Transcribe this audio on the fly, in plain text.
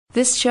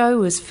This show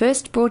was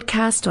first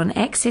broadcast on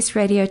Access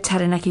Radio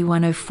Taranaki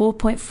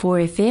 104.4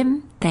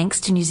 FM,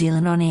 thanks to New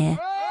Zealand On Air.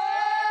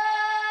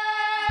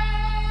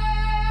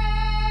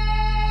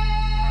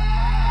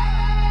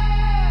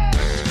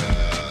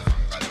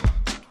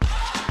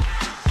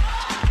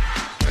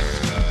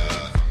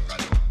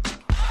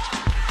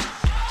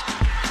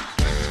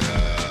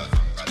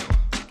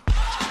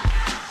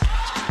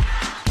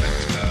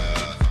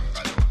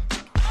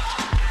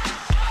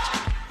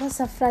 It's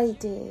a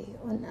Friday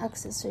on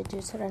Access Radio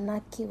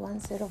Taranaki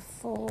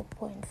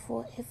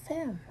 104.4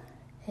 FM,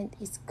 and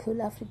it's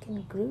Cool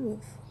African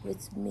Groove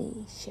with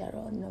me,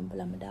 Cheryl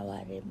Nomvula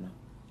Mudawarima,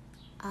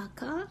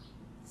 aka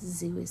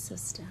Ziwi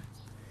Sister.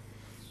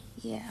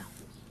 Yeah.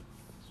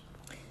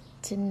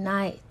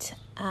 Tonight,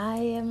 I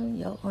am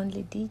your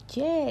only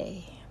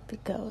DJ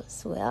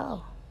because,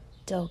 well,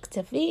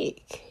 Dr.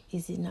 Vic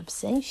is in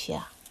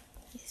absentia.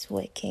 He's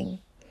working.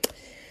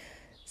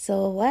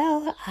 So,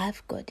 well,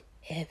 I've got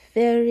a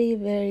very,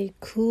 very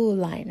cool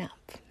lineup.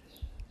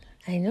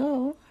 I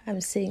know,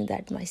 I'm saying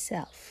that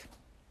myself.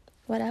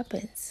 What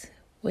happens?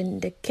 When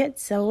the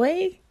cat's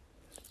away,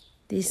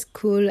 this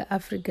cool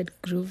African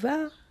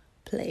groover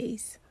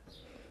plays.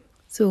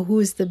 So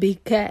who's the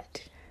big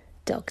cat?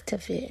 Dr.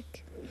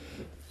 Vic.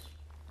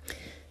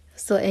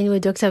 So anyway,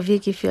 Dr.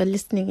 Vic, if you're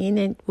listening in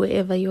and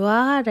wherever you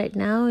are right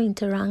now in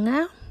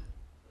Taranga,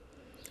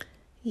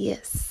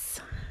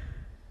 yes,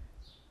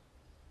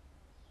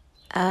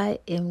 I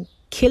am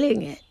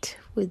killing it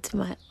with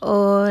my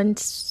own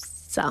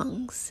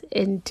songs,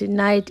 and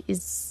tonight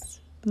is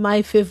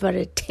my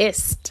favorite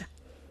test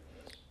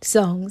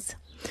songs.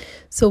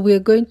 So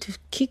we're going to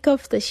kick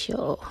off the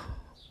show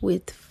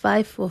with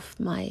 5 of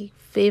my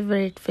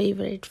favorite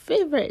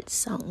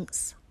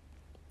songs,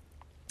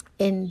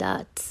 and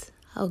that's,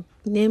 I'll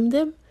name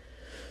them: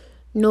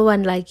 No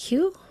One Like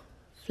You,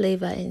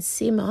 Flavor and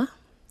Sima,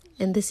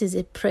 and this is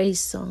a praise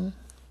song.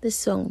 This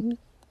song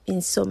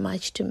means so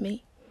much to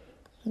me.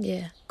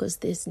 Yeah, because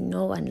there's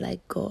no one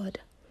like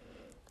God,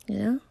 you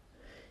know?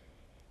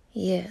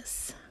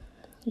 Yes,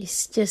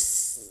 He's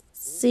just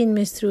seen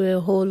me through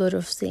a whole lot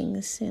of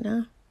things, you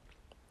know?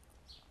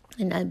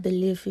 And I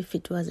believe if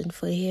it wasn't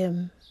for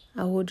Him,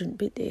 I wouldn't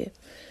be the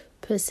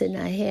person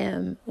I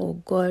am, or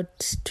God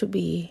to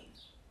be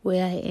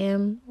where I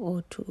am,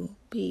 or to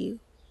be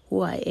who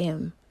I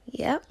am.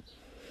 Yeah?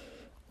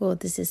 Well,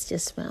 this is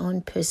just my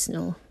own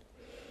personal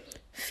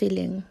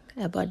feeling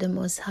about the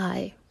Most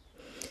High.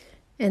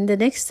 And the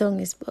next song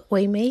is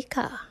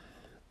Waymaker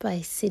by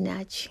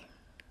Sinach.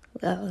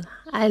 Well,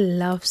 I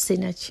love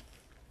Sinach.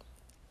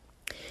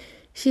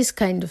 She's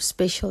kind of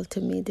special to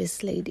me,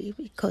 this lady,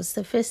 because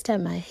the first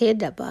time I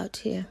heard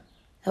about her,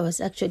 I was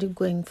actually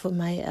going for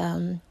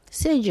my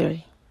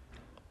surgery.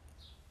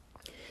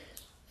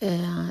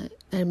 I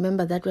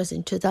remember that was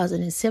in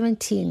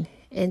 2017,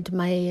 and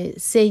my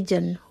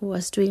surgeon who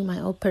was doing my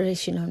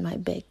operation on my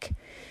back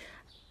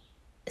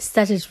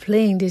started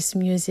playing this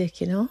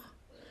music, you know.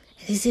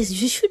 He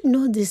says, you should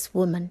know this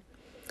woman.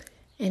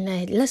 And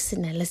I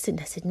listened. I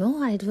said,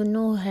 no, I don't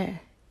know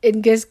her.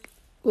 And guess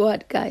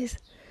what, guys?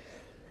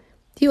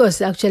 He was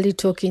actually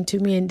talking to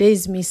me, and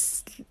there's me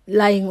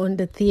lying on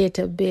the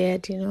theater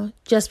bed, you know,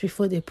 just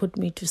before they put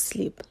me to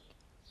sleep.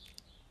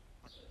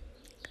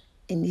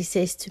 And he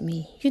says to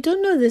me, you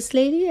don't know this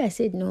lady? I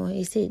said, no.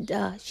 He said,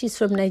 she's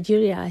from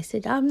Nigeria. I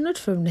said, I'm not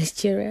from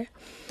Nigeria.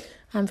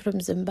 I'm from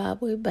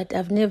Zimbabwe, but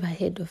I've never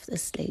heard of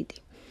this lady.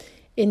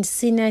 And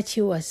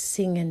Sinachi was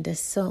singing the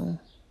song,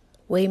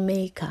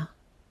 Waymaker.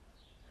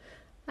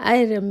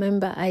 I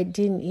remember I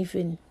didn't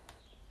even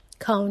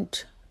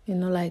count, you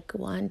know, like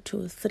 1,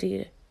 2,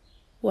 3,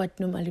 what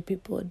normally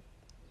people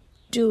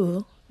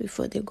do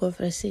before they go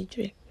for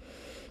surgery.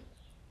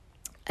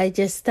 I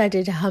just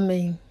started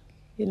humming,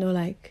 you know,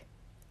 like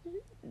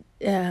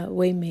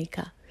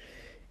Waymaker.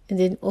 And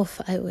then off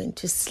I went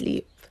to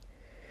sleep.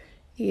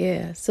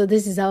 Yeah, so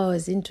this is how I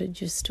was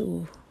introduced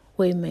to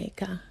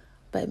Waymaker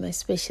by my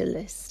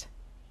specialist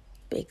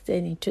back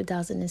then in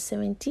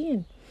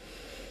 2017.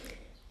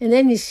 And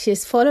then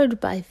she's followed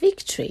by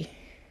Victory.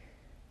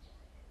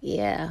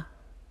 Yeah,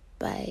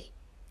 by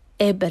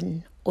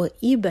Eben or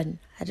Eben.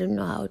 I don't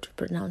know how to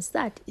pronounce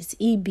that. It's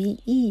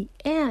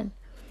E-B-E-N.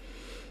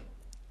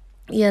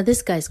 Yeah,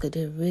 this guy's got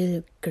a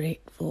really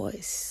great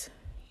voice.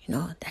 You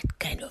know, that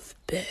kind of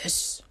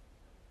bass.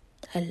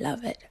 I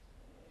love it.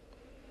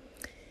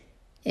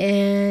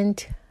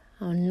 And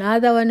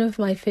another one of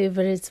my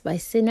favorites by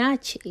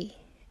Sinachi,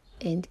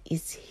 and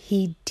it's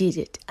He Did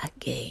It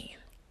Again.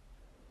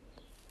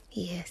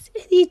 Yes,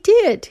 and He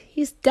did.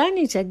 He's done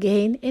it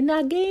again and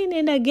again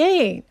and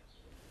again.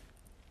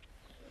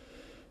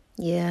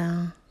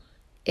 Yeah.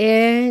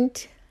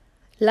 And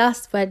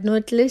last but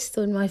not least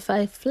on my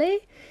 5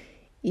 play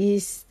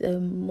is the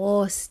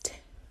most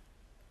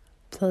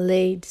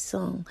played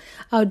song.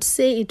 I would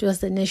say it was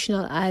the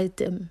national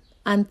anthem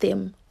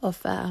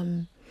of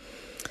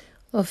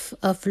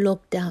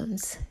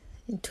lockdowns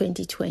in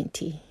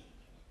 2020.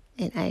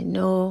 And I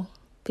know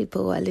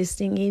people who are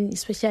listening in,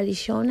 especially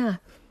Shona,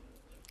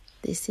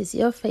 this is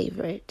your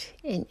favorite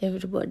and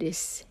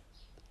everybody's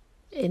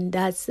And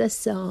that's the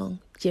song,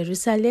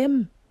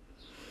 Jerusalem.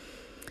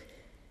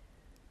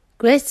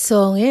 Great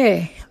song,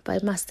 by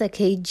Master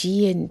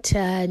KG and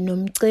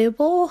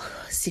Nomcebo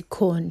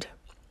Sikond.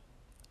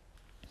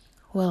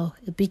 Well,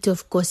 a bit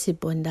of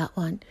gossip on that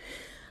one,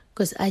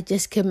 because I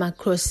just came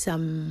across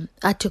some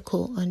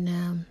article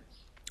on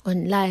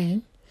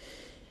online,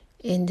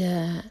 and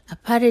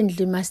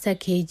apparently Master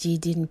KG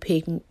didn't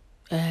pay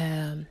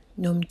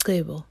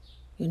Nomcebo,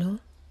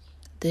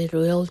 the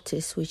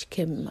royalties which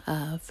came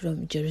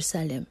from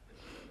Jerusalem.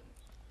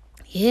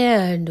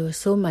 Yeah, and there was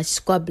so much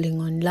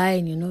squabbling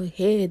online,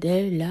 hey,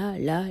 there, la,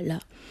 la, la.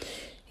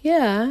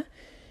 Yeah,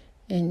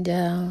 and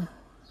the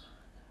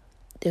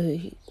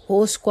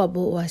whole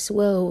squabble was,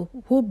 well,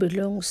 who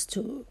belongs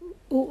to,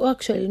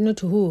 actually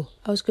not who,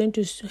 I was going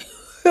to say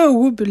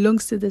who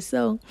belongs to the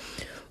song,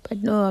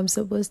 but no, I'm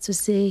supposed to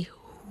say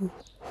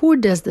who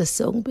does the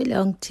song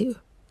belong to?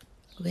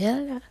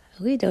 Well,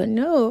 we don't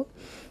know.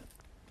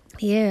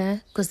 Yeah,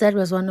 because that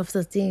was one of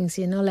the things,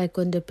 like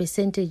on the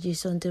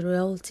percentages on the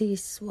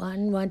royalties.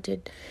 One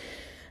wanted,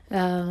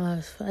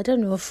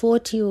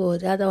 40, or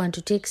the other one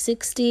to take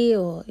 60,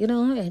 or,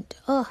 and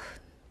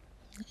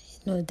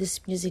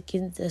this music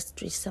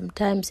industry,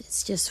 sometimes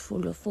it's just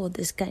full of all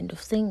these kind of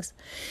things.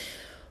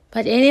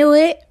 But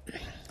anyway,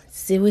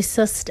 Ziwi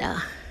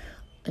Sister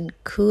and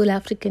Cool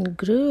African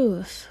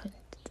Groove.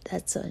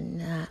 That's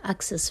on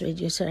Access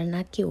Radio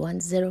Taranaki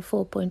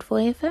 104.4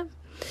 FM.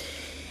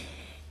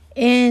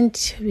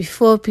 And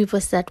before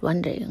people start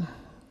wondering,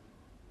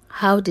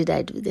 how did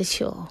I do the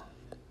show?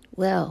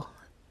 Well,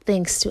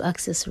 thanks to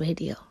Access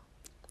Radio.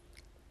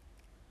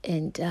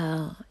 And,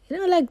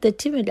 like the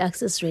team at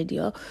Access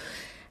Radio,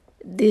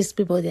 these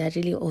people, they are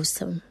really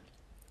awesome.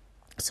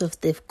 So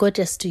they've got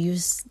us to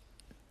use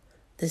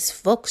this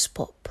Vox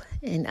Pop,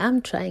 and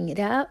I'm trying it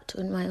out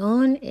on my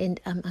own, and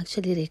I'm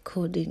actually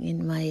recording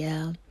in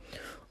my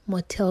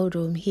motel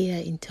room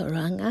here in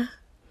Tauranga,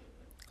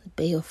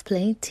 Bay of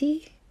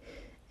Plenty.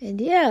 And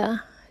yeah,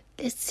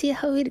 let's see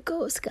how it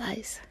goes,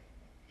 guys.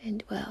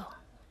 And well,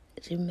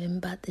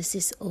 remember, this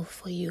is all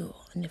for you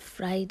on a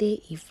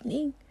Friday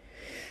evening.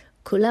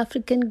 Cool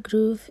African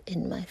Groove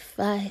in my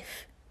 5.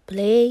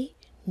 Play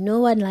No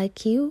One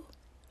Like You,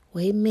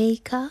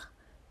 Waymaker,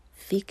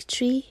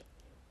 Victory,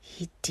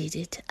 He Did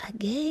It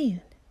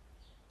Again,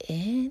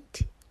 and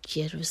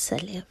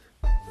Jerusalem.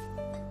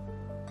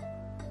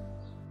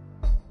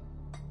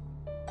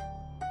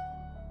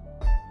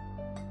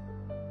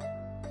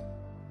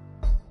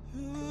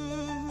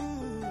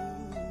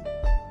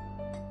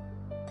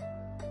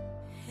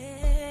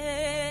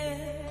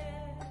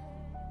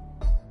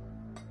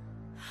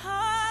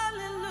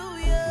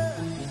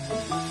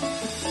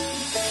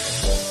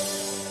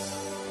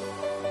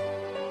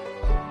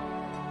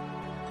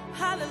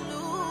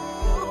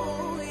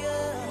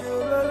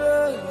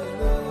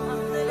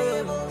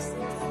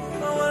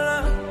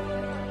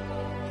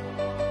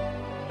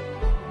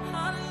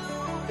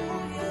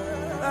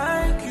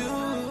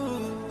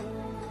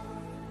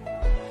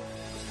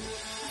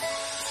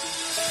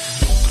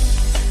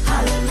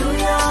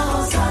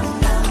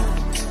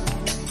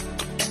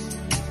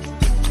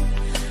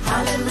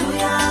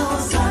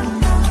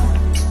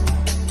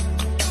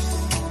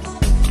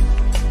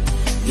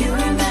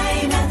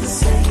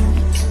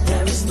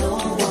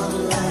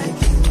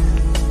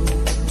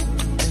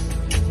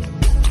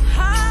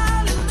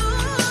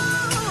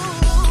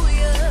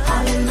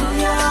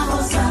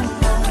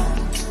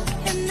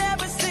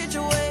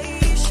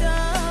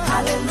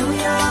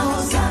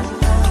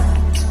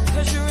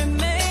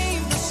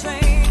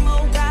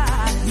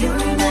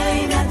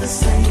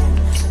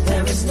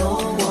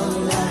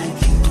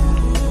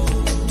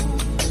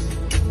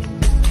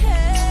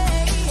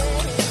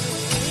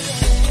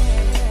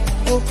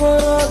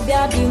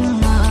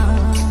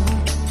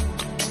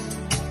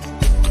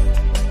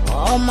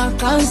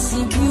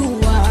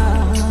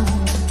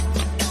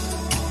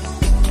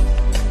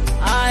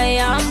 I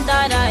am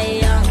that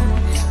I am.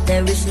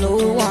 There is no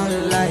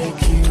one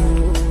like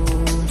you,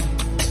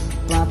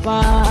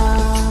 Papa.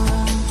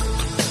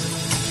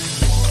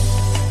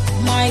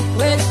 My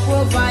great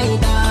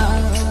provider,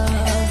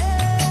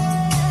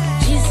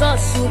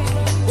 Jesus,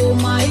 oh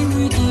my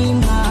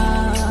Redeemer,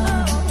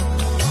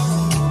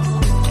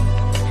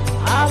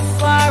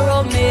 Alpha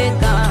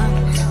Omega.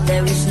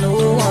 There is no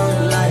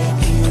one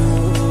like you,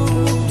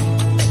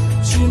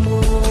 Chimo.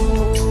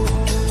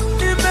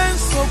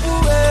 Immense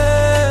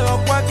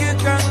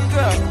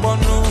Wakikanga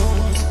Bono,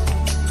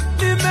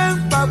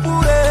 Immense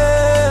Babure,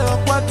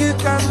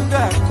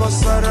 Wakikanga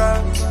Kosara,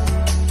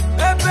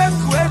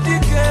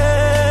 Ebekwedike,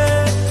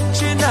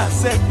 China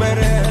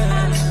Sekbere.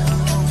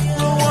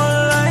 No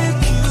one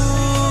like you.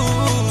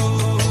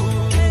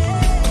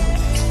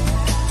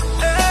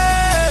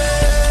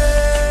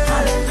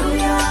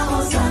 Hallelujah,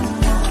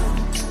 Hosanna.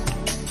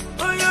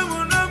 Oh,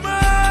 Yamunama.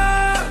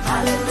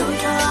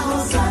 Hallelujah,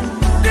 Hosanna.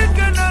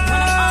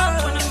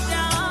 When I'm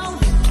down,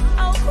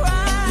 I'll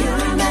cry. You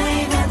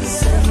remain at the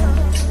same.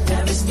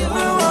 There is no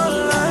one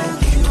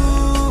like you.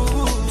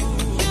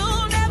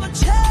 You'll never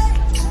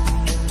change.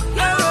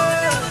 You'll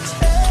never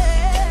change.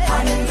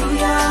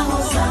 Hallelujah,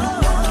 Hosanna.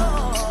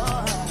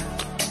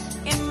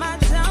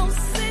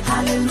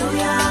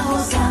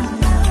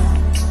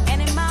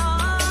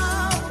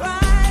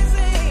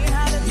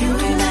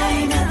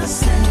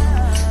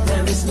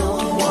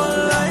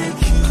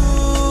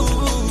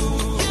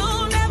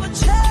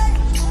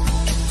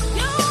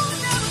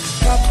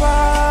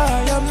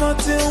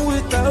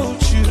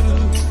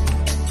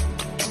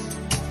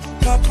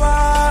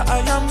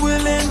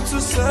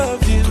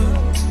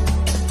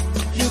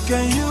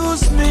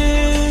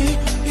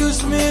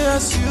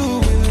 yes you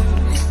will.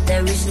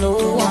 There is no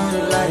one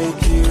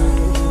like you.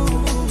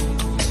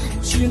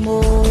 Chimo.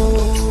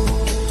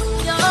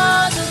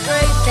 You're the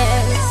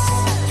greatest.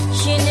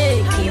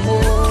 Shinekimo.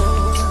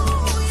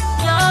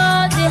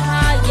 You're the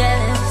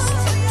highest.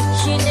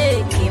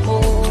 Shinekimo.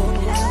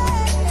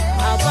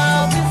 I bow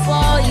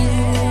before you,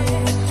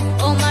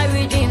 oh my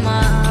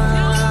Redeemer.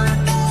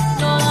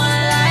 No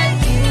one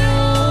like you.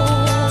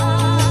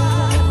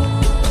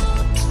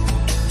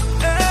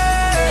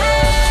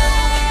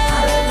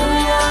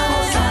 Hallelujah,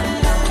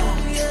 Hosanna.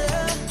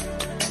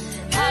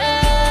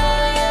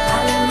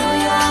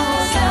 Hallelujah,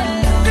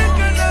 Hosanna.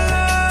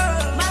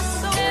 My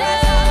soul,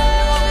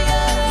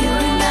 you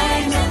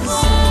remain the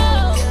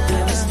same.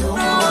 There is no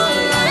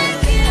one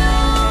like you.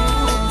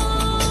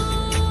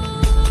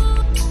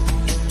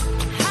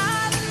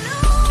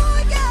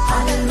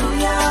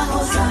 Hallelujah,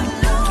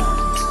 Hosanna.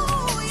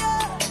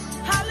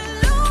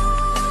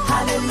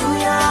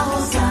 Hallelujah,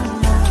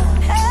 Hosanna.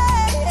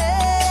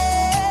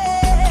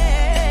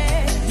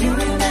 You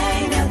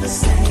remain the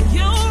same.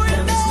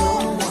 There is no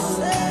one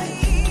like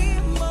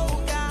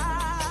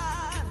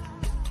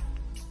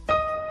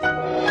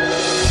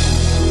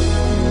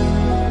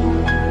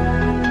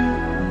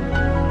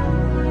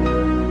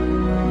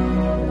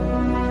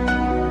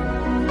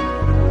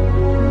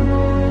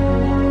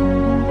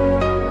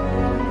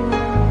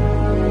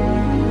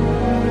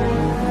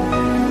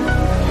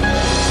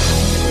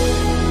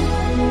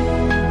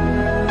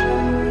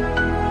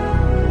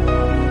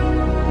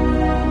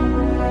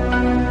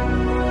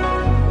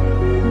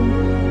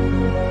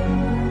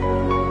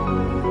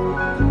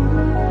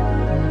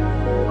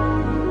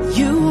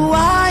You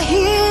are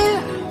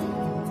here,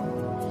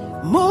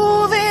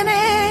 moving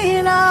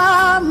in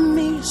our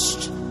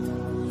midst.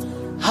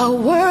 I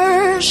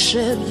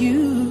worship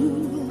you.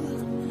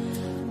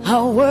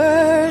 I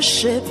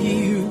worship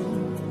you.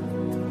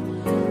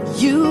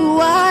 You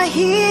are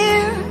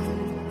here,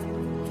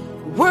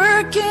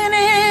 working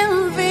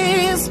in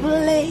this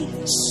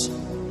place.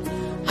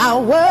 I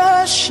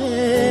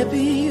worship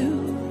you.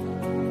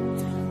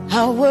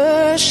 I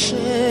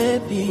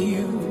worship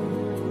you.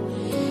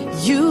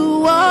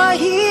 You are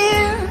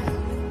here,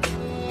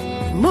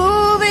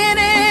 moving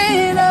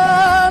in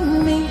our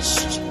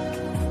midst.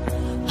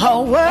 I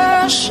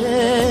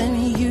worship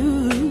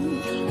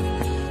you.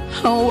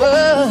 I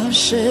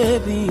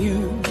worship you.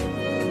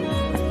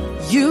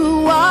 You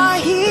are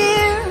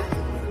here,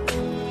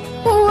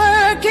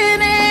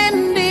 working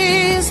in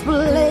this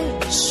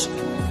place.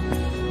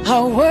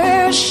 I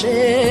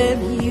worship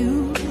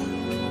you.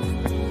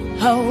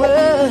 I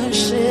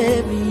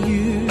worship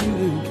you.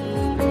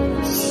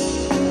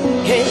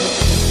 Hey,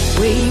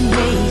 we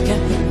make a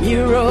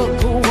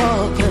miracle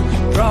worker,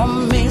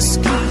 promise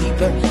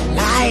keeper,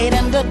 light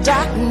in the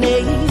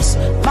darkness.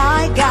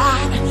 My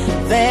God,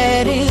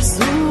 that is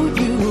who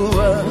you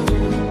are.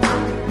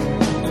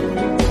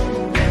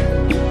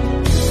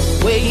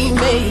 We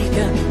make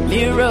a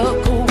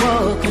miracle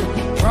worker,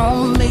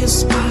 promise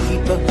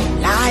keeper,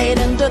 light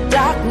in the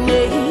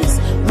darkness.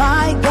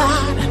 My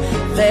God,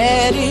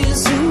 that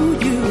is who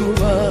you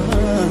are.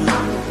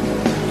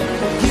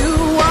 You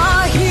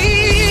are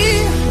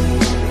here,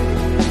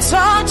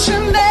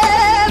 touching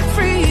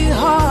every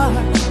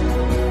heart.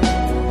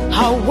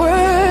 I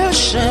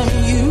worship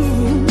you.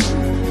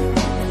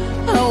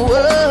 I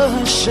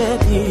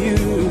worship you.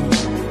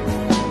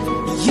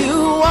 You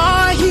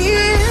are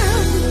here,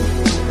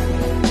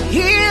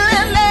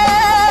 healing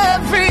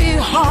every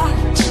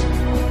heart.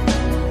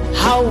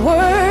 I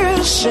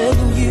worship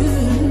you.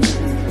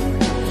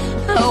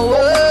 I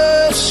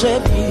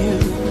worship you.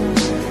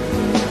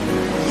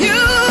 You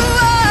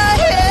are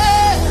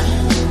here,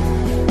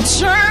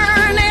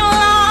 turning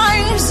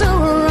lives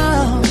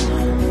around.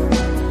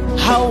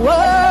 I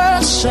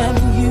worship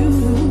you.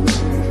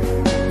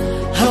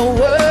 I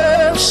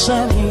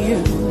worship you.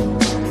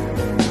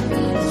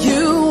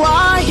 You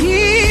are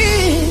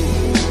here,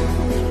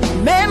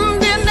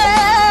 mending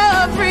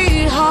every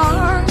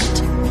heart.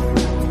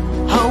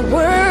 I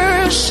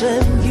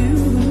worship you.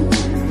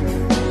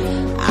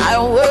 I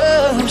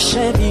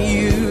worship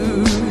you.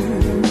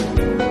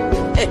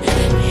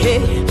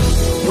 Hey,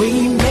 we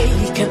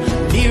make a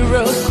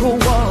miracle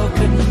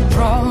worker,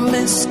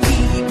 promise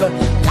keeper,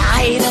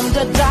 light in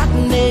the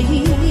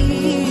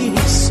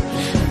darkness.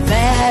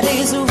 That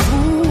is who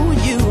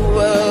you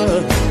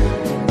are.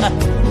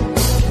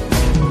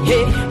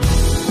 Hey,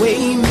 we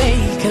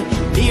make a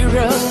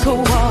miracle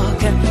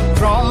worker,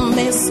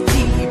 promise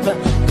keeper,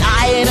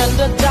 light in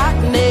the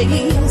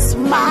darkness.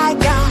 My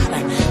God,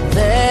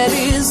 that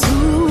is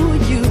who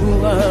you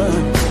are.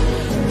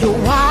 You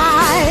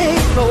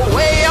wipe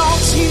away all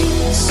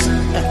tears.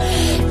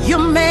 You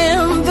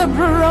mend the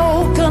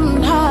broken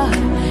heart.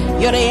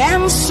 You're the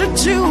answer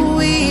to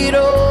it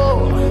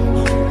all.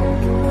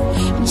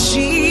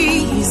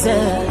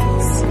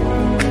 Jesus,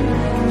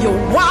 you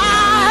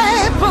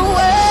wipe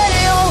away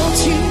all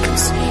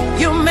tears.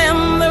 You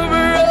mend the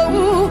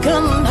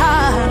broken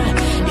heart.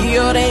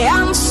 You're the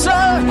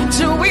answer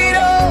to it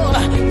all.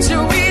 To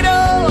it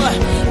all.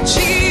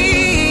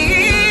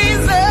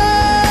 Jesus,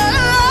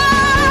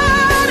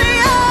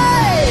 yeah.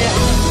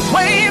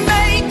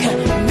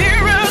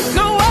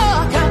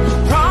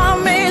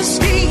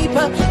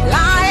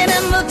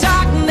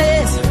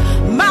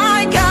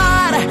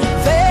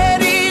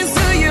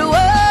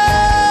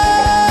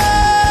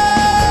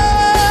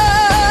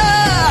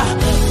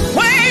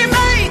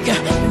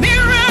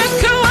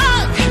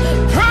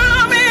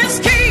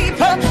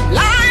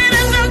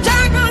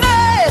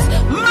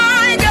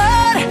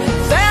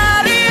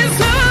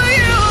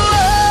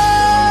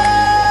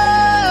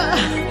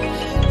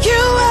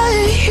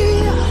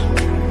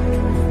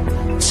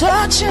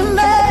 touching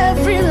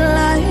every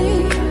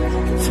life.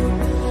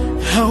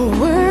 I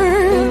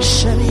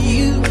worship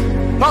you.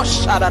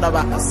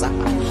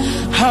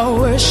 I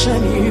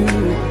worship you.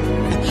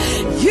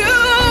 You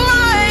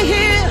are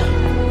here,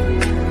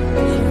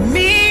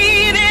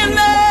 meeting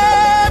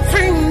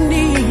every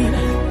need.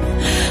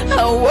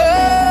 I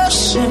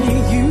worship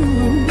you.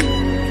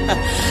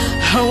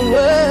 I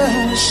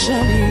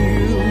worship you.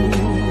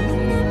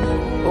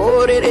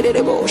 Oh,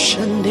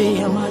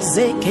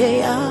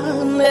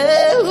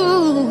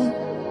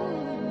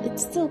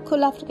 It's still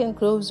Cool African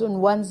Grooves on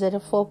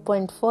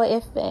 104.4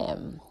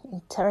 FM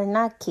in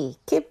Taranaki.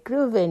 Keep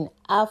grooving,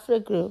 Afro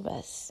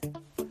Groovers.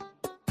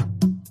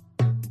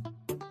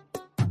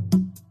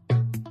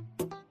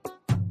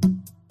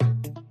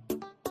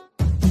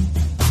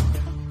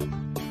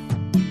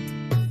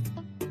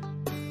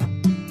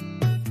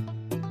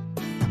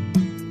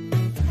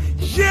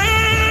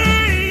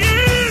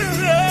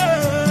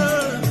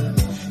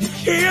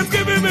 He has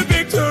given me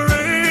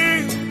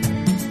victory.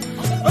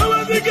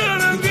 Almighty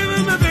God has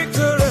given me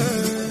victory.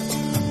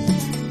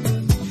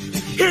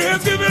 He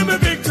has given me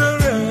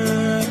victory.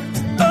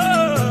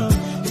 Oh.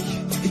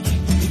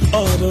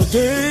 All the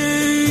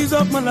days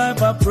of my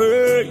life I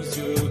praise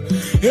you.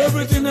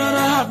 Everything that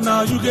I have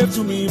now you gave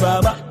to me,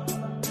 Baba.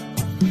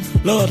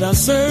 Lord, I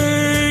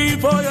say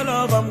for your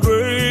love I'm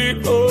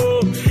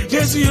grateful.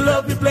 Yes, you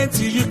love me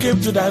plenty, you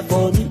came to die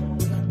for me.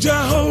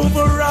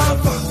 Jehovah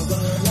Rapha,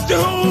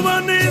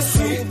 Jehovah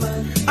Nissi,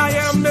 I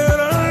am that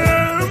I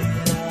am.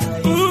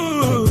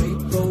 Ooh.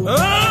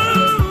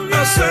 Oh,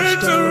 I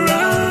searched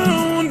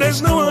around,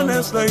 there's no one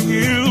else like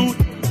you.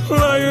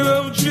 Lion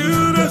of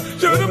Judah,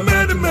 you're the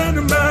man, the man,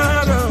 the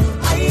man.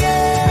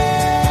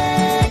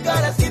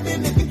 God has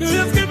given me victory. He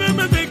has given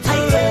me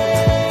victory.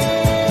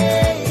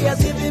 He has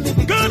given me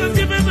victory. God has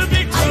given me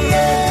victory.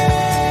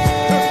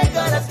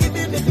 God has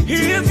given me victory.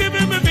 He has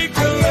given me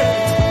victory.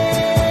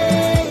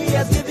 He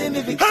has given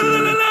me victory.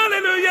 Hallelujah.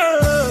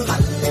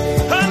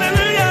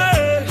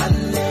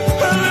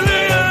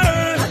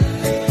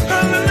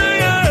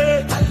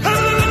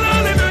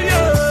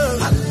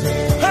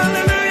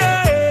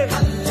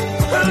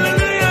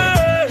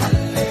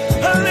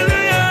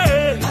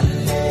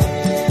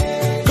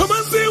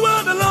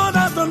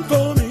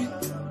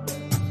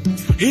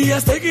 He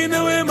has taken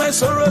away my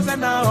sorrows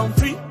and now I'm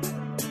free.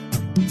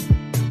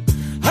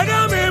 I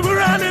got me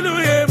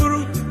hallelujah,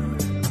 bro.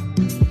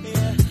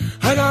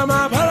 I got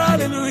my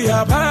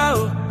hallelujah,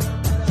 power.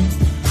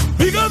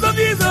 Because of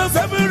Jesus,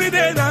 every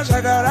day now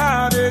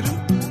shakara they do.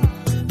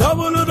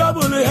 Double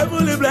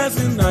heavenly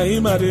blessings now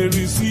him I they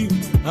receive.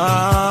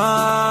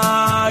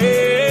 Ah,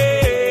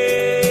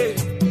 yeah.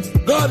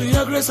 God in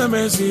your grace and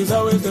mercy is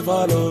always to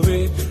follow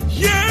me.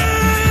 Yeah.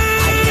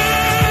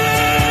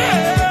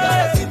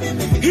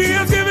 He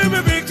has given me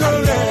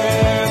victory.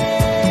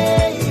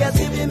 He has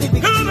given me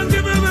victory. God has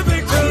given me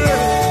victory.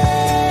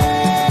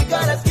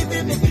 God has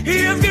given me victory. He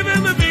has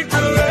given me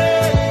victory.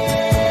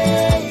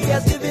 He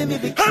has given me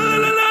victory.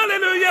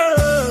 Hallelujah.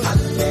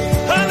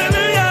 Hallelujah.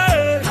 Hallelujah.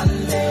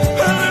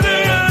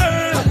 Hallelujah.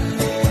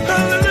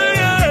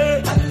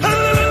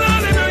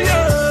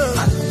 Hallelujah.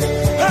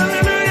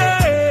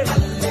 Hallelujah.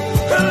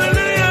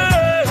 Hallelujah.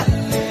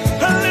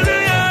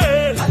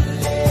 Hallelujah.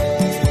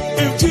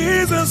 If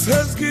Jesus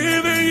has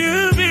given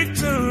you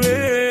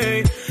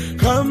victory,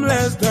 come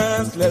let's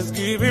dance, let's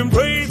give him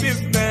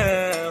praises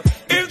now.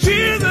 If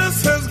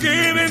Jesus has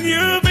given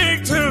you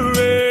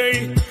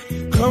victory,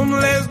 come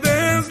let's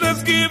dance,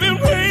 let's give him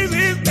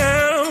praises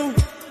now.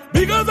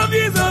 Because of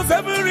Jesus,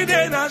 every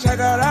day now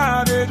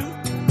shakara they do.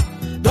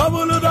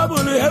 Double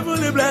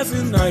heavenly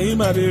blessings now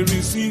him I they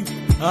receive.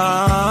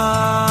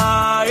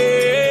 Ah,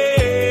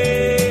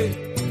 yeah.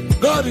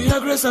 God in your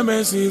grace and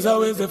mercy is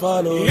always to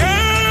follow.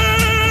 Yeah.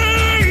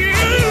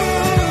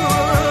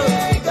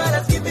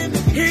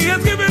 He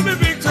has given me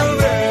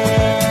victory.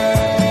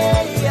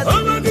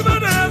 Almighty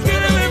Father has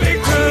given me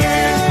victory.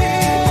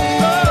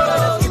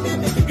 Oh,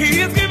 He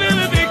has given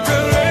me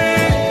victory.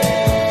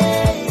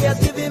 He has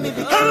given me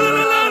victory.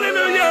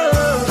 Hallelujah.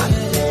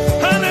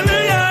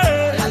 Hallelujah.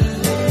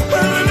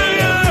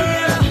 Hallelujah.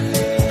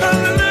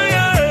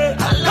 Hallelujah.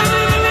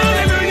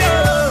 Hallelujah.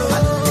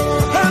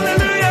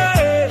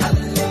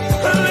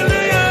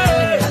 Hallelujah.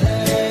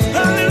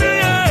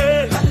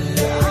 Hallelujah.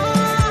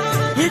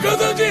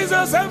 Because of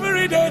Jesus,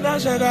 every day now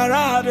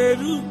shakara they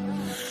do.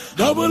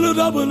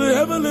 Double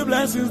heavenly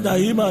blessings that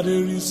him I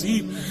they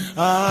receive.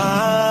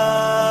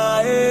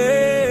 Ah,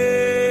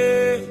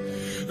 yeah.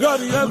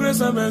 God, your grace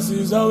and mercy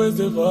is always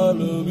to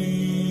follow me.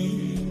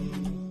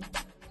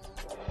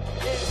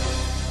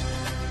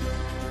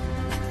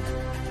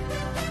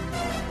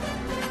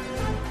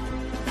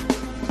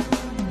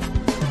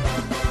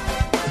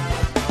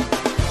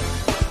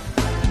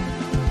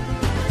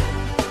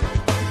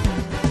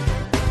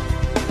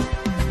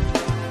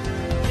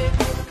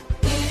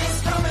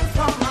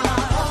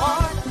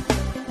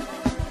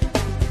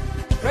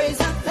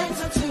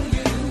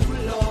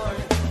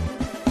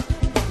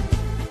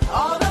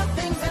 All the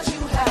things that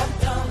you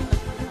have done,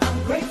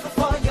 I'm grateful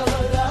for your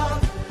love.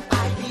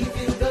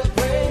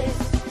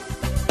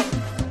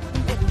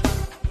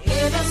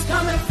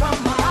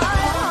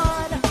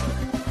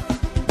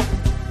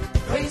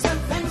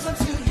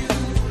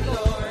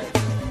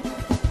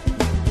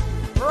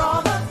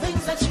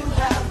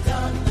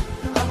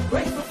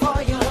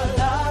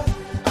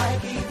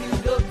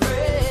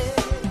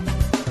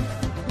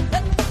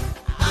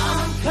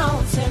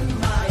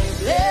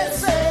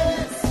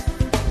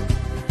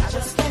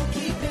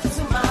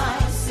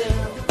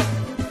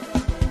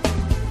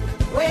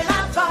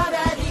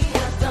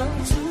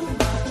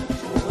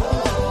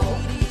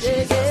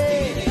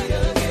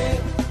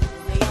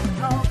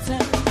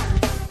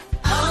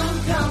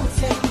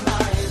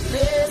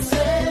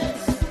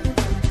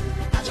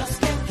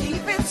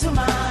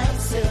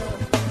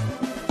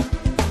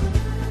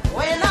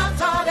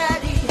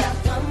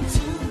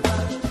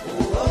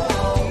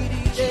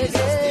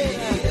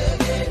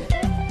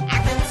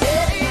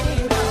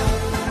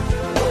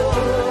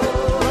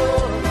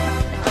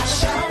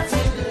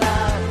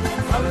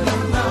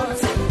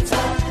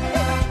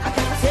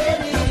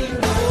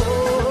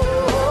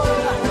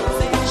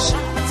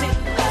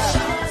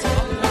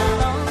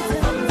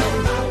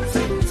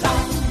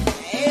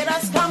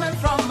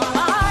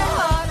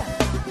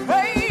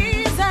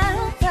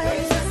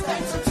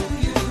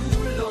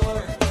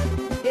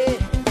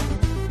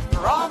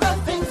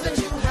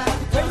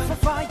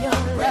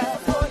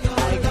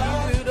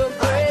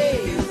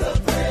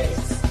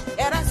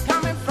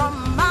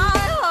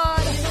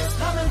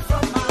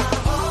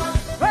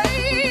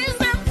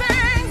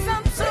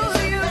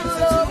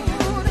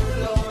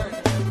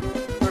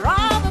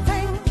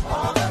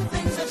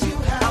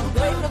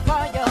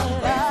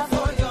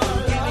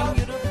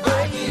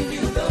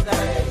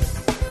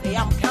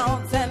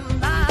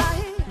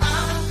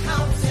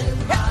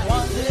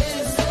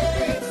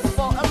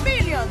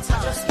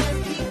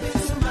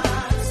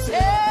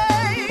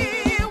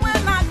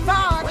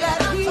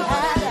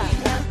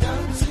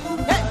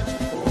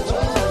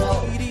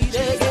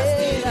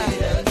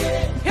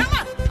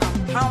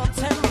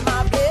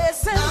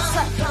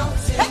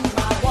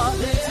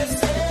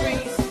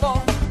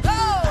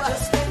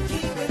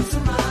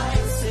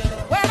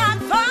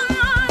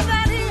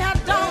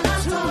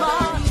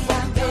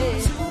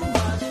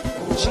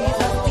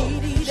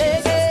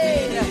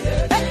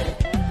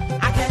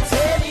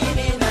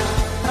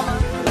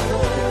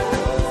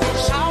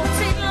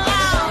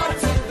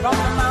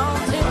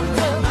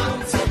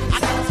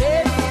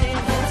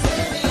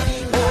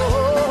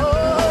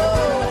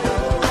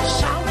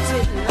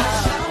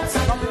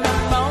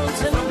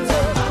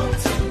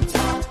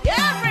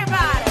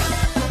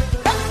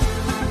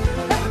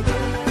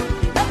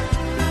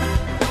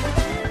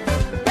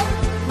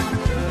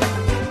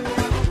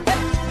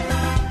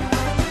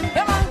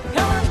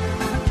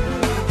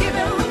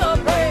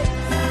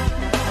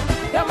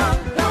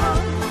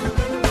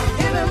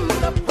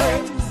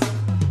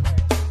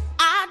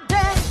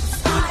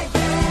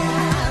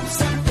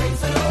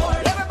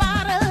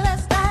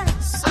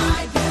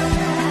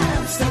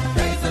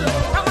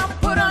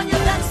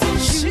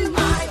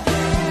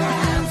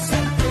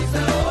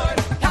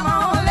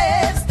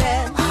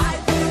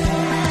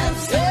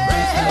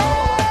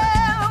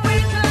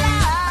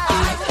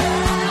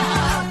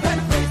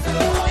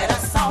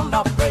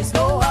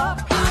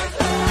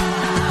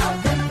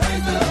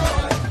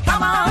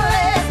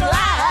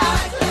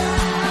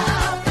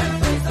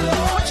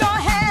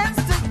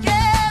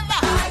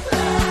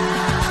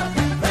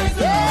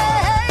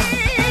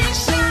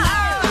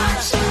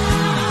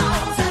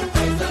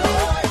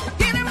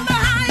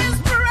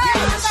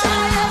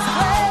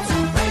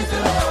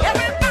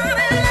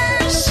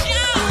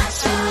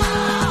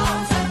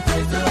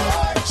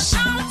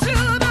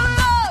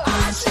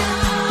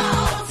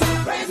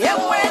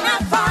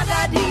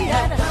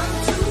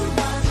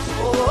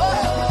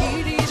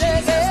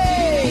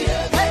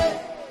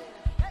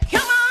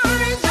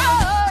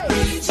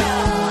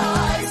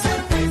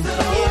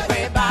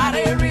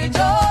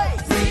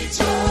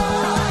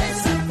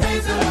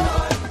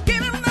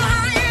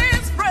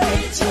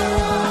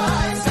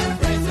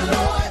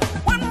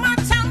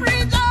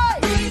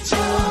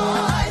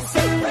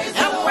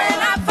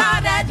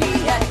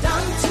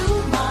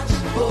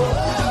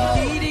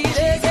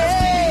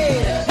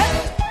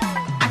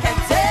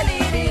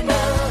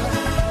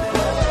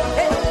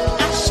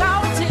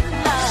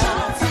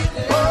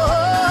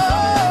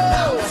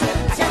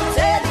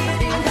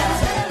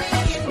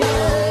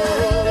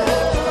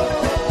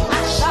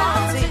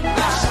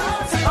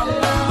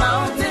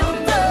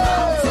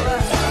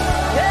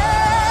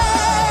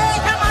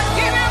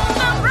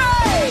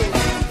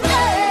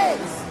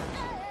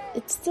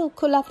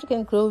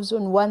 African Grooves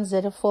on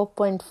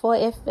 104.4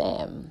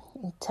 FM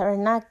in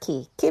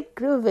Taranaki. Keep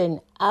grooving,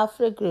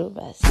 Afro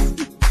Groovers.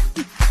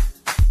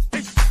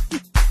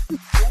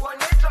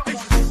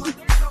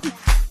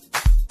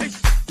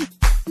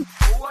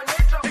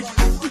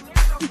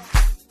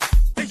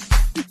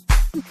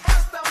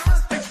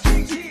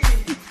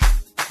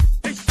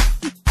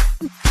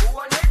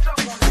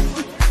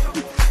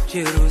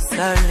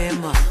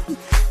 Jerusalema,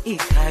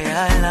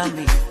 ikhaya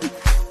lami,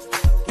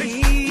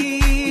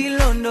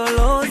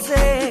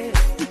 ilondoloze,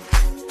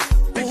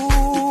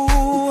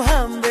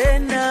 uhambe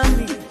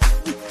nami,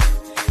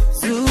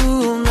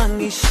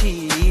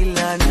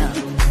 zungangishilana.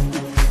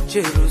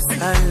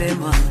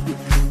 Jerusalema,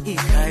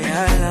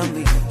 ikhaya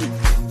lami,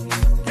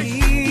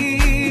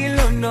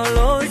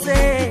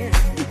 ilondoloze,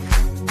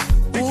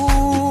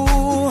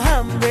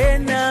 uhambe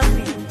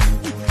nami,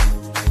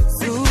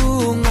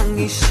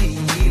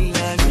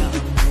 zungangishilana.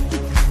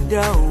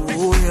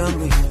 Dawo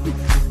yami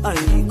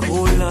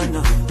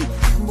ayikholana,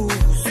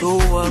 buso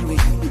wami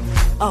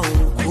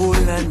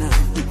awukholana.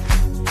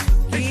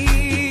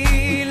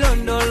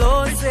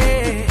 Ilondoloze,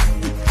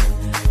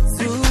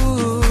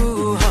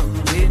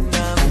 zuhambe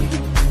nami.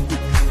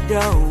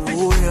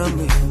 Dawo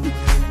yami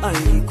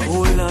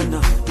ayikholana,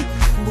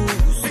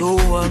 buso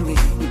wami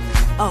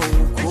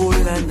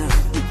awukholana.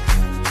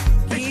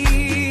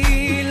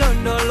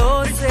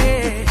 Ilondoloze,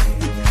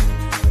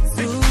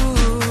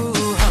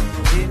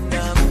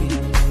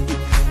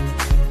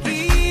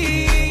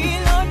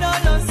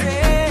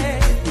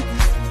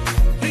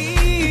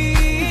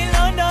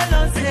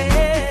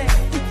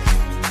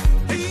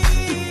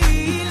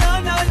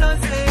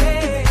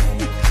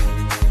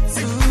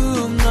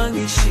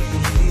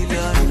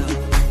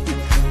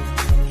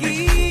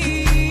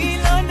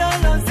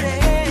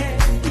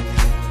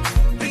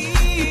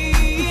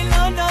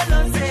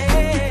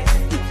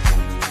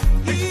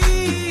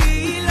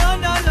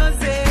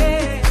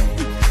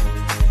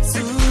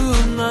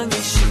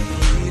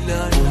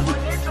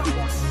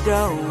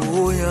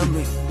 dawo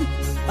yami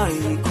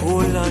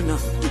ayikholana,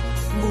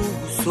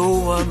 buso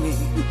wami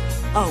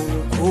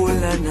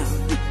awukholana.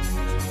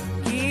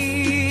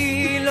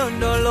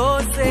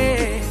 Ilondoloze,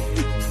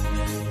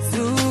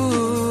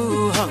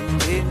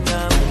 zuhambe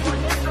nami.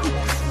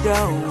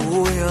 Dawo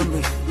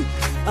yami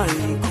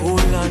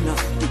ayikholana,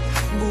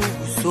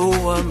 buso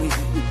wami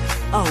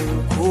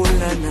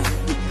awukholana.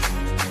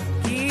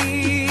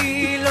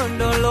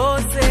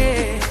 Ilondoloze,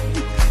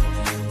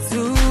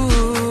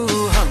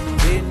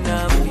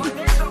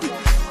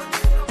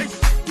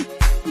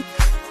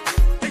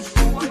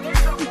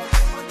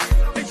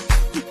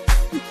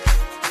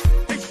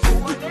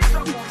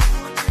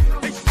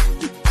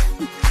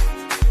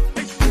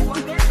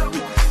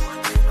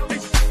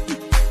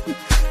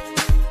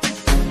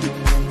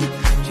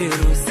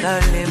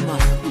 Jerusalema,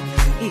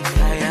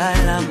 ikhaya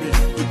lami,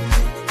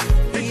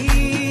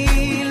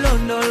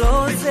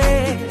 ilondoloze,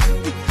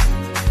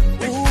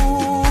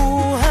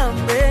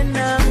 uhambe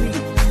nami,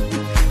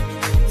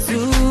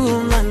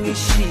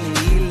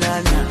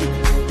 zungangishilana.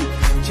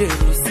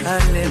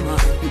 Jerusalema,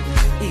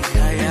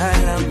 ikhaya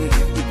lami,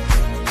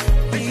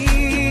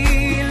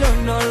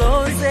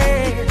 ilondoloze,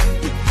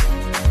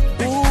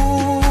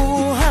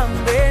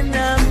 uhambe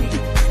nami,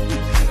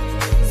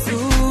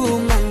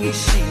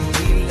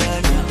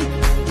 zungangishilana.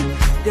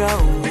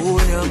 Dawo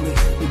yami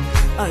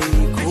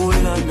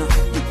ayikholana,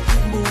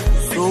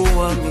 buso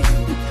wami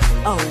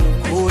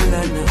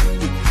awukholana.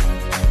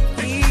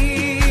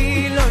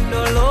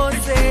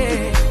 Ilondoloze,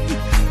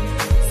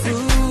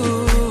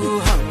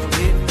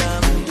 zuhambe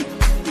nami.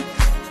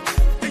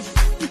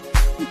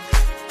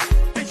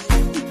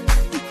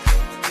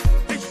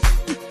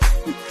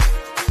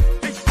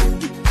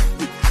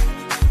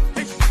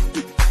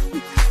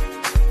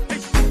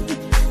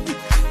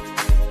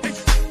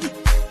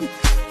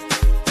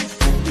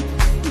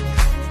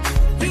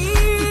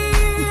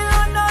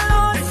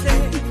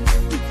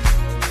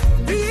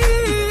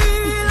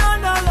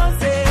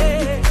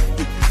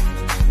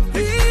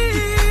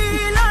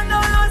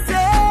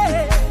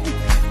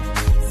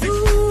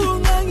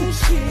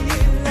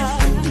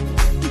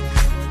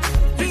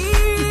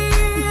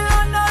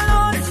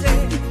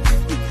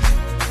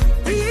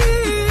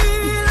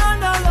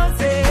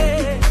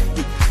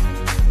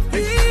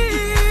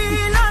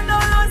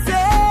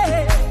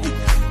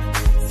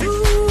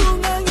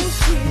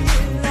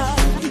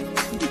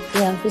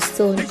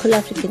 So in Cool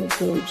African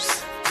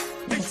Grooves,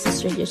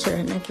 Access Radio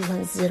Taranaki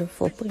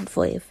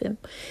 104.4 FM,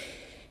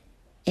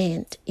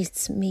 and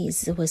it's me,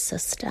 Ziwa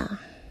Sister.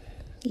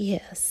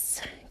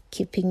 Yes,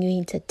 keeping you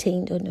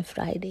entertained on a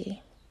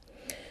Friday.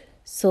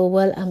 So,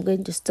 well, I'm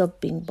going to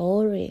stop being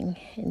boring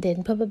and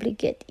then probably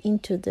get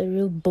into the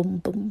real boom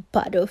boom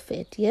part of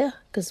it, yeah?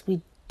 Because we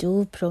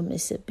do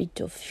promise a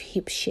bit of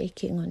hip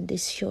shaking on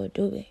this show,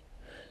 do we?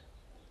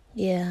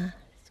 Yeah,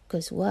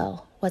 because,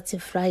 well, what's a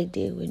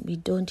Friday when we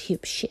don't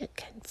hip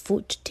shake and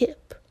foot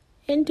tip?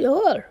 And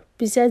or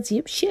besides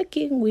hip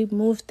shaking, we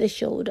move the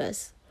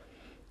shoulders.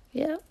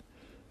 Yeah.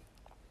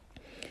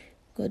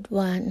 Good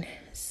one.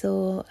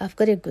 So I've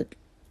got a good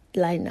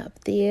lineup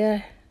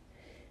there.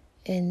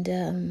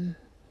 And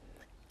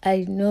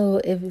I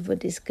know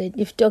everybody's going,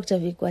 if Dr.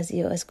 Vic was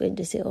here, I was going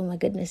to say, oh my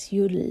goodness,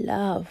 you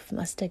love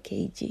Master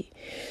KG.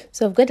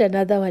 So I've got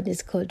another one,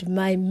 it's called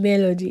My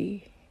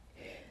Melody.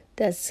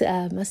 That's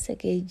Master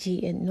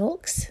KG and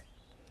Nox.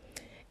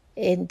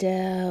 And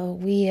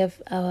we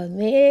have our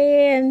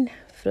man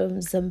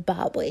from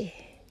Zimbabwe,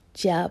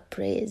 Ja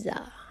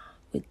Preza,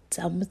 with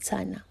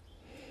Zamutsana.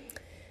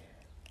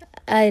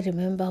 I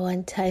remember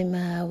one time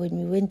when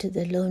we went to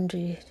the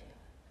laundry,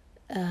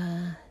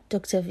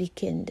 Dr.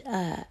 Vic and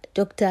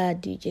Dr.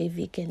 DJ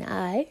Vic and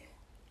I,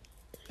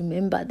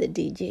 remember the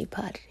DJ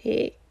part,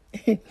 hey?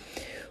 We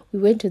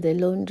went to the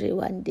laundry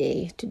one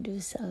day to do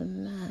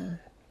some,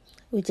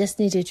 we just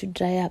needed to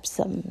dry up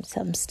some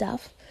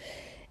stuff.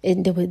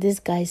 And there were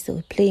these guys that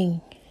were playing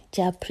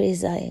Ja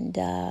Preza and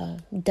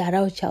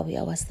Darao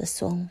Chawia was the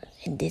song.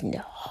 And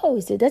then,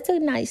 we said, that's a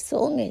nice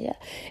song.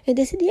 And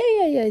they said,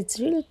 yeah, it's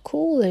really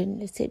cool.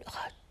 And they said,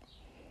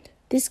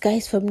 this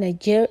guy's from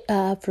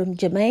from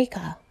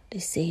Jamaica. They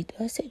said,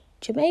 I said,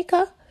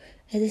 Jamaica?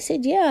 And they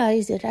said, yeah,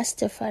 he's a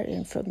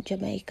Rastafarian from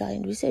Jamaica.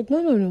 And we said,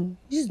 no,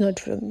 he's not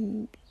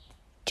from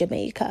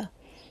Jamaica.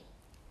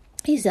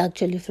 He's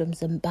actually from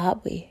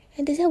Zimbabwe.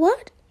 And they said,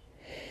 what?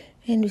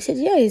 And we said,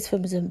 yeah, he's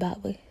from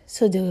Zimbabwe.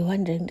 So they were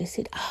wondering, they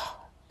said,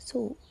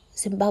 so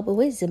Zimbabwe,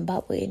 where's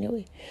Zimbabwe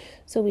anyway?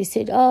 So we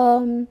said,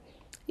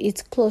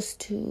 it's close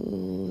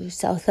to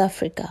South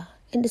Africa.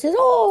 And they said,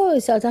 oh,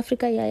 South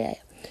Africa, yeah.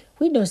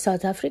 We know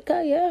South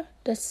Africa, yeah.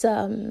 That's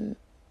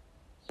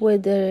where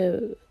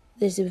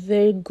there's a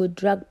very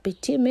good rugby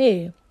team,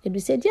 eh? And we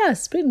said, yeah,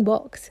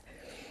 Springboks.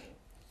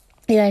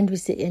 Yeah, and we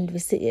said,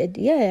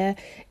 yeah,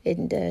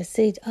 and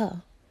said,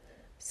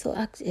 so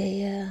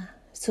actually, yeah.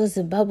 So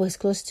Zimbabwe is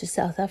close to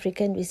South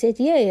Africa, and we said,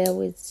 yeah,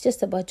 it's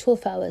just about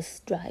 12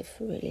 hours drive,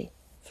 really,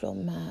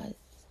 from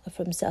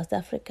South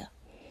Africa.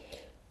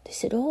 They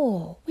said,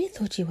 oh, we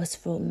thought he was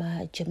from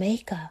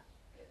Jamaica.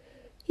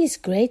 He's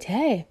great,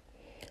 hey?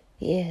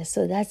 Yeah,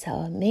 so that's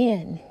our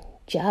man,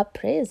 Ja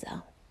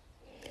Preza,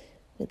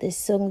 with the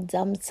song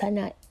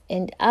Zamtsana,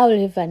 and I'll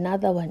have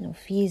another one of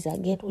his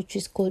again, which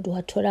is called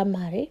Watora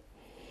Mare,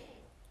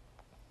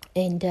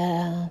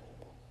 and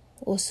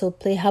also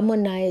play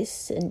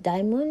Harmonize and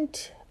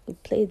Diamond. We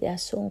play their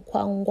song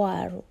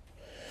Kwangwaru.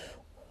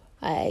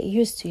 I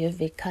used to have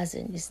a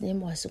cousin, his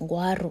name was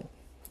Ngwaru.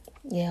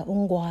 Yeah,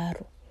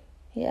 Ungwaru.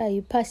 Yeah,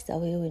 he passed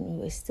away when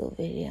we were still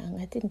very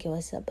young. I think he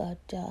was about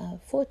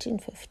 14,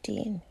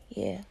 15,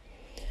 yeah.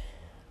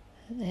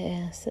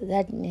 Yeah, so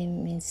that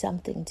name means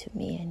something to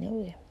me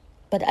anyway.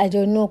 But I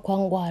don't know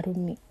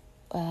Kwangwaru,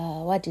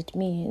 what it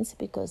means,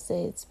 because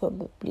it's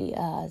probably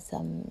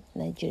some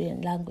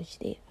Nigerian language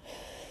there.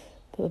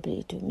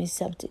 Probably to mean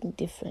something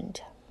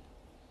different.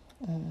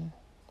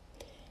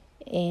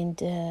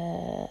 And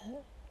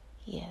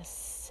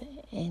yes,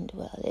 and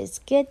well, let's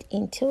get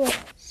into it.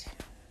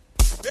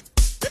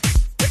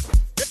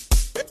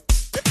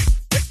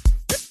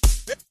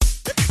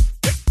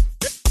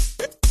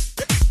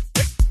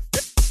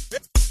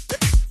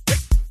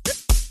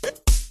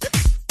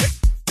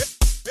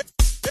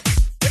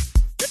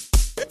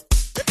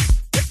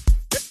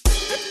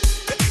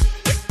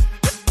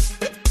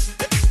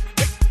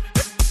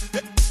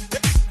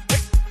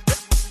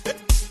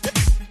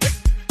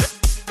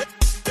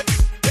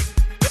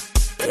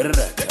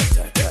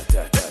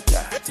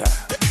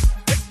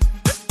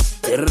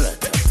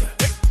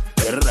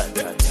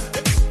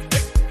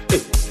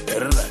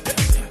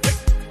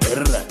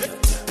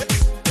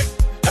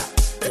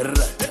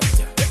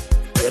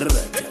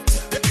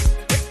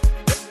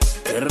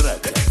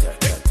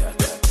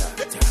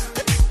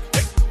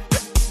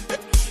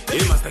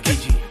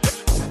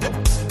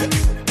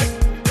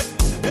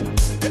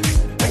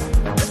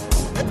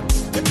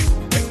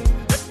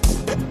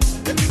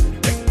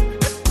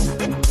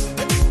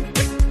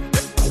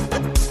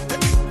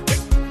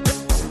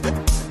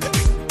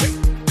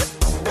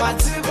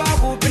 What's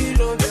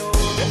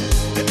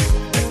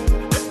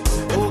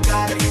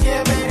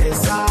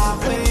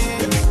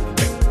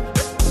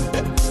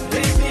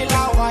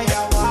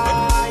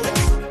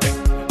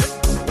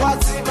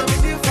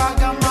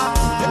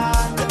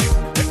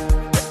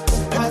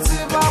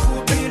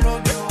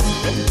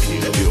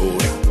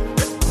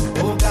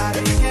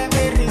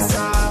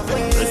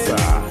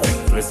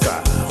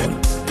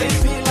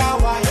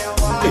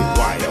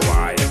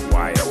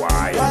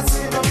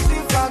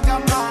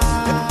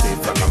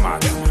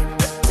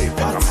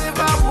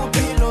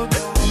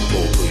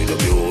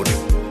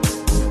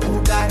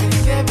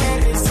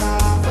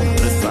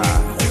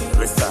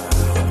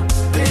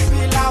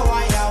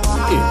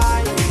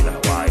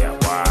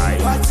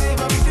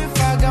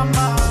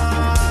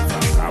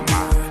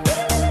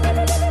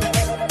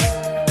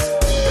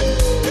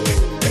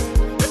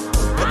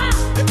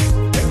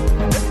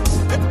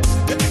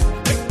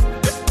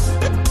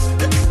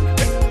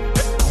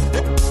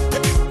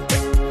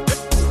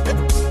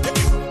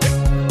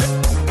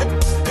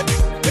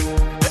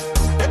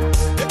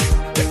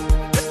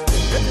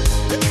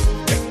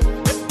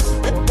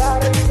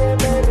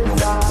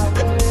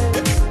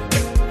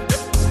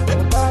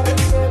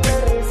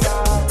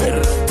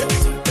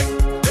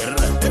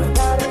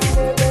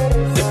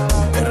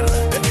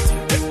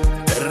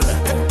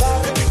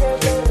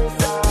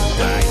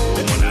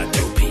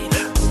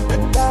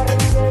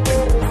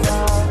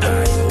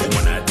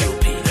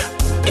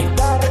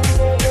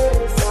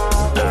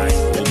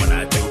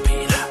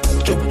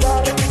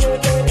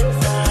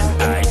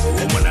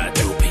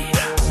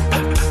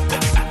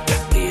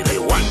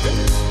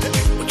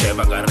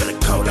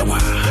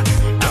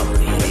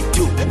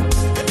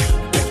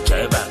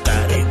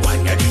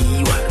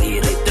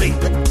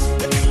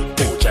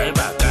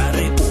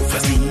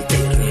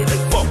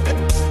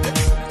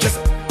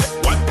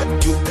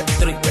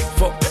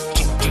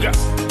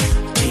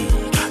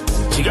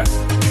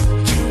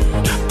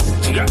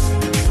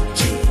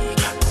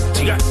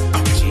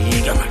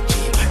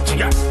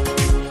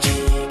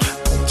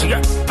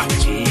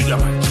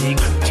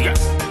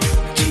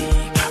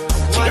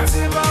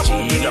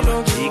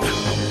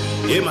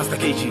Master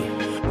KG.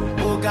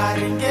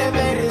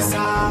 Ugaringevere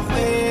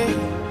safe.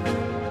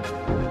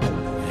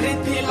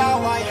 Ripila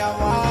waya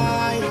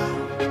waya.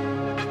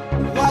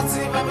 What's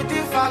it about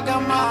the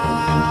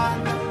fagaman?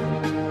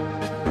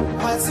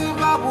 What's it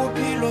about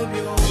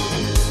Pilobio?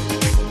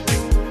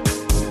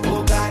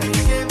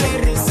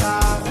 Ugaringevere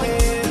safe.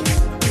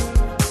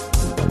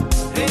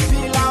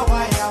 Ripila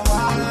waya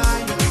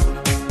waya.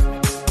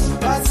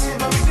 What's it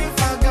about the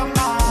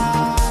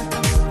fagaman?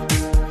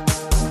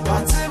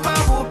 What's it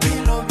about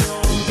Pilobio?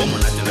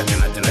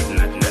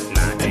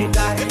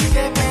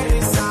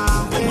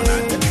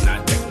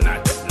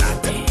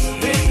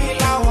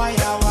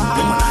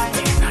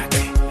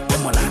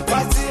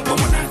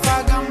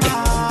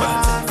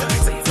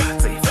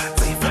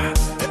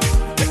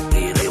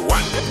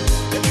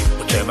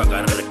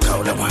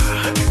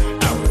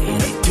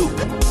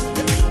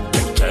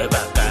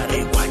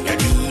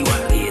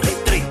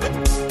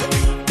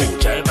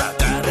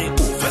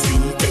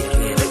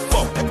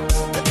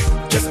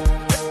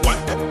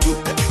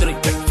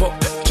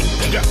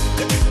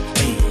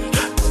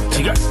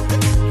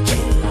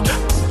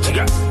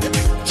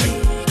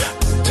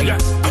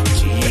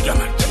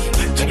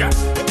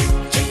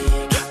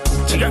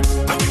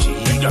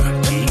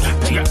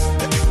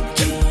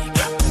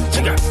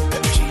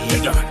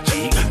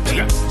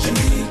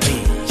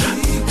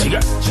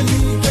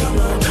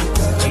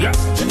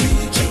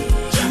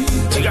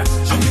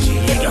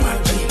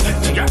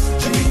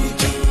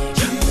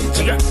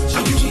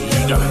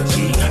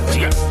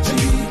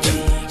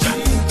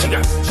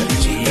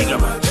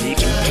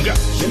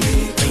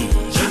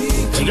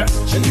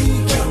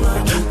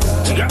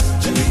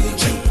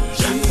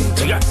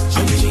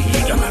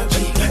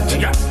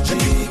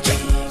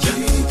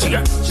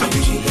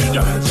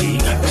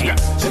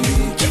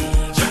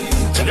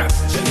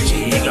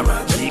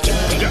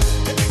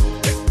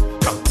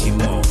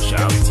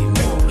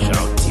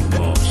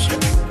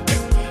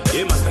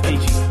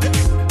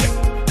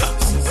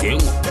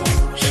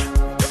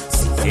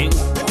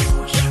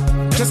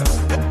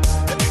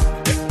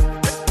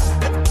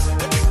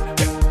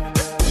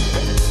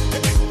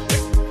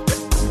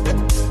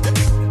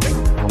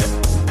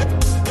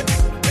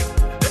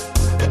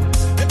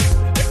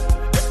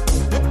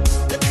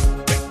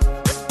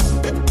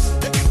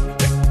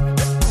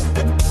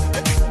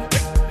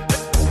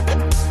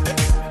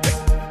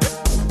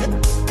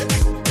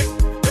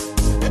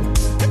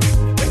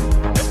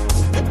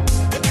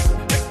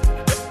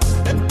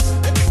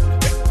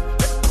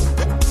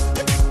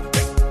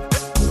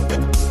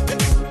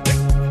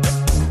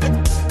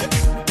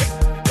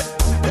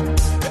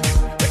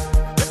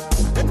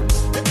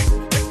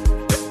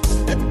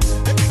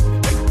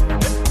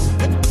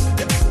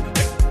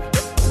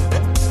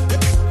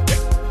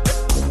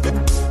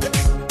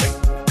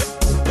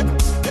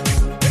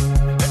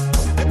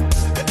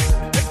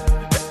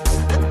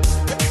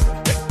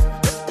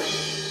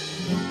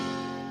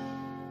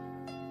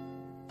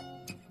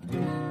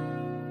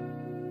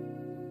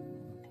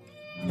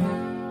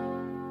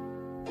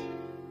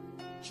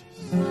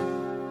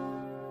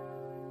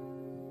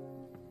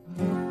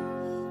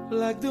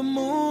 Like the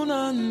moon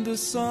and the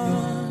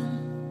sun,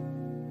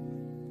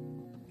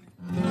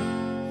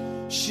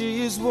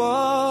 she is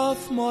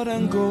worth more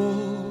than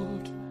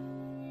gold.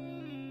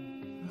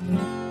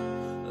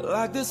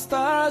 Like the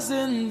stars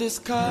in the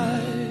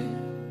sky,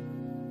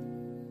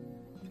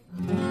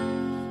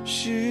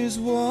 she is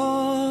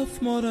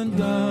worth more than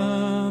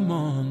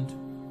diamond.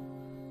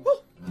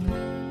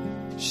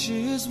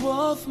 She is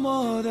worth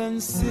more than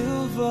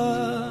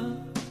silver.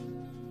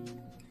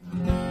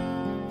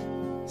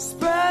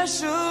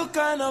 Special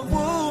kind of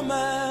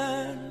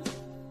woman.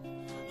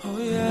 Oh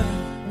yeah.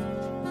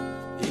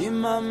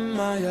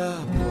 Imama ya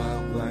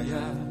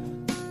bwagwaya.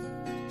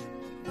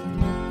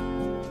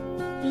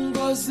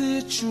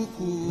 Ngozi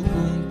Chukwu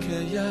bunke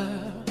ya.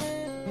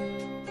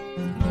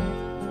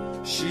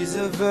 She's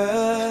a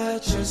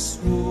virtuous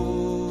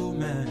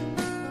woman.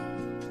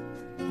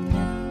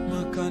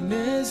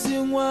 Makanezi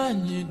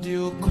nwanyi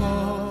dioko.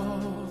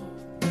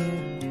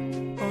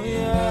 Oh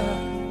yeah.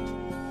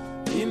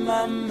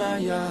 Imama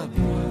ya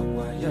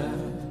bwagwaya.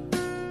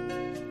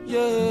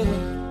 Yeah.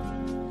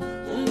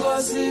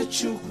 Ngozi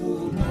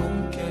Chukwu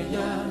bunke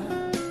ya.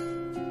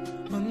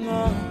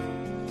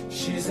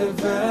 She's a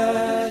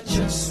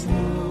virtuous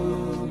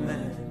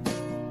woman.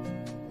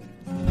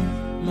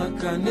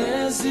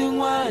 Makanezi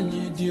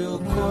nwanyi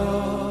dioko.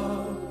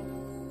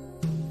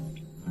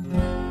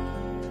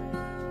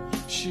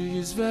 She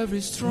is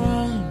very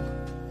strong,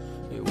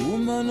 a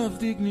woman of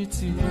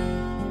dignity.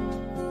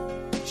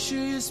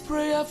 She is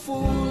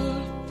prayerful,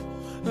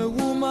 a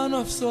woman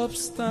of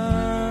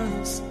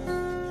substance.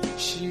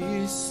 She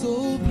is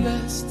so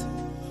blessed,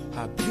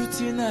 her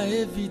beauty na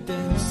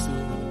evidence.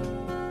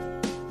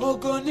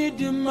 Ogoni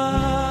dima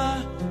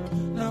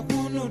na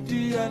kunu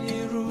dia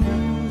niru.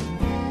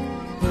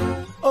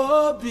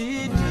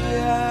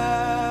 Obidia,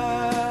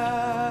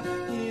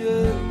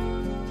 yeah.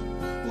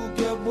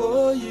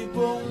 Ugebo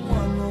yibon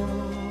wano.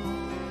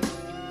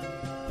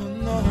 Oh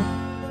no.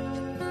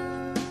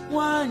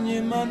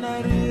 Wanye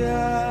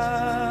manaria,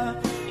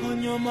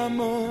 onyo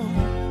mamo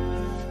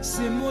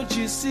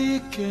simuji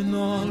sike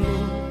nolo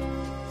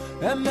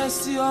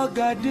emesi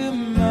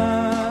ogadima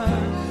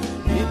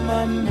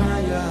imama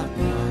ya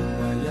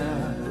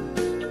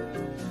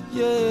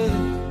yeah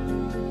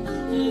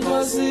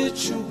ngozi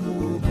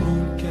chukwu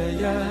bunke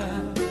ya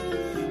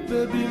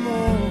baby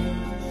mo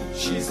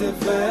she's a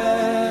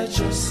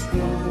virtuous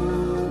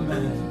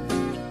woman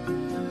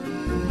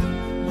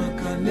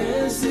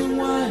makanezi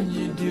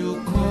mwanyi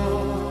diuko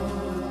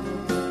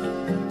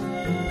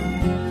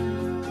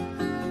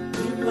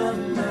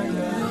imama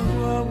ya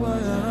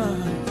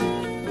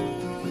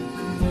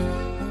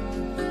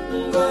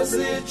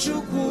ngozi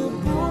chukwu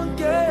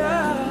bunke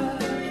ya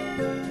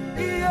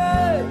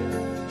yeah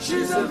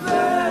she's a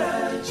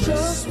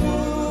virtuous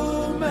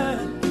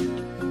woman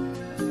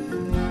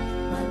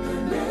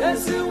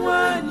makanezi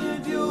mwanyi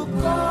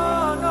diuko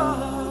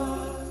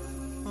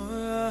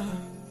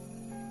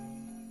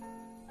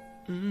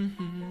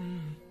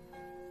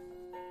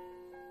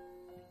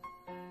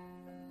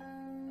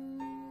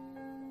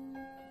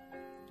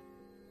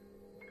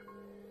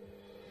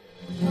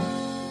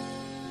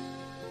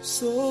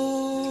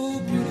so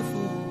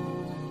beautiful.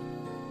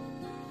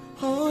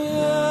 Oh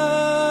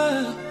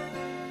yeah,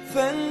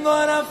 thank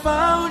God I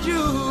found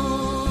you.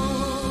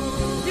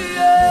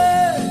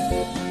 Yeah,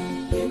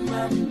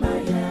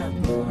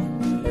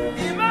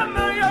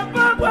 Imama ya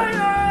Baba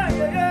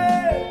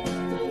yeah.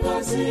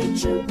 Ngozi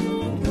chukwu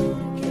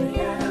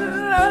yeah.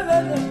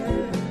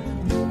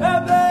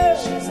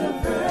 She's a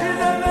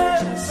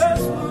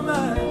virtuous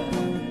woman.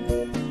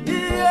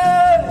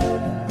 Yeah,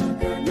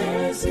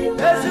 there's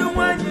the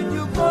one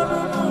you follow.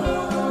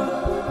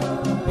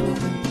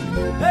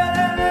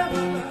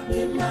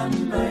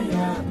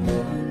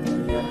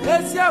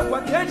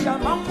 Kwa kesha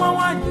mama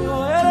wanyo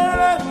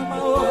mama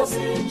ngozi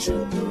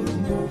chukwu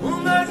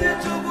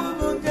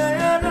bunke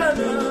ya nana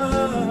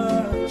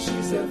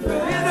she's a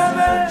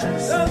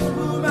virtuous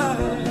woman.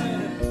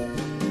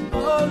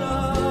 Oh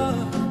Lord,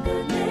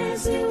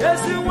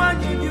 yes the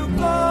one you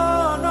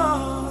call no.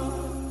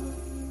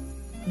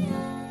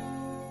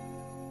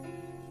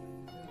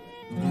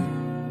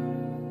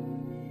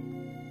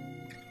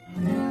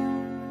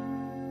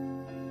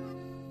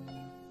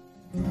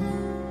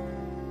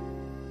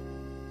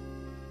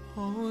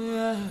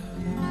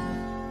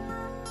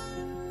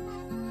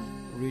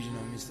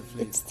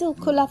 It's still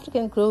Cool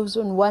African Grooves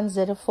on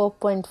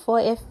 104.4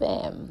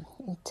 FM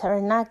in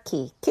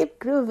Taranaki. Keep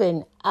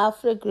grooving,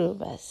 Afro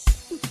Groovers.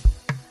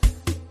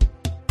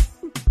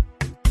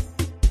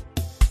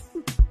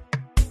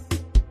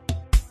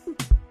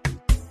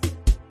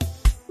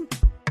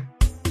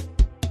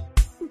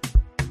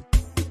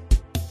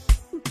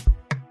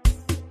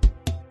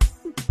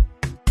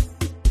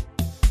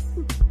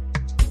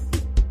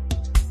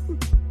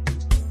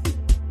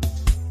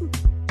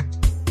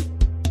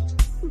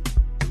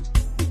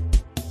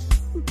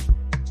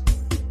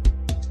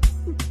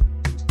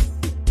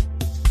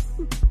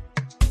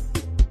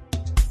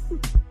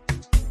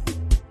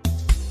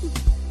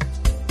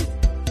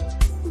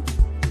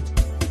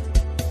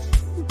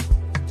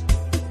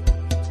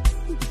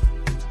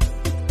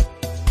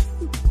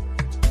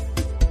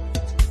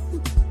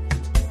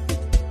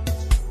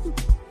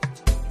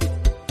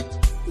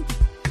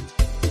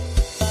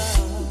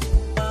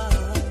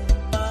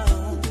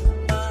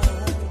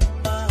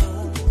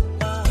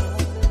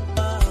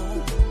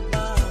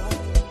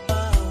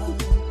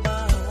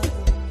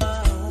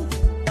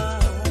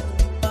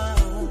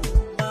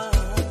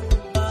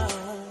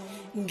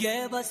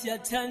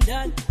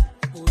 Tandan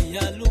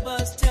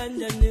uyaluba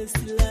standane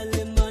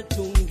silale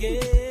matunge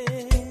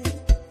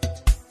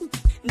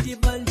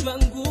ndibanjwa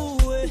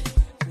nguwe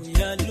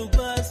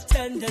uyaluba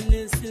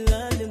standane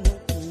silale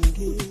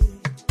matunge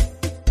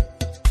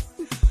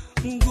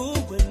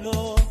nguwe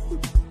lo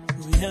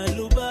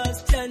uyaluba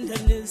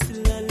standane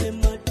silale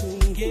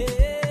matunge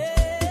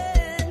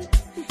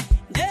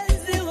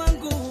ndenzi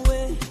wanguwe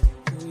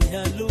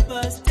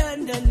uyaluba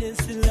standane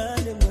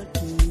silale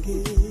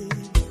matunge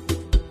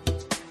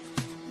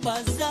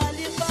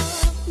bazali ba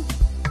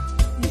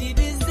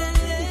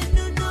ndibizele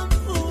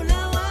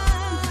nomvula wa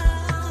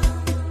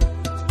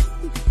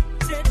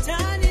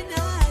tetani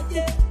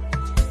naje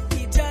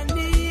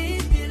itani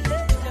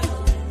bileta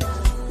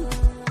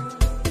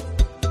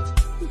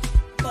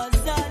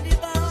bazali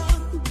ba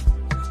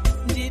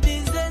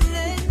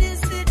ndibizele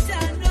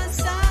nisitano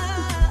sa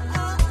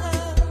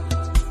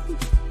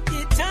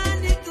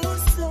itani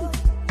kuso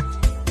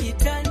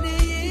itani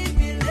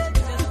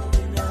bileta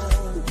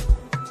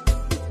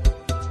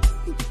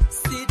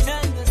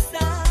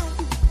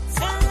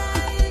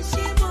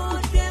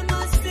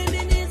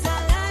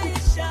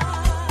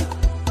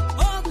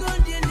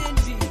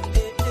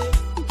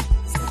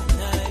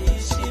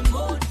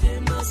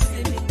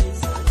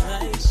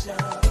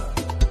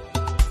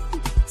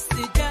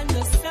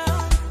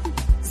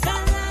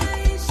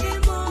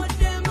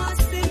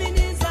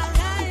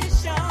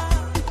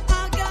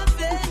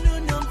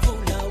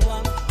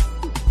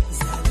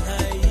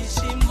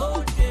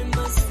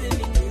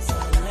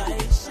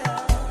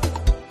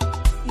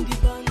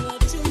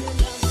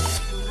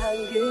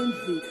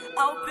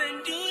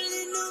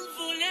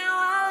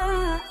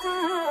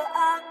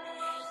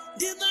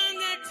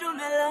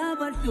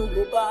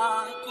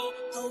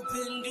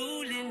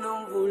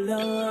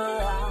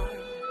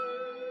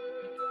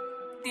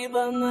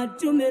Tibanga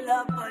tumela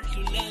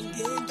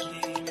patulenge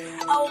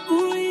au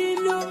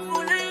buino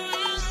fula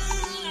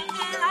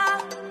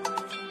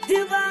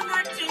Tibanga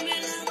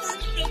tumela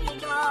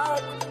patulenge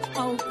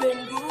au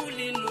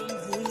penduli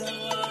lumvula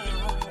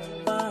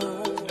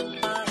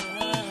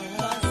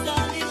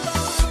Pasaliba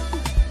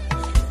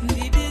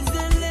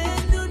ndidizele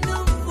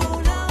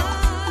lumvula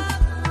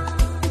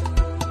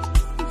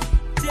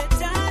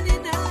Tetani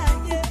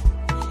naye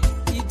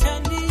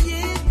itani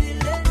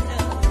yibilena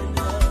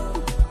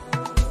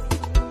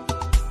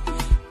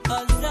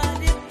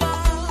Pasaliba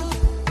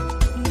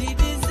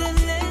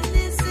ndidizele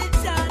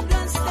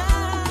nisitandwa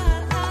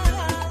sana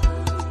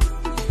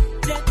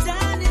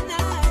Tetani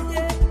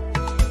naye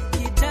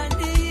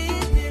itani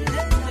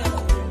yibilena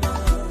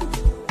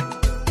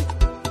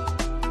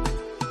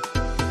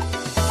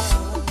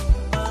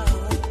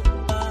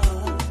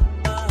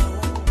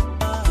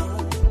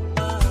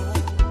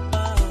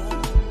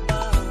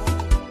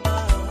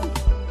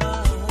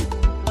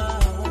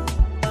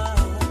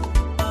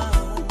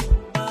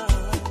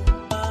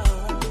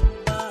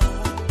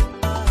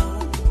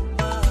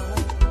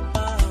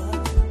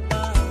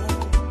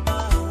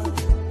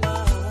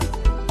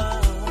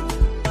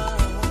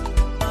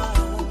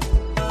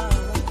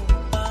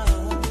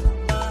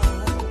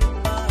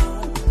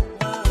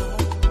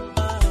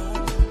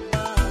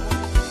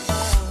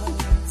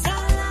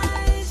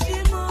Zalaishi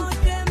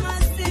mode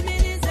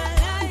masimini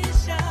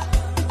zalaisha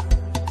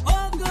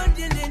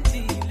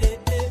ogodilentile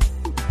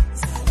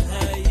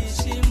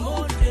Zalaishi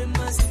mode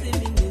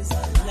masimini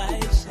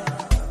zalaisha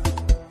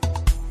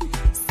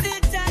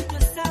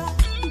Sitatusa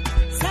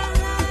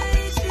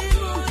Zalaishi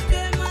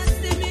mode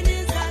masimini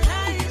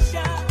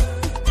zalaisha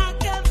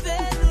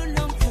Akavelu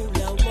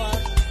nomfula wa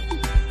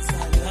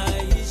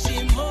Zalaishi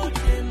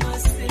mode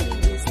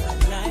masimini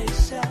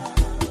zalaisha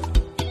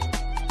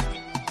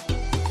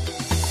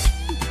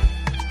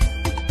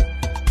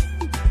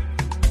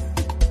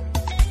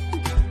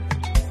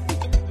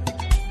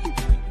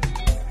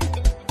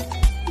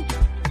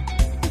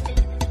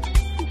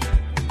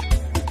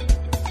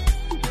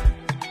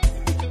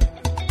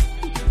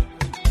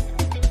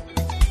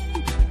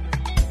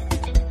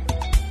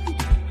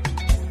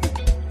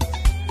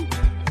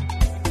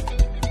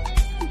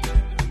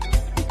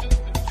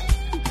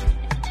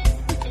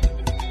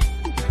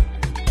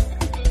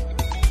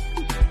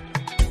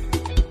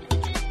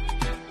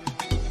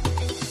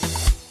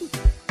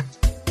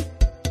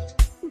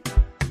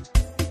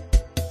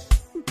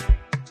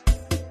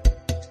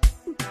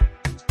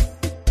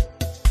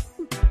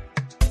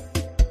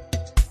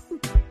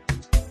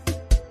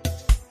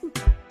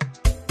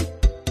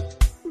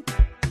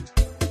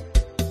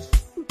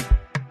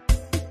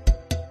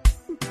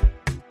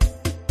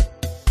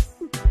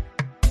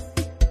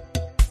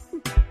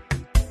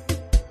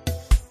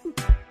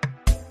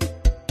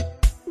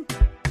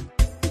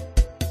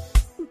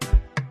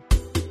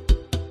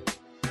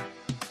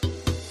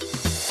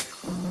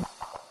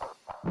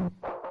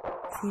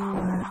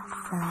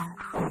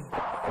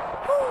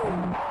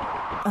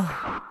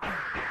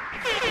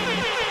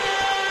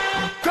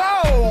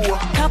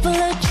Couple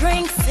of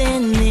drinks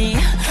in me,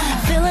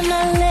 feeling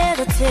a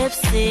little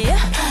tipsy,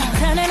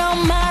 turning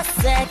on my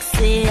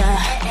sexy.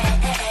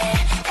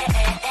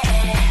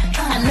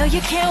 I know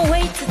you can't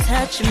wait to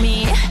touch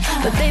me,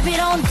 but baby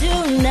don't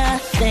do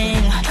nothing.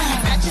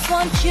 I just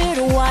want you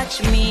to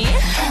watch me.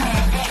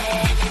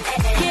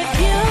 Give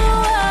you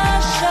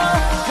a show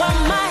while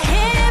my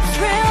hips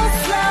real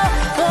slow.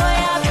 Boy,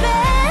 I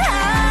bet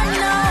I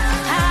know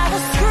how to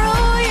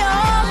screw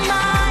your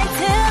mind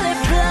till it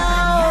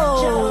blows.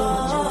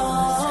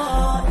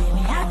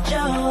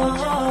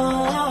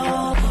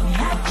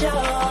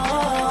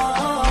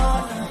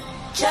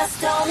 Just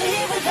don't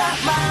leave without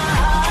my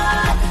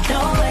heart. No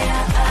way,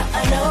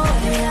 no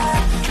way,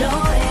 no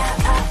way,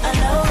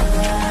 no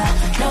way,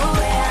 no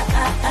way,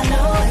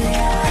 no way.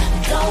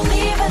 Don't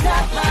leave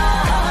without my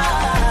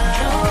heart.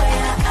 No way,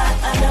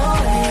 no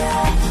way,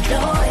 no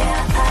way,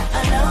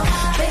 no.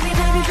 Baby,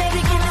 baby, baby,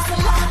 give me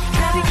some more.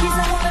 Grab your keys,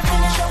 I wanna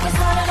finish what we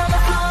started on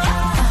the floor.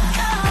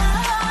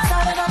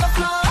 Started on the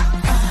floor.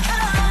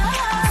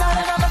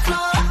 Started on the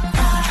floor.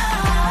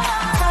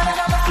 Started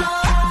on the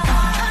floor.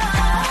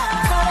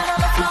 Started on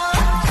the floor.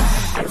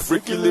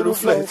 Freaky little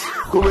flex,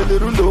 go a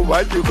little low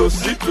while you go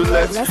sleep to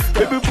let.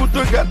 Baby, put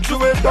the gat to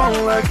it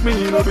down like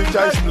me, no be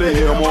child's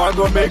play. I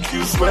gonna make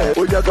you sweat.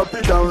 Oh, yeah, drop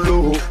it down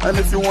low. And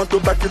if you want to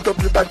back it up,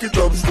 you back it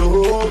up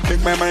slow.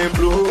 Make my mind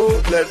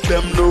blow, let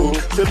them know.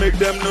 Say make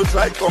them know,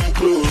 try come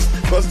close.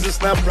 Cause this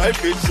not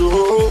private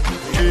show.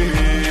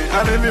 Yeah.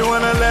 And if you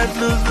wanna let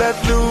loose.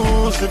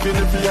 Even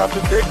if you have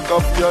to take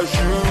off your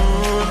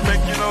shoes,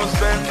 make you no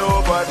send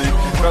nobody.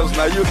 Cause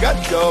now you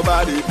got your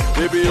body.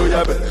 Baby, oh,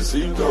 yeah, better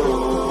see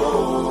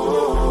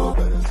go.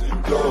 Better see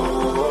go.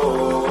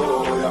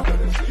 Yeah,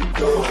 better see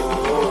go.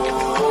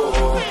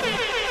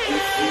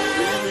 If you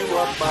really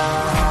want my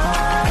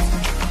heart,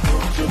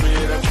 prove to me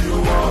that you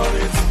want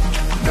it.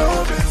 No,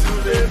 this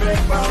today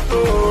make my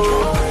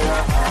flow.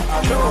 I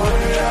know,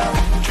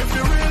 yeah. If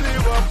you really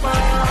want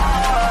my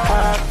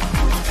heart,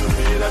 prove to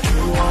me that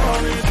you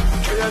want it.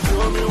 Yeah,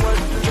 show me what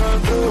you gonna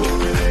do.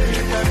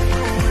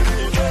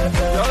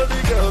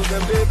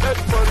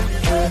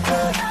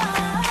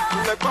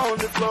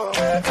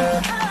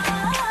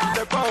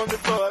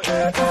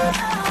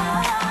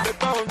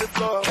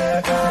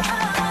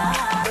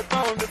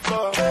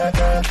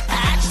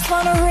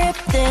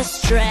 the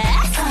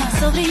stress,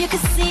 so that you can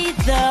see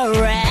the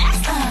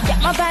rest. Got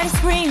my body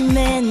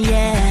screaming,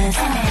 yes.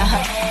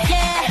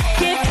 Yeah,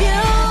 give you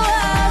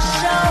a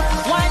show.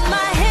 Wind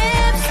my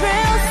hips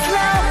real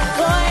slow.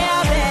 Boy, I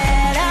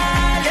bet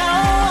I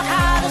know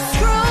how to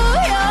screw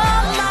your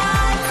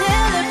mind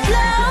till it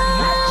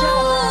blows.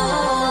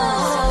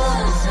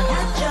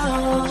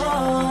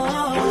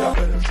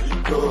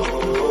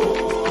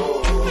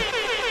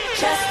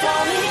 Just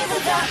don't leave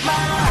without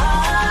my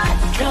heart.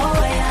 No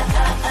way,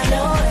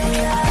 no way, no way,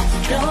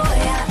 no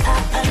way,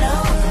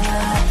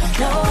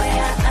 no way,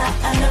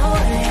 no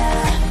way.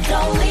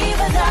 Don't leave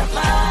without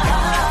my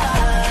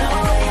heart. No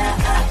way,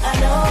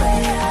 no way,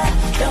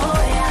 no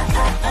way,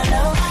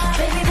 no.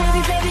 Baby,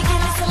 baby, baby,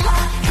 give me some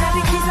more. Grab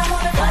your keys, I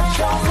wanna touch.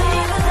 Don't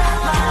leave without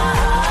my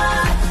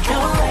heart. No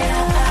way,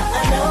 no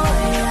way, no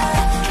way,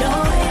 no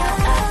way,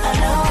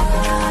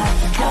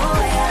 no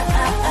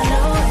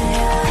way.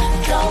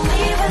 Don't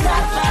leave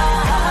without my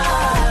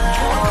heart.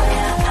 No way,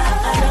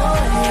 no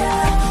way,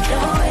 no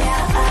way,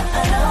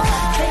 no.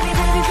 Baby,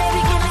 baby,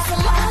 baby, give me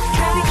some more.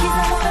 Grab your keys, I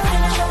wanna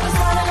finish up and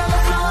start it on the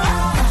floor.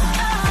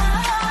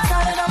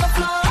 Start it on the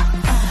floor.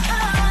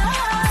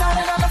 Start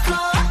it on the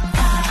floor.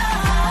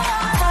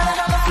 Start it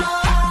on the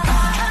floor.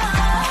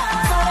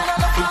 Start it on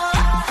the floor.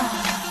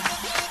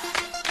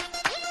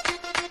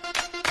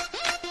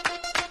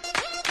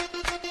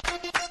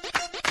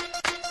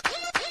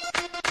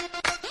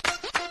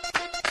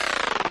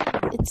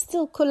 It's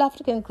still Cool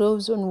African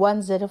Grooves on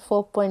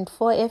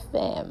 104.4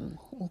 FM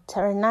in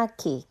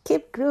Taranaki.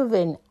 Keep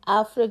grooving,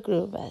 Afro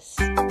Groovers.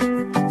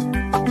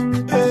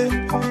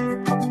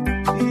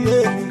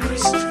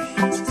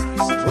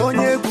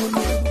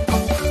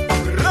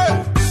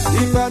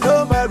 If I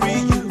don't marry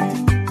you,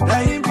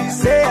 now him be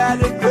say I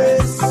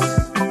regress.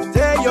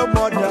 Tell your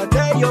mother,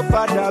 tell your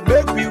father,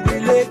 baby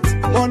relate.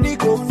 Money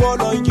go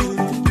follow you,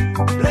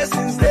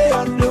 blessings stay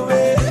on the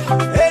way.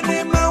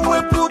 Any man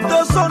will put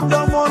us on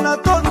the one a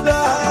thunder.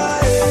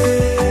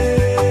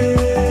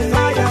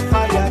 Fire,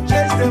 fire,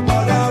 chase them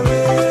all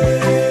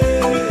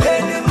away.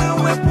 Any man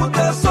will put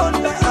us on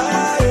the fire,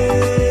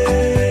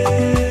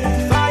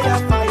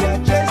 fire,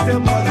 chase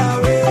them all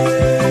away.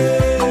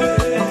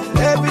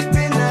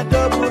 Everything a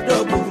double,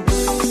 double.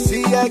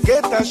 See, I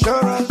get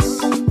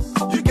assurance,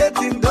 you get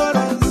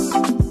endurance.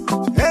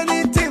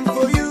 Anything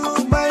for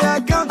you, my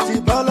account is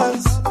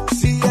balance.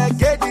 See, I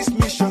get this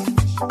mission,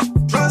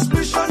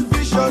 transmission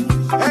vision.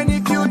 And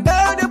if you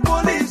tell the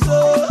police,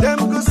 oh, them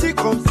go see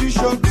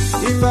confusion.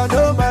 If I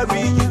don't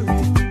marry you,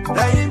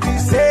 now him be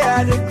say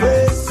I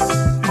regress.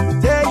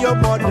 Tell your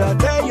mother,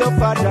 tell your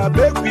father,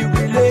 baby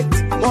relate.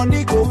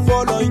 Money go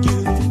follow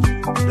you,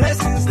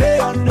 blessings stay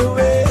on the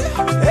way.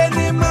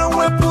 Any man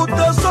will put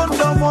us on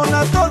the one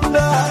a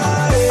thunder.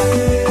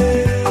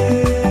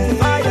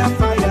 Fire,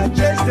 fire,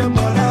 chase them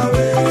all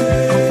away.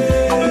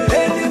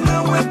 Any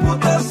man will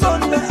put us on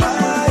the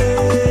fire,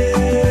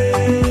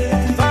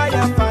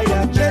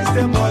 fire, chase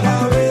them all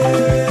away.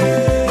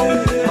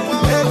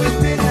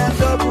 Everything a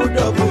double,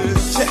 double.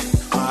 Check.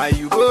 Are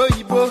you go?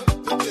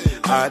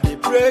 I dey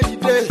pray the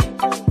day.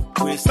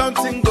 When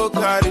something go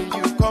carry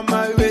you come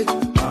my way.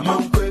 I'm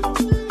on way.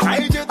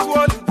 I just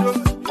want to go.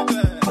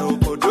 No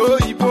go do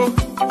Ibo.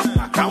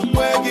 I can't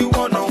wear you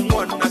one on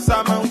one. Na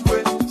Samankwe.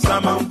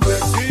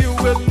 See, you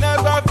will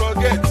never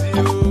forget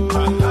you.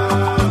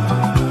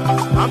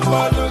 I'm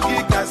gonna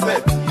get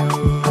cassette you.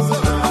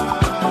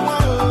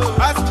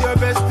 Ask your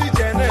bestie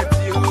Janet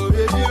you,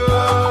 baby.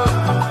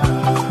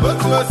 But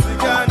what's the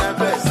Ghana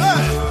best?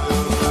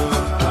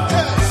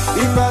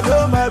 If I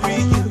don't marry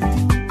you,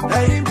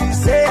 now him be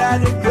say I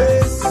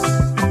regress.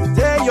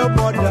 Tell your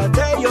mother,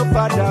 tell your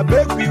father,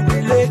 baby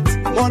relate.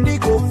 Money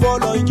go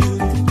follow you,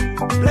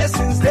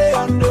 blessings stay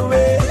on the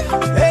way.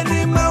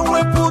 Any man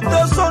will put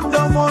us on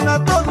the one a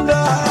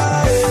thunder.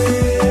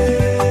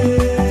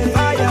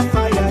 Fire,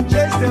 fire,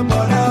 chase them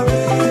all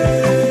away.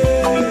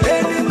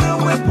 Any man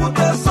will put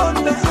us on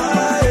the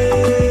fire,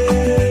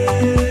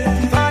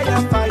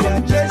 fire,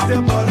 chase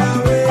them all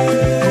away.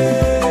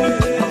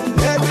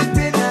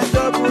 Everything a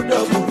double,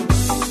 double.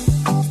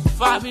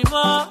 Fami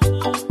more,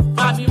 I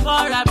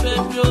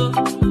baby, yo.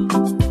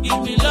 Give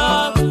me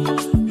love,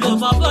 yo,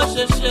 my boss,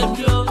 shame,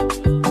 yo.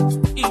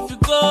 If you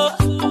go,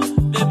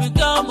 baby,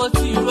 come, what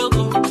you go.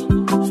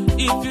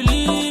 If you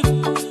leave,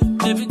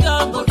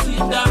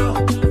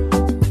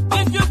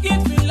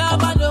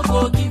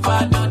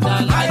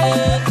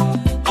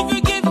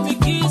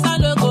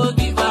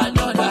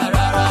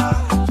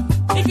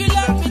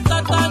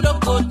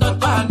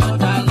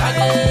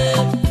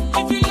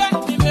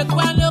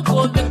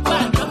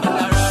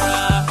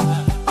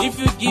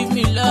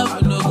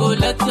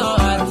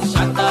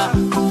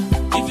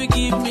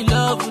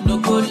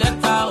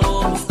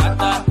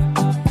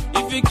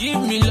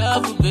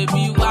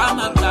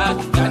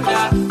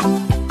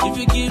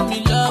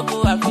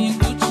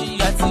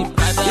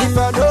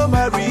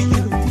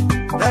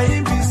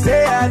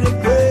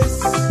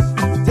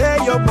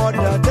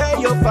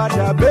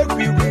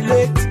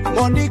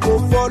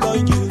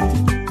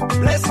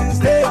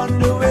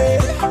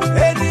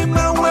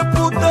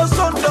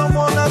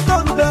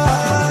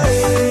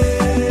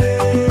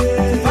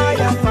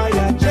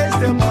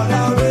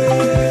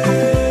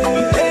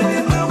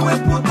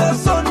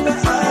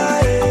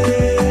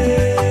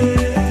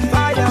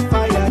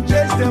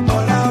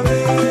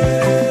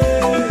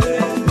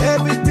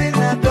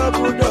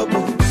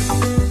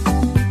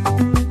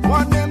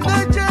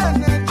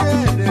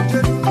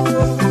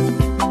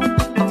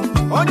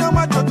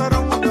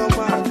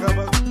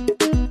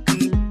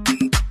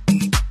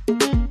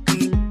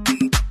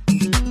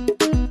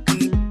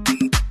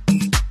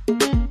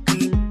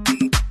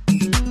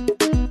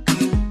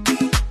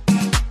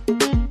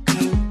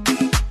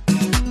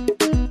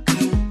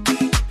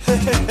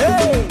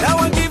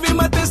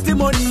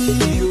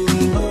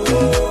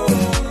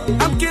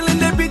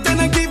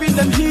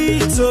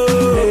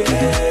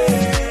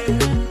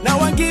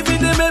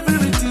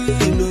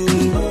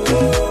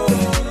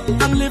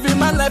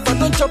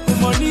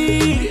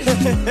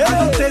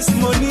 taste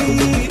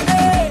money.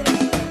 Hey,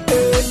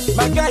 hey.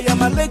 My guy,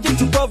 I'm allergic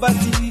to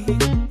poverty.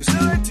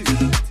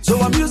 So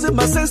I'm using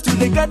my sense to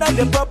gather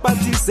the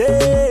properties.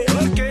 Hey,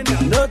 okay,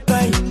 no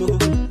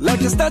time,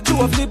 like a Statue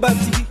of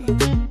Liberty.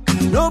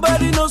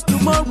 Nobody knows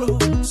tomorrow,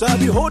 so I'll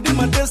be holding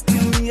my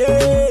destiny.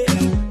 Yeah.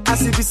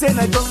 As if you say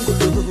I don't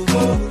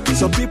go,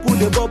 some people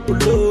they bubble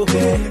low.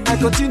 I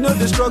continue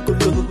the struggle,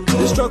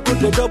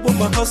 they double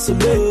my hustle.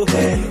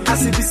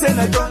 As if you say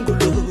I don't go,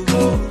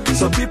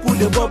 some people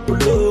they bubble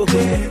low.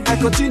 I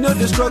continue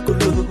the struggle,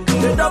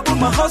 they double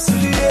my hustle.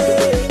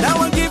 Yeah. Now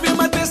I'm giving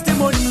my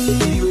testimony.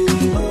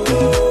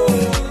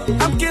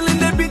 I'm killing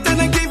the beat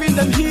and I'm giving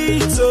them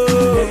heat. So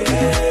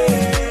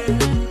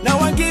now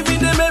I'm giving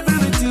them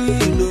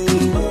everything.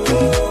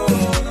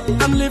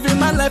 I'm living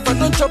my life, I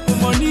don't chop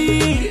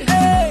money.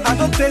 I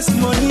don't taste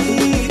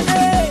money.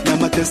 Now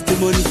my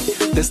testimony,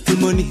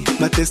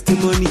 my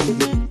testimony.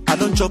 I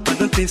don't chop, I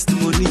don't taste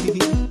money.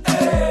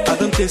 I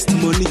don't taste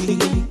money.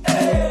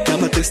 Now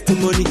my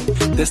testimony,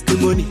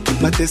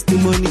 my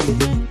testimony.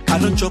 I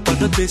don't chop, I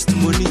don't taste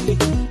money.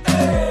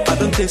 I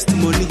don't taste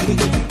money.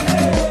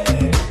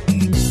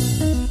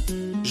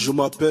 Je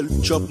m'appelle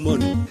Chop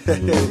Money.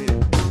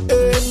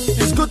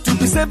 It's good to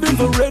be saving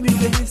for rainy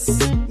days.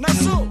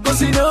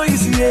 Cause you know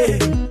it's yeah.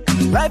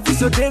 Life is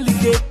so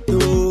delicate.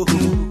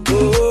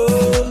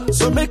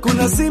 So make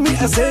una see me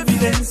as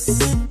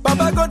evidence.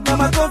 Baba God,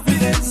 mama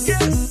confidence.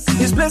 Yes.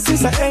 His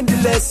blessings are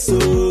endless.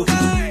 So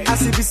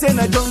as if he say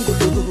na jungle.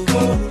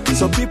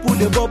 Some people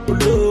they bubble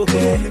low.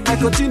 I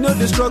continue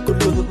the struggle.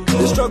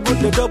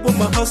 They double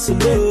my hustle.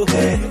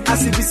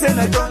 As if he say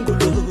na jungle.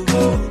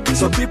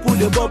 Some people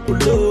they bubble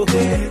low.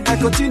 I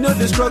continue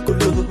the struggle.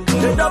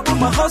 They double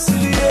my hustle.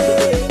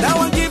 Now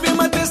I'm giving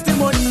my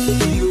testimony.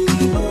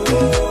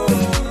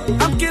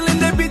 I'm killing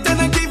the beat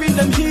and I'm giving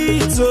them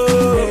heat. So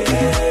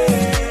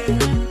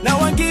now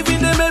I'm giving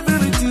them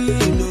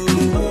everything.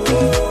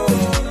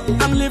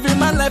 I'm living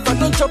my life, I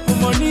don't chop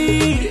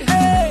money.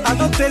 I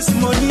don't taste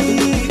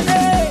money.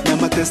 Now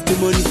my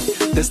testimony,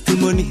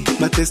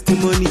 my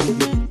testimony.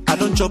 I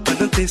don't chop, I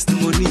don't taste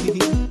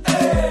money.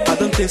 I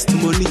don't taste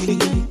money.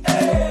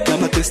 Now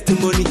my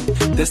testimony,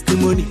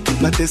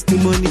 my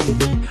testimony.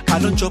 I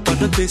don't chop, I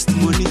don't taste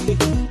money.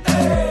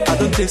 I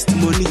don't taste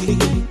money.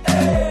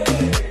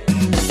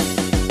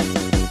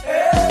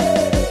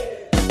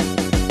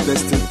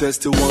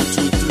 Testing, 1,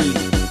 2, 3.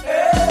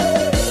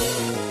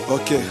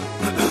 Okay.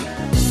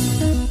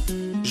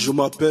 Je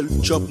m'appelle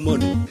Chop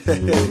Money.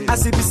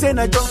 As if you say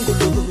I don't go.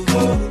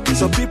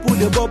 Some people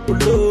they bubble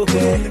low.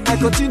 I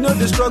continue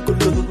the struggle.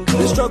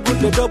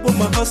 They double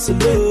my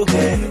hustle.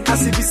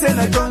 As if you say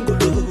I don't go.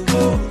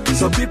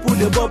 Some people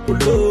they bubble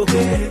low.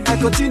 I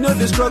continue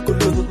the struggle.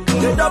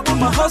 They double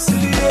my hustle.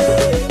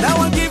 Now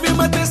I'm giving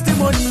my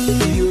testimony.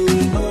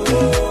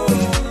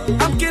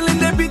 I'm killing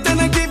the beat and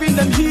I'm giving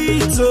them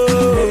heat. So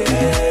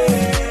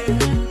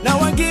now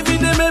I'm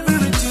giving them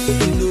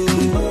everything.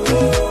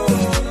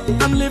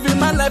 I'm living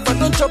my life, I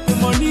don't chop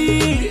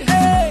money.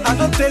 I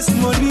don't taste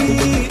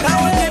money. Now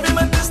I'm giving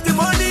my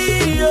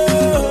testimony.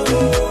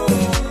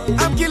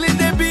 I'm killing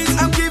the beats,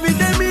 I'm giving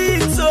them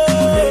heat. So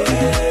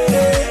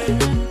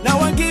now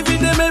I'm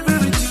giving them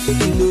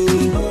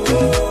everything.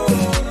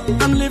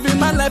 I'm living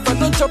my life, I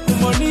don't chop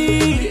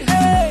money.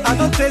 I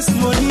don't taste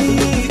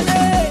money.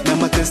 Now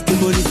my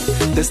testimony,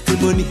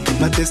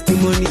 my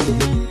testimony.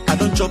 I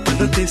don't chop, I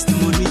don't taste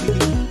money.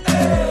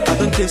 I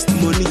don't taste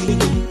money.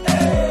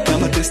 Now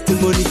my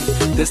testimony,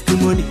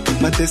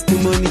 my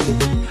testimony.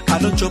 I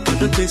don't chop, I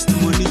don't taste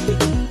money.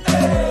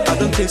 I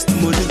don't taste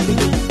money.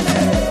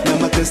 Now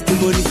my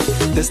testimony,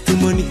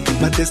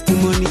 my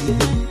testimony.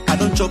 I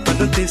don't chop, I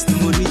don't taste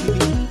money.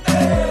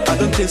 I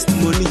don't taste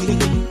money.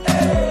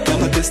 Now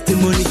my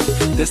testimony,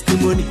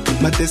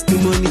 my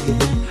testimony.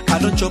 I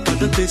don't chop, I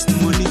don't taste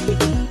money.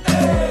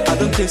 I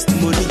don't taste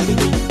money.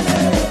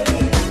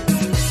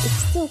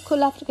 It's still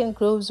Cool African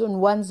Grooves on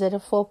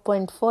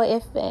 104.4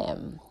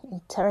 FM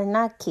in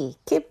Taranaki.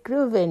 Keep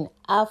grooving,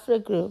 Afro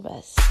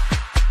Groovers.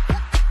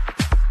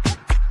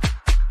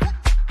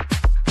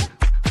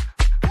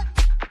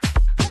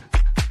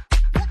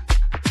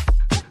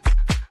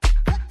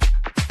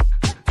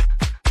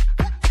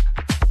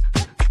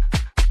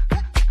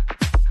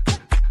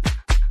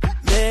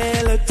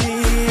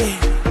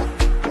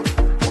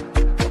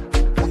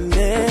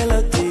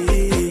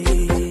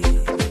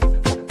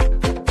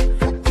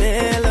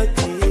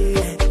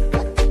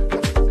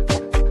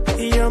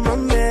 You're my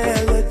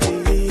melody.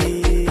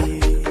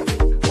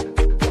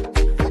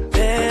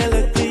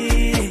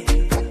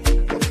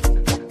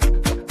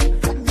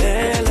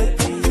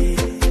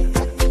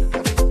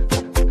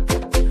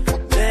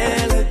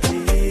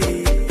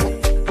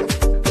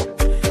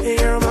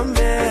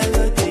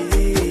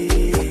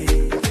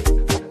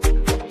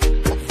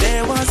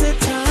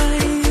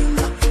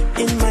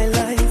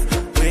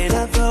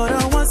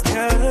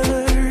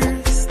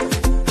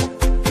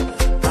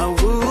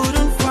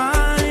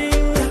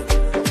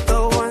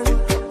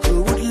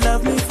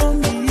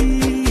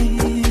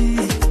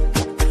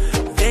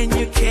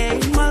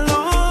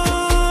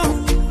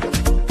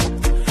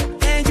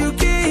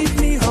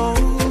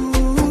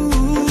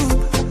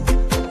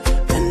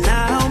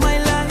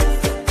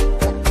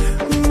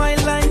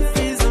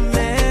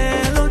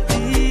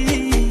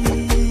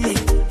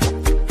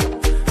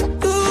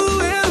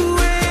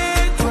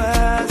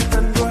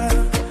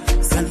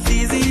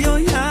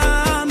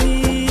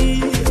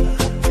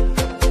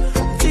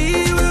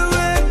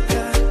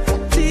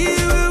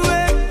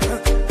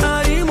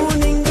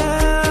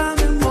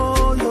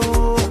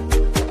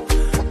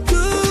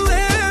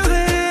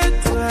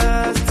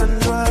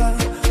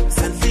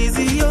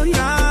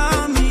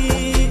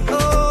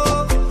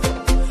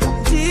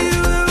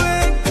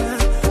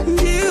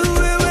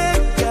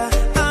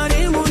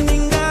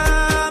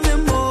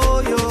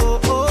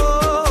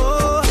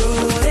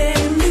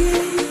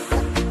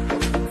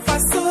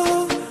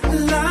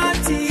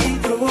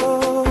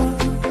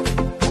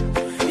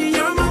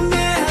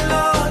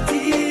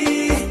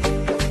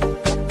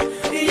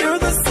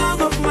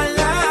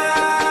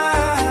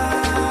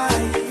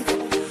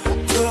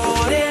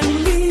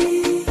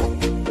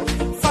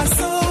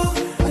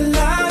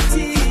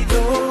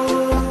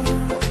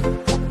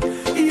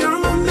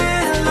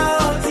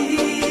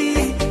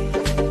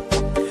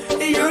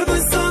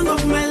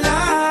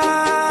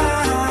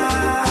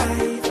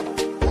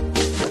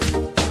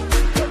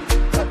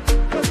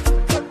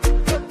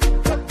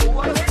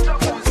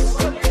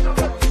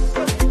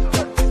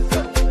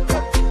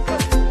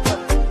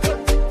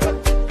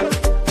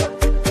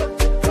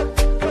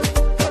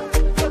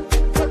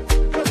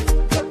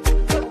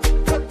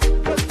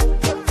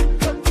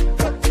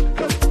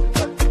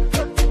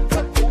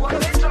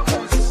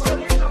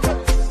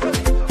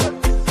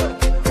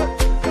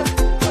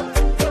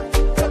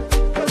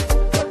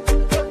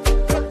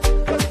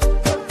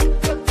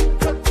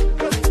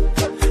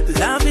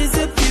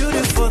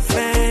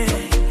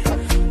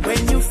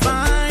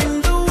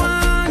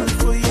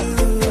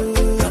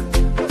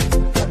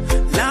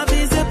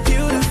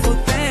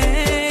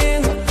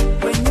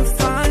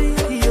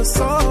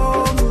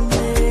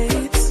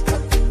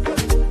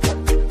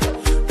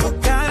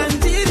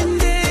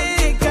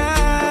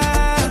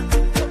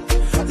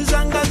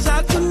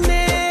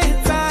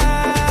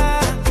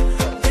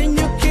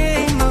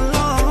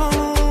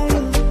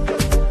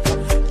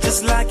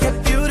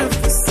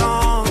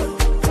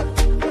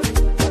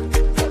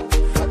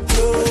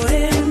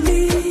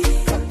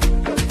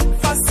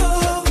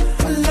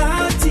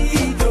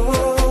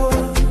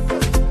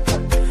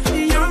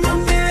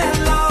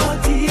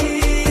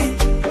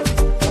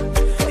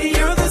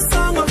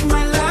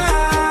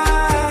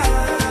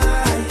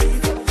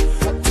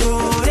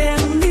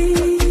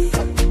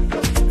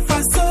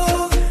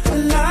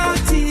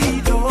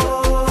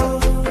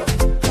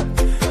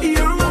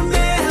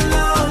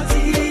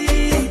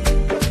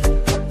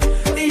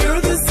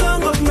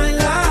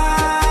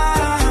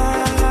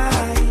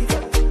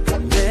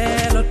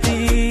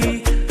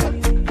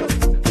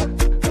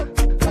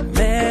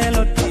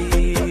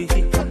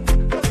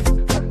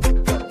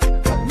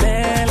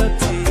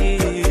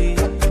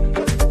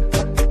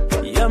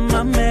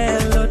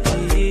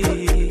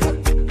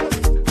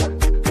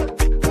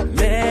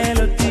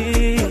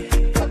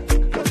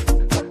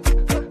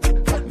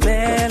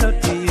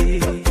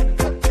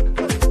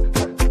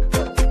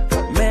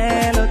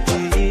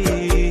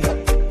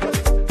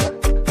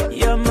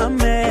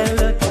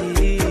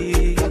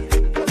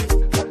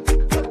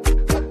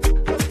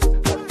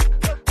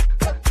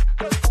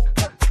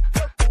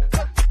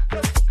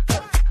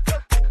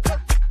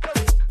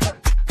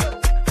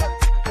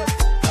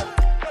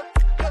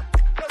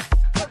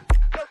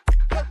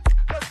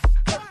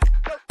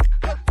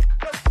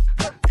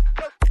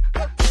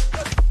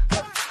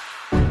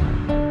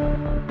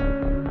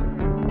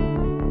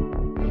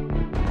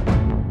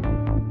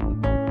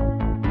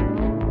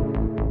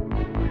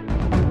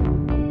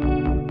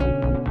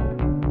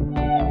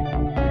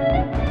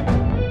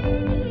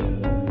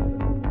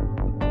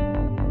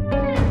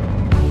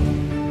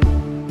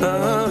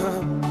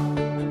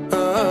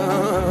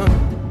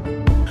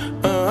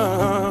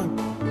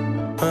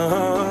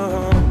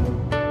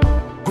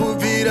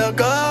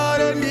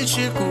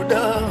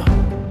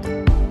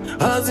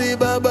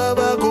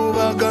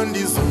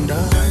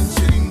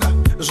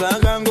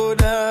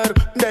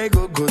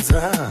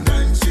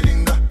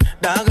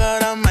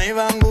 Dagara mai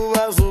vangu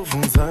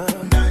vazofunza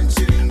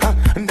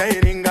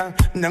ndairinga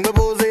nyangwe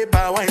boze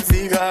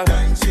pawaisiga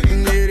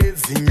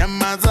nyeredzi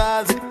nyama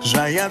dzazi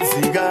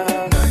zvayatsiga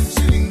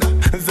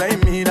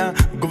zaimira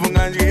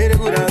kuvunga njere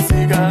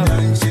kurasika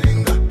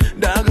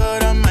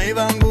dagara mai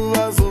vangu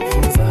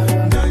vazofunza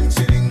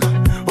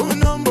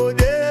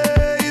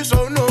unombodei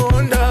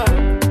zvaunoonda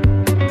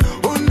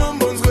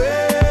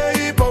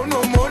unombonzwei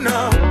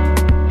paunomona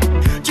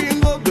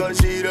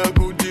chingogashira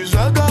kuti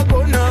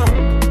zvakakona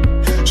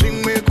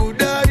zvimwe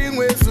kuda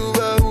rimwe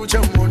zuva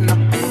uchamona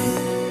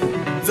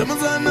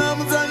zamuzana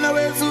muzana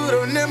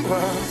wezuro nembwa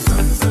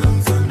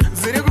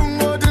ziri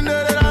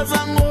kungotenderera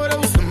sango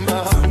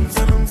reusumba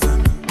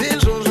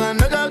ndizvo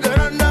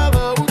zvandakagara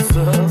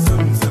ndavaudza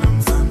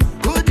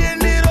kuti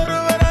ndiro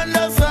ruvara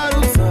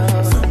ndasarudza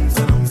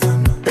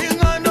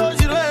ingando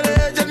chirwere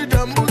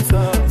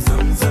chanitambudza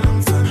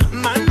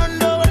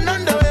manondo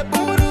wenondo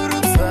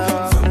webururutsa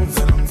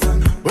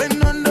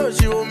wenondo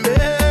chiombe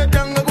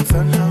tanga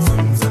kutsana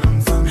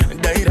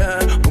daira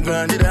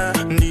ukandira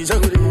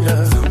ndichakurira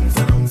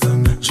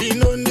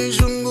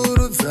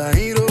chinondishungurudza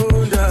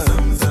ironda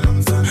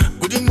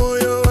kuti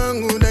moyo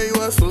wangu dai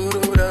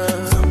wasorora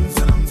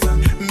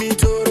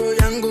mitoro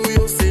yangu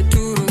yose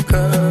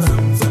turuka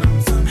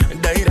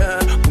daira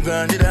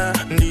ukandira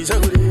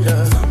ndichakurira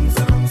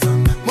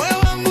moyo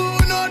wangu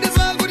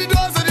unodisa kuti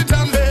tose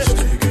titambe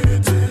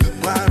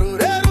gwaro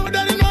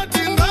reruda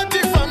rinoti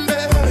ngatifambe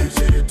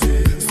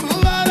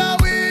zuva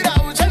rawira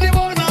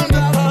uchandivona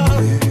ndava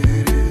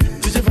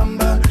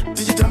tichifamba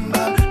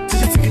tichitamba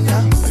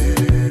tichitsikinya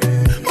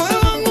moyo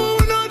wangu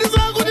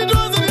unodisa kuti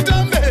tose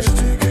titambe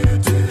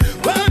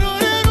gwaro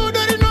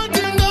reruda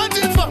rinoti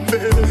ngatifambe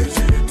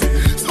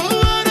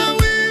zuva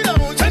rawira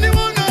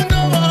uchandivona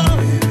ndava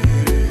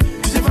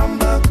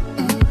tichifamba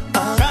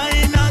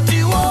kaina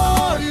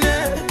tione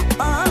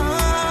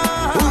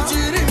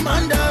uchiri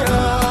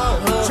mandara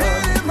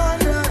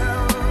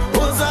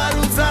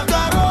uzarudza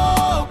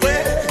karokwe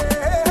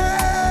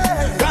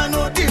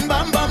kanoti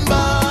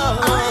mbambamba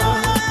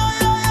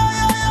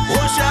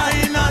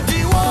oshaina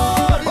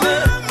tione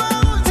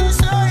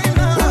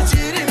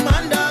uchiri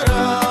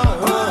mandara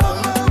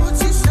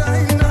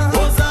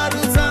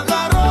uzarudza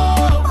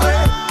karokwe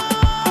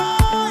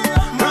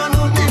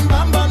kanoti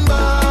mbambamba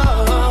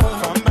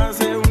famba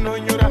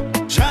seunonyura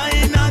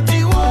shaina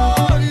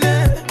tione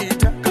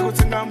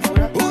itakakutsinga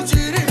mvura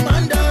uchiri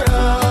mandara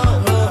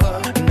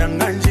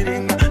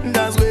ndanganjiringa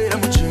ndazwera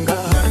muchinga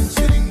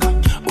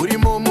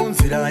urimo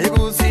munzira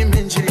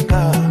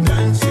yekusiminjiringa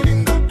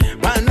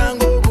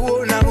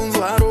vanangokuona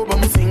kunzwaro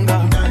pamusinga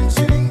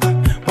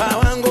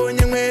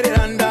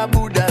pavangonyemwerera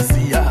ndabuda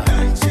ziya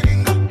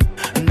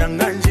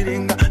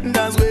ndanganjiringa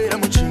ndazwera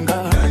muchinga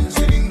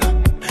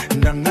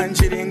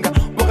ndanganjiringa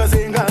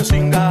wakasenga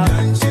svinga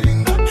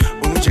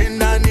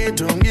uchenda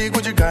netongi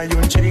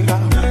kuchigayo nchiringa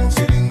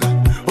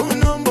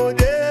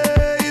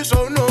unombodei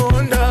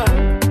zvaunoonda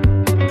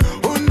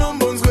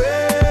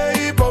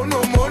unombonzwei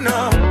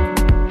paunomona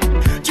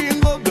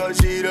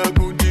chingogashira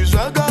kuti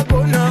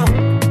zvakakona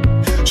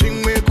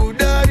zvimwe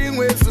kuda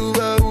rimwe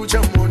zuva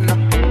uchamona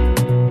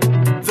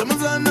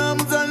zamuzana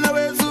muzana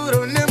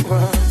wezuro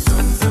nembwa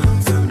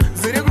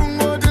ziri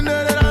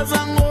kungotenderera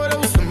sango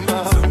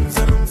reusumba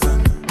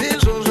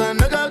ndizvo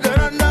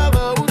zvandakagara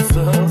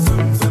ndavaudza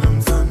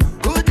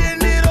kuti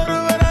ndiro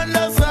ruvara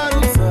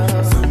ndasarudza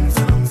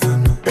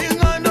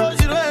ingando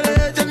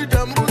chirwere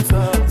chanitambudza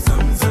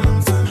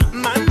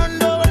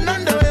manondo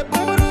wenondo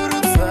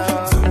webururutsa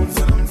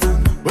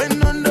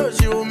wenondo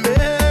chiombe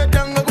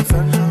tanga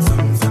kutsana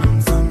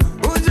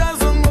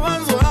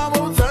uchazongovanzwa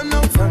utsana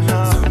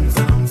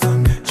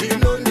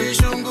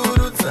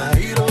chinondishungurudza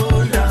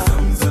ironda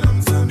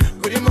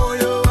kuti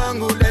moyo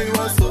wangu dai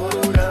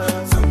wasorora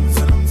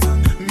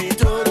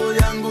mitoro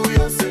yangu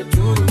yose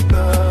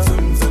turuka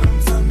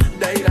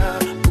daira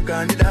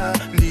ukandida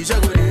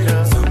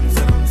ndichakurira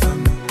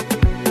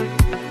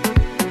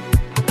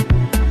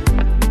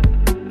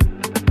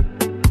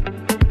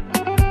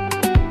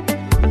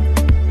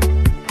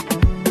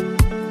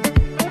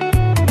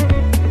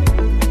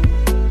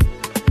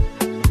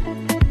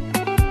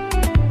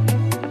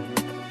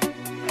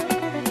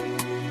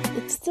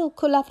It's still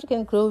Cool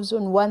African Grooves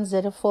on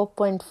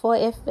 104.4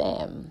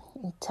 FM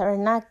in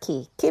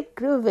Taranaki. Keep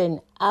grooving,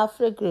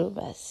 Afro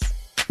Groovers.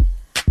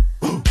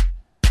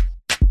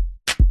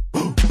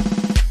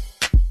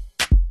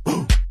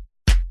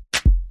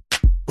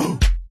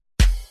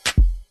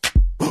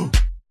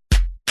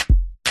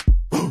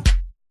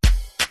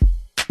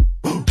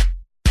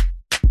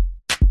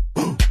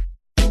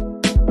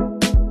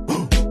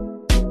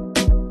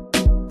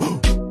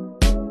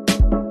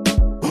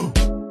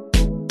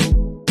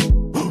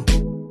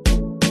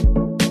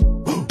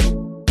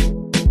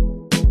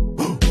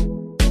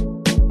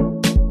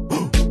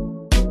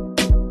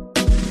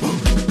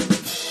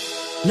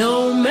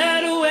 No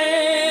matter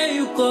where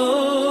you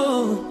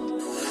go,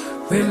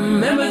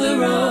 remember the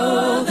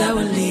road that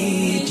will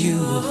lead you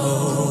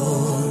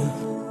home.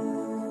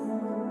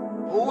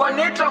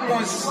 Juanita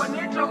Mus.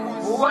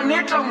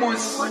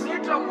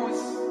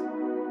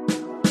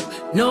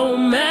 No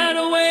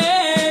matter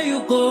where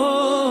you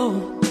go,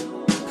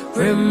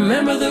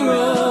 remember the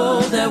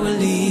road that will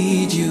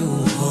lead you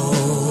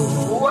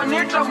home.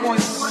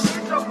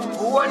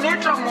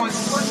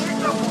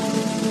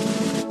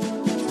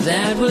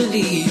 That will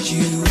lead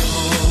you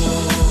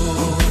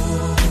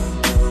home.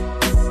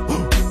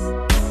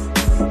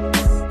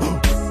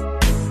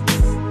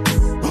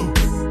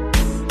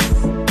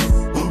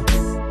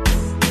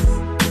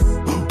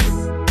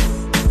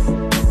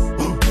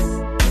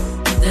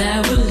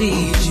 That will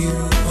lead you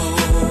home.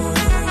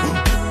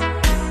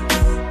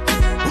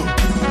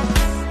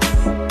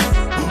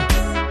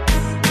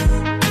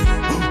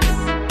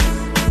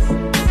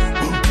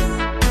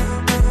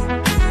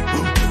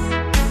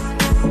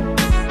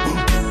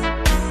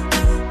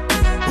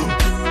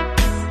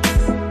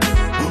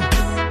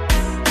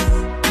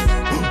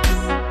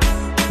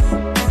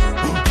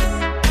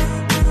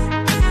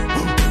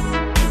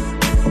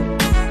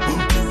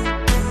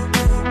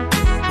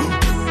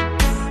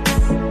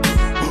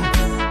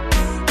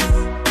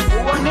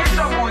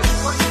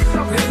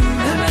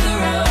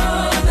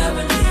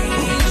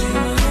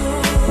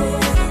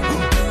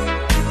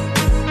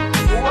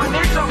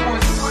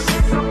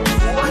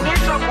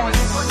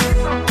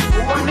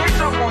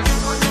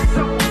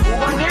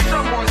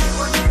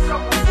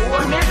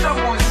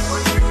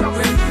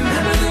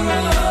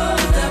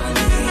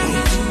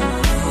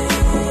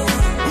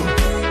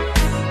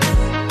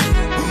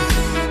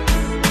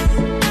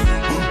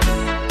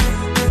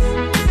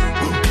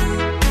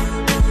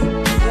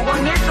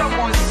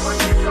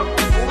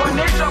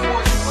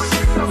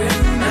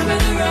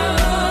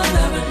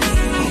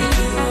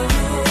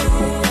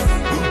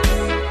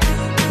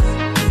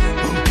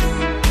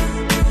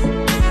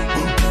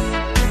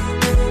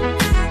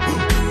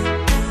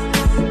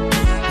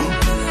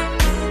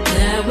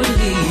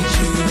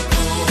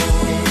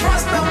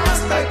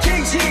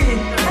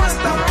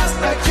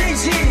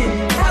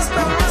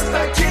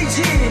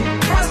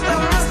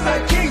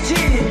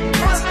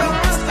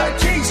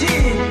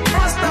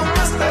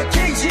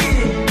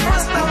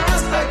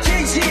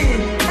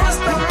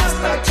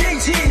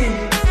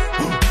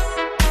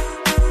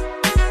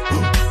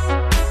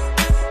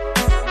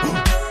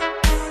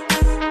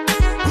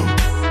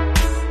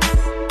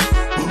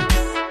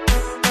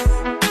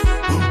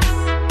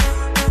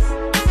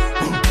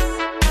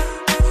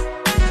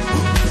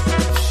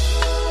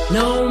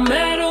 No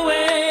matter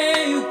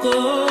where you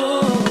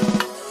go,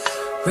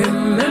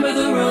 remember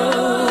the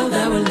road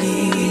that will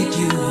lead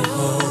you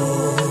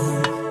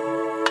home.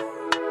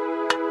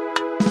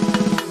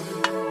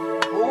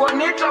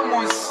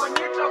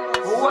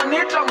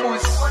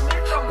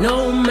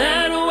 No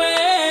matter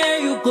where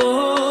you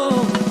go,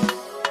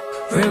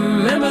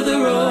 remember the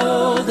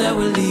road that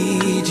will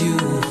lead you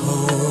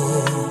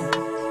home.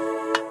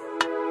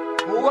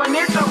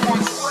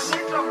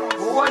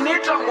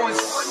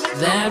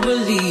 That will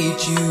lead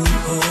you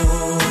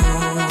home.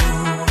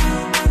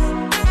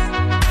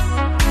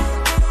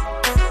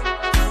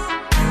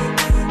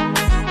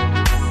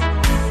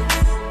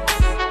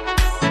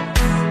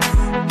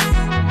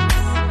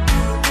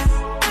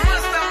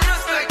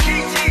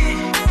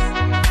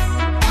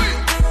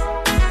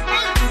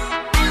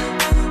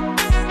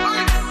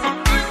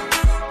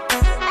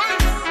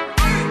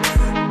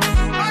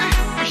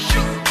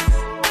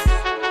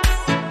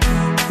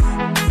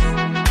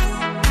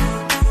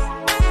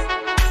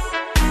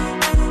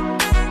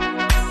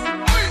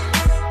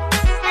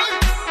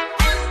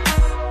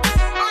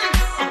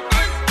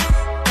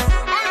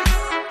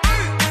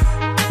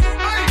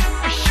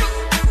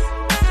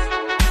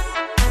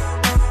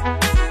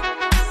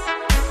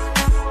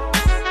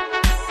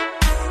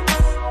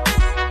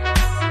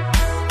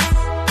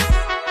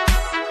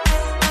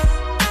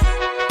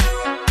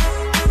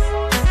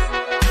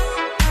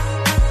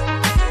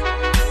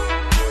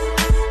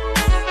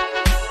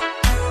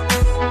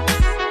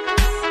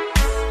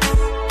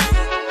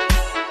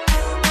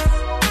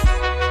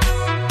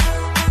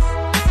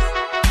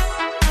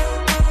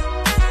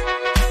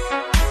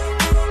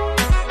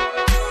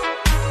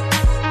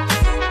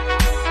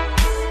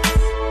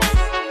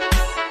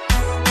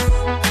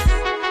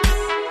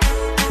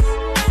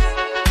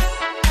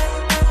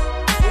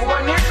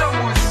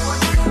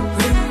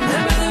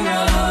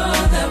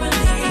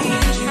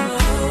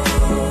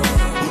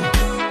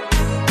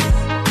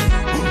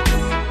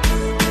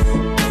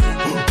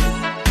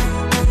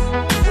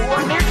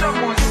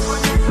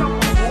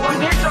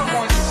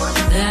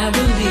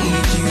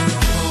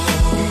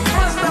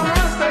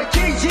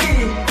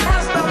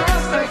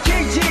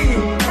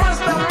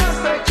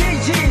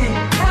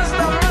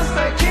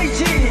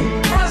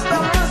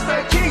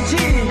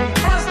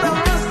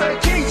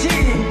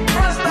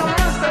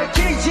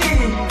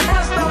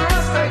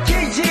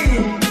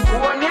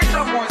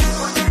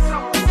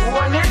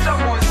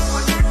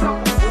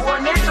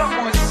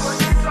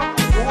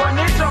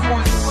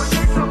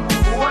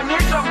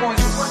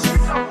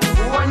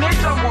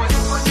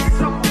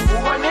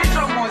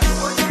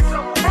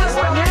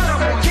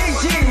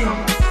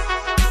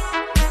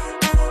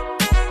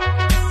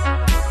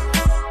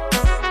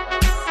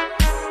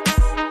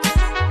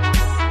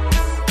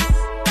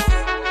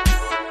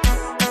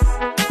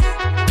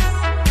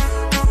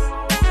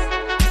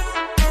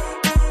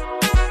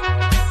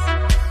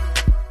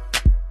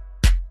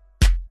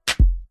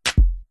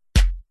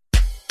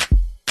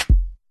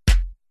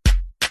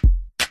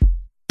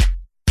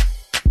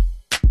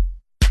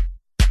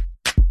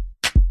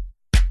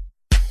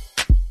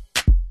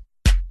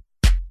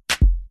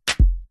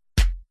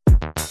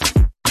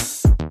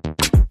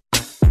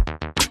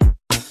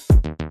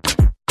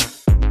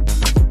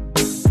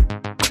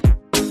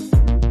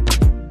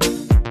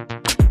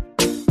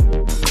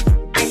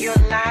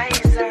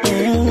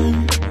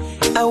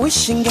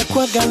 wish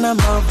ingekwaga na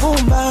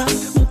mavumba,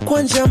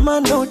 mkwanja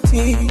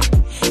manoti,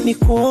 ni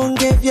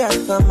kuonge vya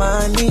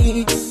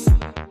thamani.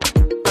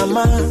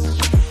 Ama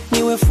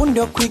niwe fundi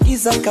wa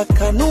kuigiza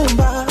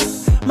kakanumba,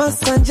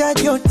 masanja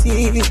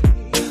joti,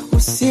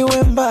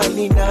 usiwe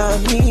mbali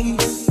nami.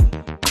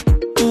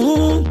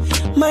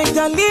 My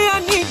Dalia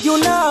need you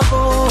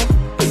love,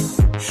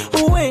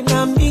 uwe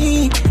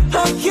nami,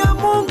 haki ya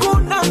Mungu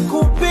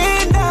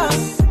nakupenda.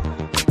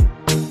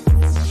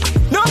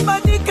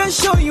 Nobody can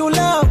show you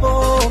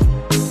love,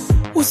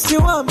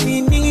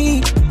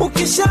 usiwamini,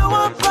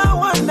 ukishawapa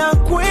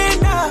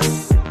wanakwenda.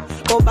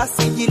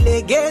 Basi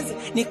jilegeze,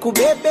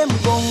 nikubebe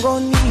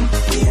mgongoni,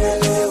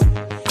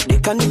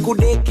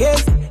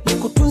 nikanikudekeze,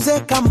 nikutunze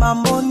kama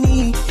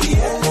mboni.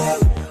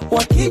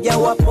 Wakija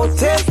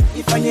wapoteze,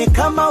 ifanye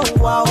kama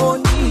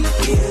uwaoni.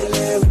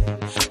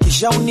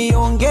 Kisha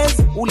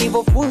uniongeze,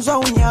 ulivofunzwa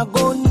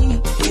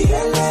unyagoni.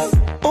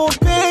 Oh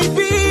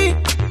baby,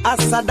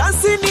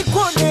 asadasi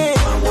nikone,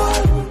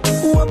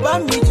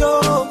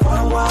 uwabamijo,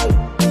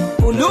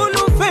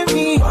 ululu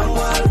femi.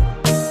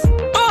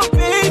 Oh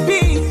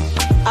baby,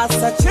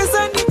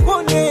 asacheza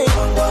nikone,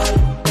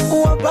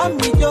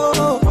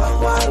 uwabamijo,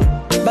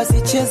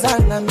 basi cheza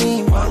na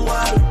mimi.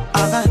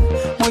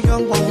 Moyo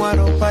wangu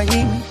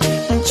warobaini,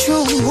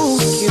 mchungu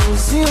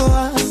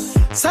kiuziwa,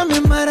 same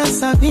mara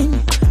 70,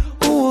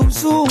 uo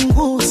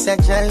uzungu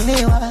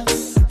sajaliwa.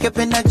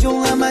 Kependa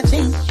junga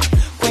majini,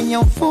 kwenye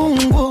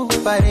ufungu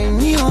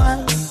paremiwa.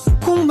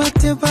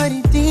 Kumbate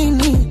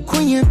baridini,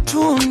 kwenye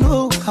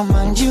tundu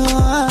kama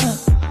njua.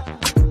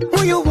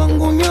 Moyo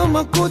wangu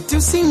nyoma kuti,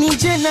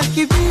 usinije na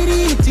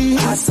kibiriti.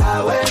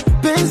 Asawe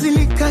penzi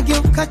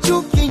likageuka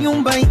chuki,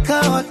 nyumba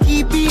ikawa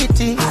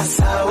kibiti.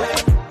 Asawe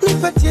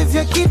nipatie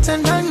vya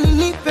kitandani,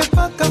 nipe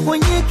paka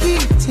kwenye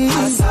kiti.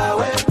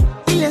 Asawe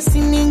ile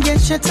sininge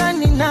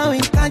shetani, nawe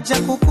kaja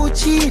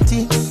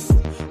kukuchiti.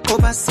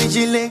 Basi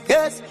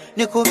jilegeze,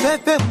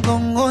 nikubebe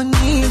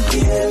mgongoni,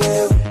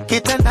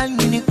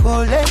 kitandani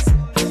nikoleze,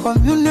 kwa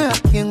miuno ya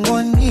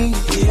kingoni.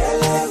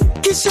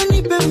 Kisha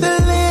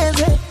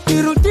nibembeleze,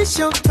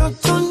 nirudishe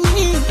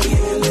utotoni.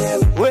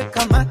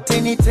 Weka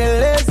mate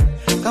niteleze,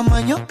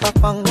 kama nyoka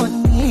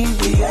pangoni.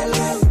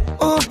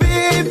 Oh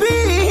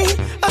baby,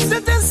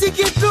 asante si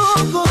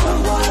kidogo,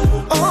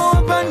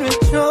 oh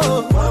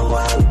banwecho,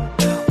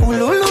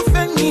 ululu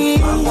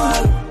feni.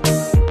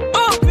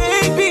 Oh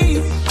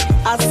baby,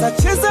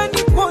 asacheza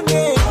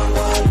nipone,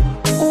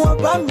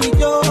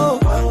 uwabamijo,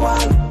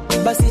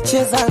 basi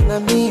cheza na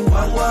mimi.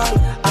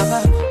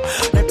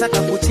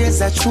 Nataka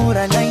kucheza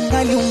chura na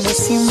ingali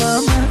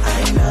umesimama.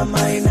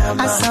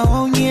 Asa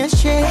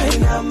waonyeshe,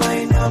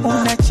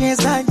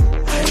 unacheza.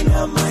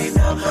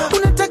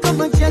 Unataka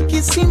maji ya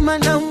kisima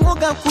na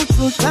mwoga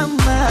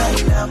kuchutama.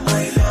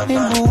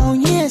 Hebu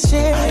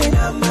waonyeshe,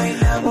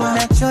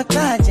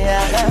 unachotaje.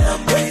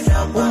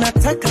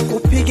 Unataka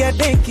kupiga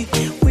deki,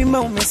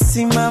 wima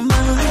umesimama.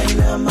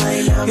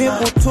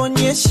 Hebu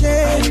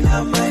tuonyeshe,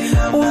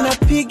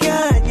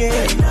 unapigaje.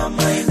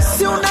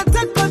 Si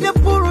unataka vya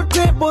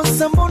purutebo,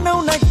 mbona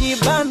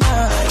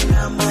unajibana.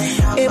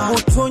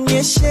 Hebu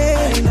tuonyeshe,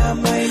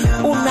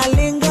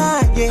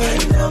 unalengaje.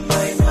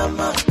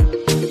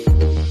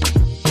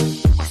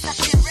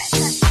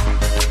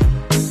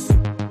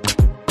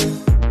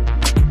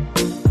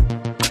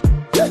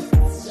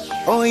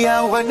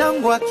 Oya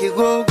wanangu wa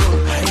Kigogo,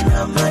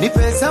 ni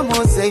pesa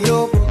mose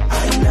yobo.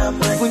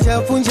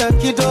 Punja punja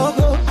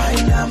kidogo,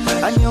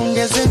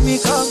 aniongeze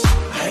mikono.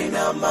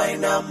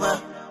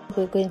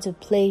 We're going to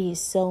play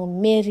his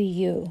song Marry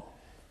You.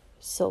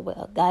 So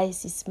well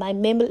guys, it's my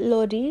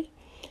melody.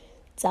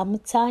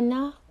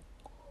 Tamutana,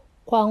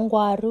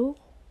 Kwangwaru,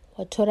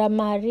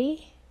 Watoramari,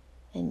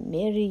 and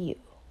Marry You.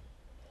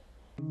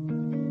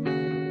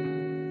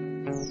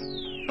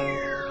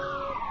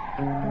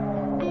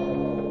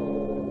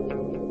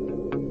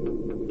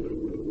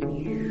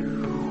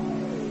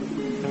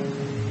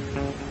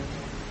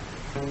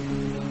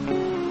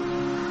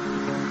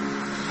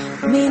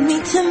 Meet me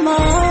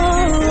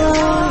tomorrow,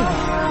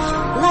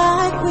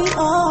 like we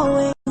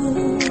always do.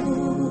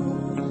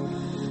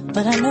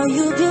 But I know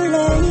you'll be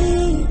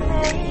late,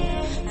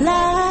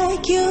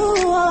 like you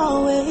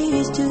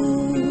always do.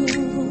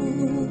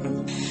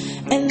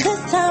 And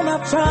this time I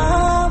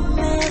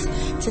promise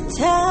to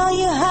tell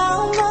you how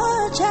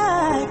much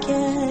I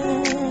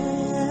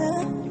care,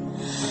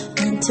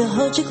 and to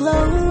hold you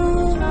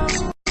close,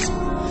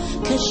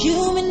 'cause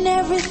you mean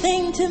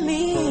everything to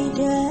me,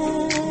 dear.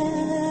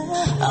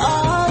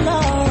 All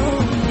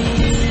of me,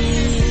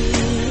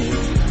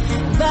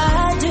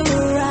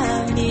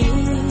 Badurami.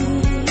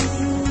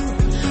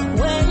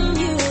 When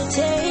you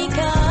take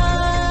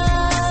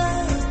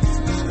us,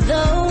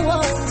 the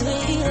ones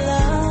we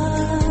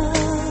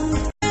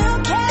love, we'll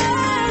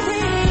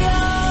carry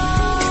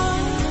on,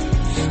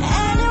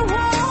 and it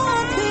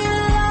won't be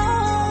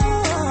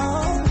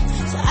long.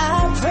 So I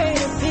pray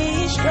to be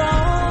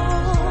strong.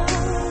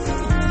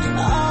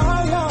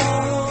 All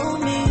of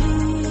me.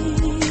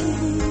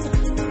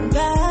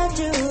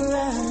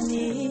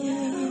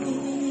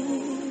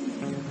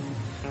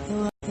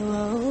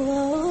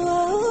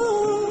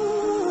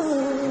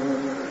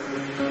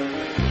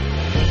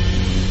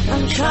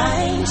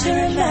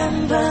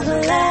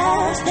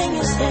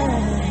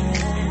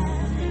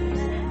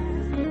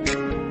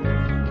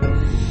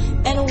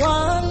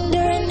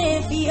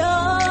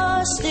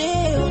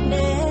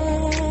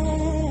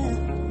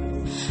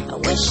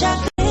 wish I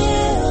could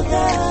fill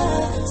the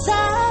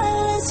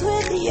silence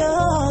with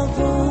your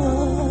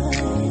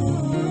voice.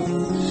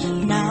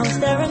 Now I'm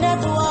staring at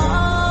the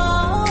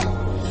wall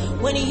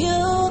when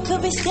you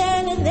could be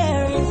standing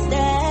there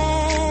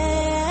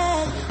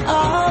instead.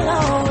 All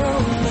over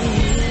me,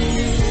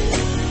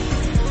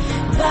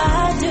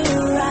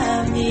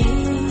 Badurami.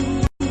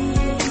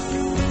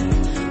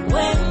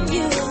 When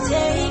you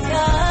take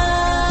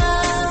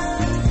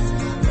us,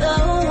 the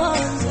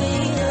ones we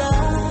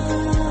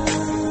love,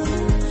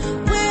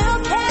 we'll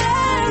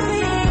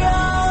carry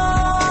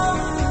on,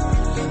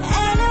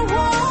 and it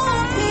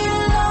won't be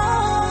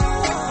long.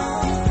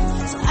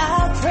 So I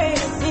pray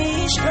to be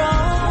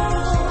strong,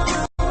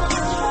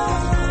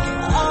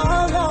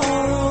 all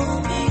over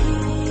me,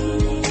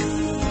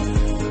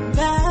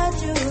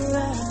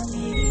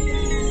 Badurami.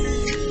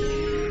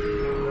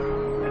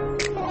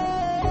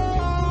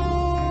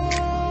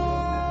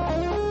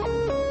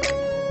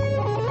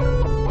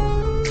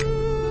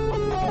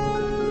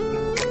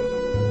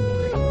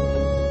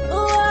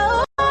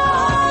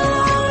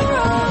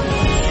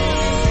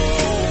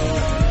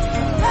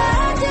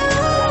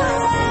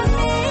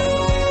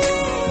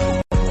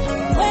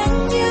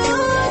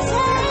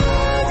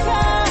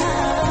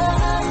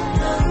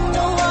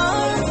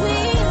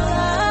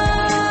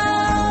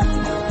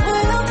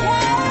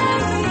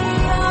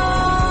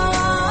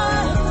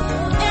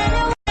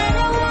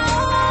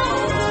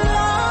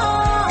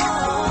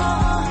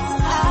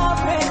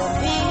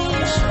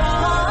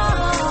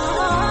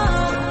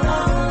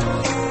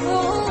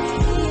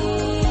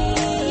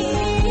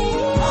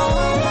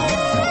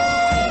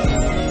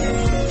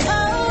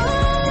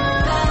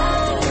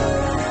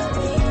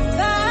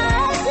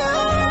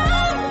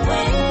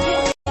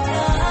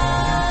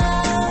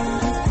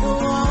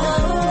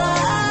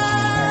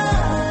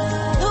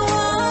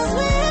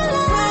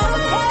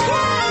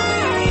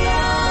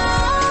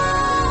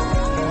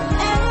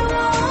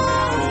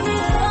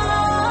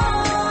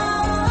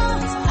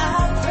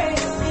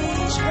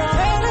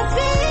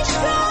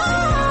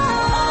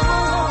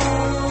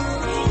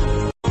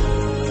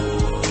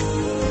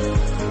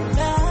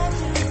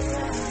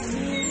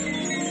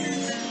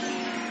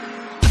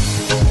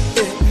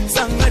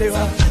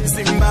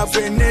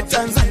 Zimbabwe ne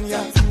Tanzania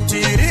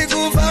tiri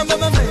kufamba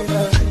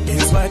mamera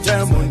izwa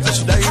Diamond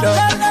ashidaira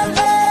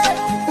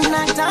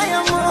na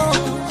Diamond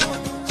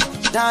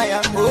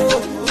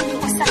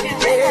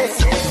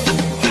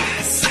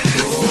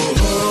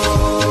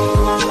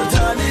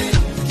Tani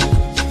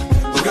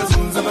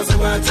ukazunza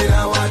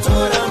masabatira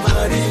watora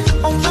mari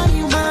oh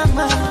my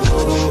mama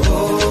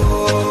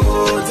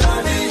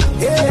Tani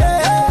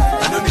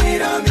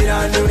anomira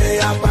newe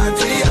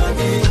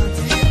yapandriani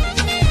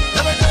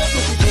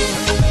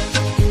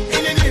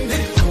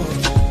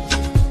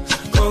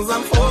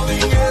I'm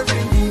falling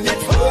every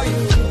minute for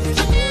you.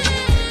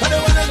 I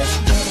don't wanna let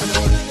you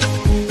go.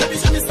 Let me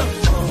show me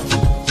something more.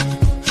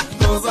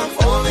 'Cause I'm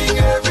falling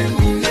every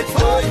minute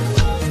for you.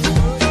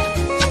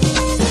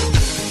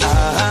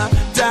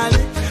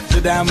 Darling,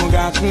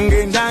 tudamuga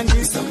kungendanji.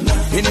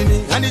 Inini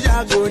hani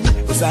jagoni,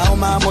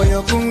 usaoma moyo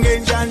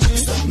kungendanji.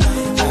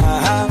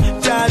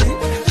 Darling,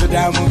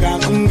 tudamuga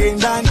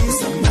kungendanji.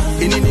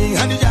 Inini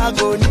hani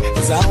jagoni,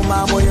 usaoma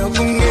moyo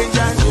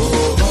kungendanji.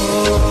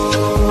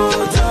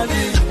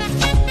 Darling.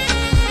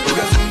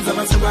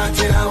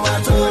 Masabatira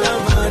watora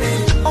mari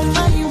oh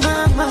my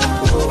mama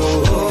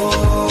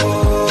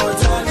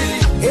Tani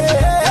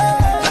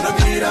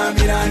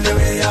anomira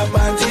newe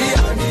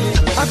yapandriani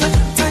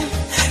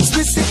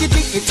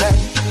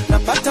Sikitikitani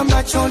napata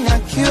macho na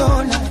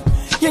kiona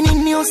yani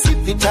ni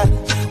hospitali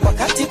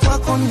wakati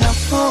kwako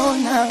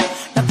napona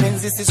na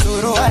penzi si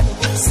suruali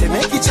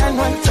semeki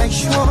chanwa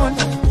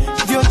nitaishona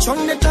ndio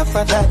chonde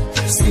tafadhali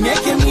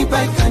sinyeke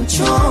miba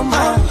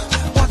ikanchoma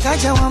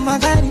wakaja wa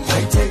magari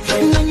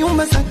na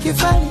nyumba za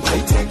kifari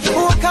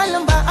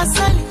wakalamba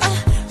asali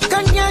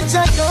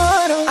kanyaja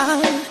doro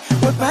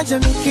wepaja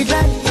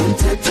mikidali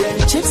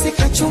chipsi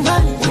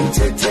kachumbali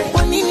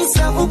wanini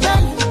sa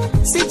ugali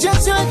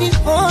sijajwa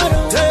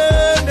viporo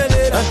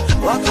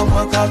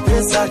wakamwaka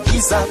pesa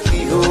kisa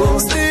kio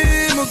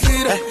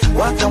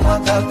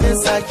wakamwaka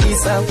pesa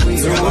kisa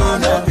kio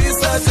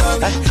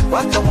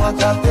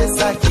wakamwaka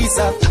pesa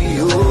kisa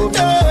kio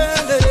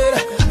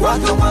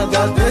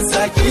wakamwaga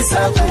pesa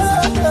kisa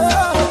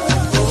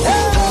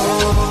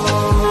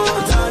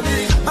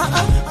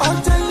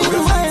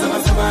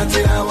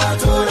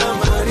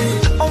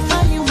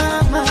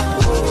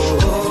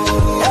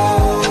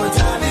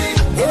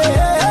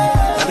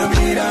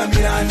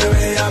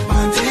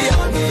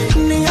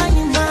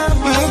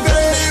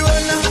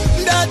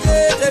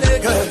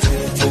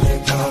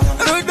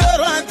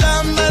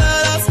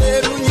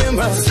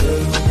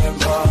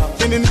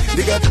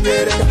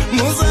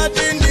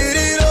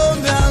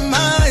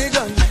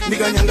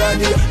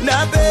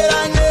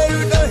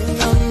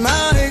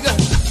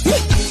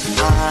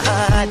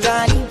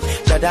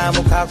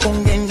Dadamuka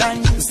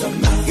kungendani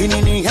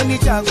inini hani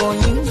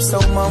jagoni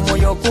sauma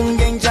moyo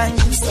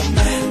kungendani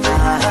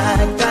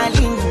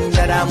darling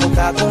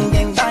dadamuka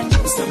kungendani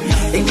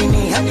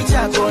inini hani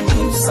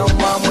jagoni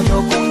sauma moyo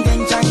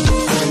kungendani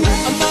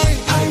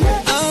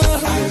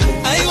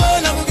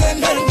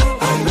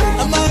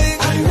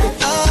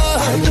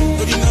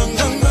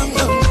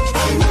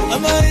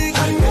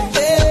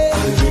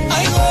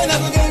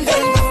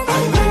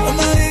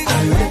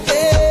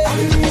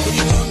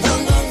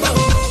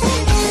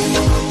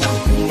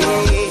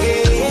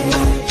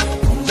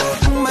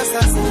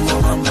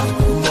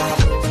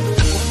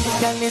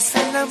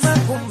kumba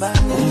kumba.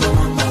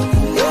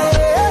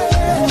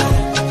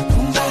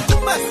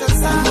 Kumba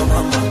sasa.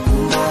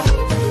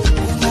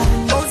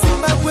 Oh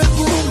Zimbabwe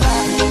kumba.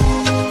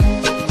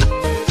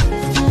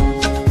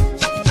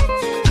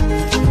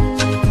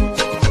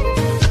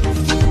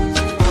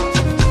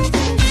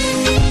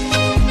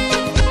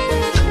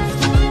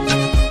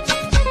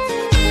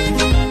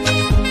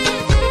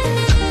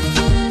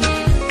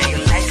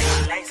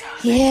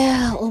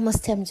 Yeah,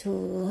 almost time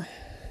to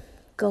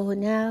go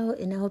now,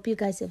 and I hope you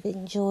guys have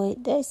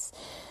enjoyed this.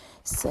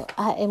 So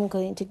I am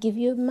going to give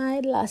you my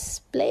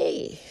last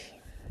play.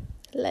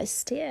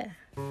 Let's hear.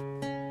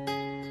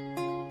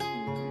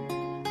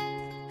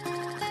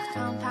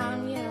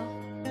 Compound you.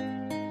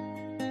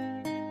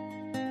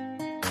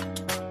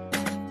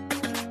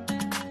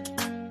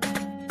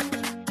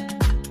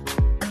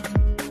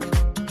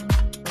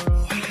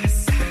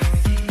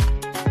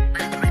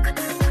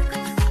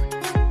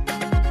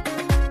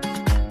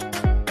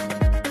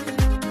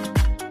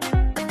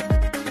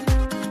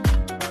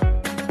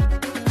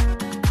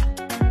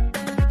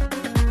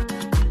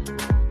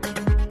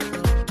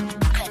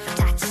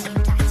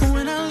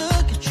 When I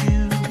look at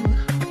you,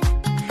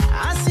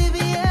 I see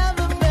the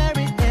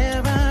ever-very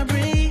air I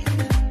breathe.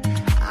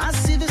 I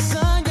see the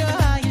sun, girl,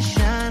 how you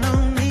shine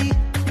on me.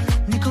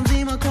 Niko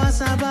mzima kwa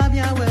sababu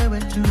ya wewe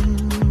tu.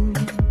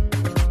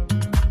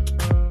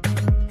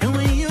 And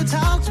when you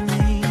talk to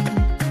me,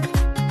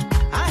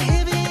 I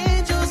hear the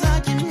angels, I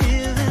can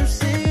hear them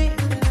sing.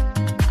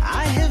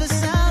 I hear the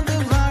sound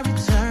of our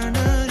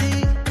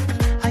eternity.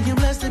 I am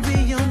blessed to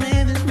be your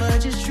man, this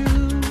much is true.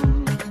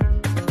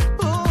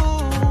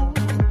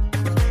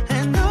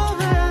 And all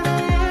that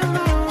I am, I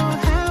will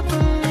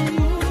happily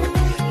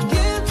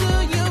give to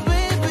you,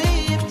 baby,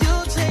 if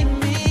you'll take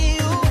me,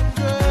 oh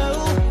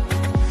girl.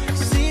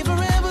 See,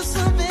 forever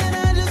something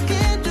I just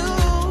can't do.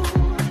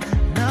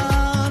 No,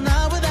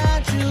 not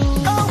without you.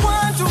 I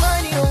want to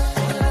marry you.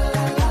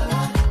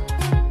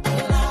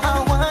 I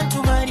want to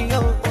marry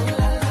you.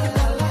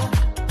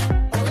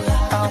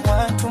 I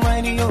want to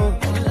marry you.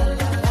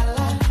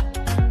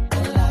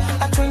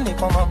 I trained it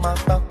for mama,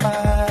 papa,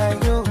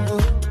 you.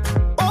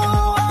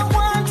 Oh, I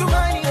want to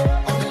marry you.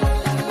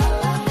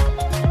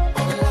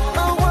 I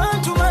want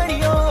to marry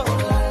you.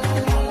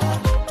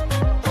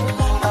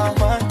 I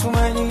want to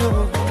marry you.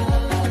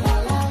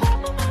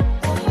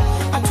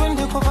 I trained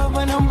it for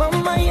baba na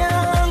mama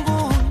yangu.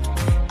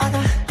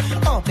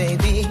 Oh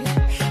baby,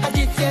 I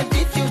did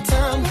you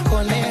time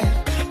kone.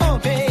 Oh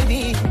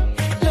baby,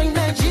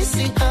 lona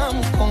jisi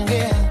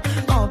amkongea.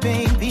 Oh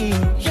baby,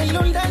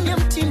 yalo ndani ya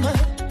mtima,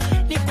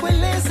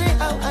 nikueleze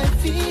how I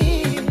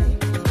feel.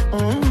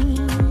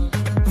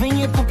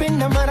 Venye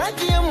kupenda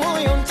maradhi ya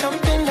moyo,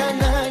 mtampenda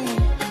nani?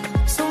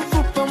 So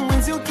mfupa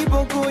mwenzi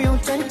ukibogoyo,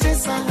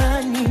 utantesa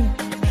hani.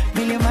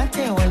 Vile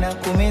mate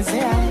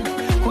wanakumezea,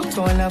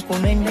 kuto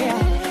wanakumendea,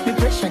 ni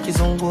presha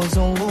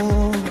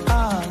kizunguzungu.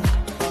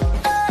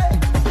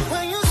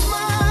 When you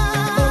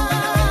smile,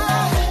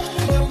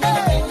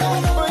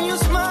 when you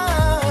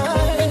smile,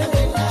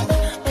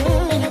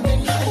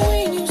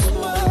 when you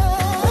smile,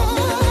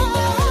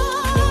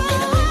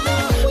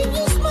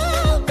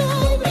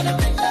 baby.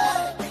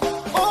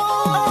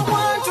 Oh, I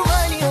want to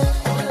marry you.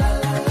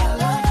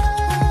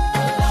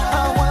 I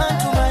want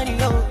to marry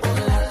you.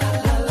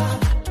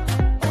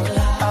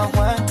 I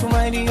want to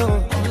marry you.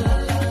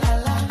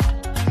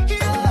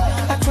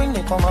 I trained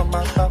it for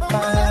mama,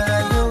 papa,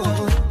 you.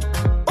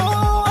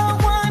 Oh, I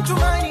want to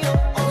marry you.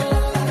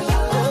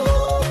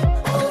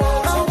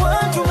 I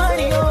want to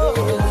marry you.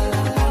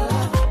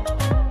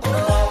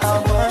 I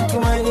want to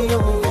marry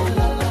you.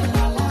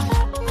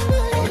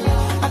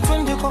 I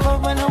trained it for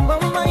baba na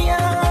mama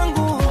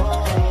yangu.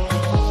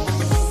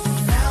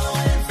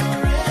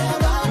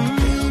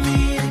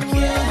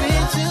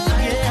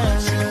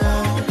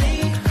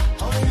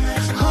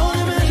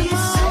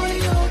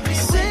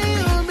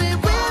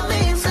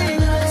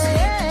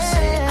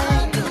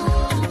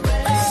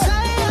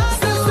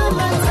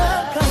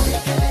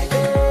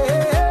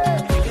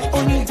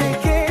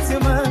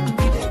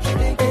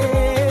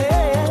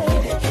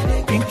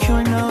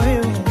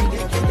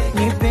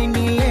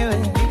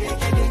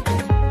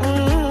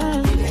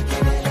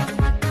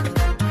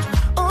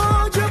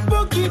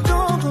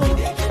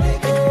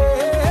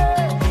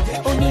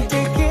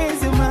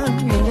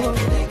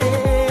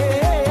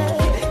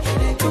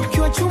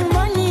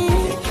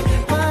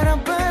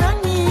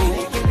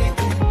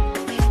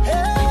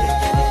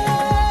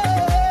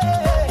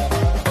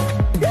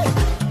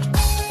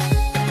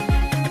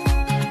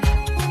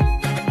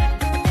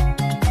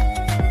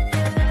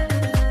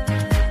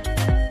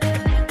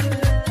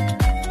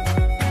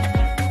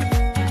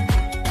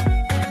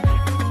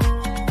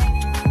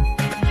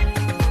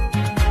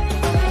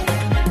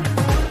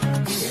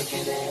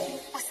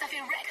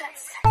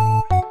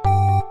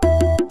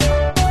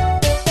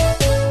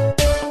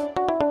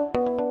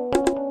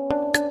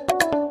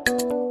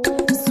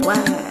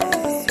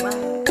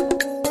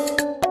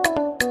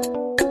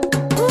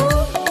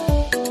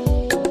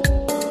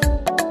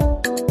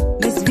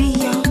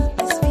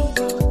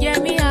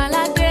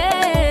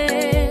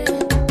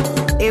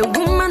 A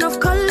woman of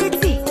color.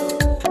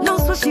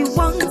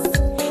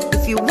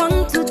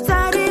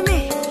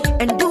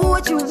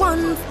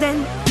 want, then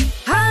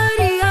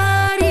hurry,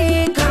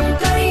 hurry, come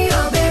carry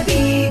your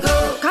baby,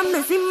 go. Come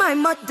and see my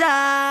mother,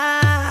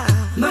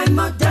 my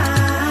mother.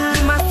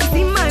 You must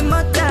see my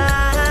mother,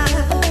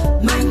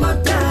 my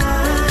mother.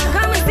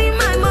 Come and see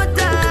my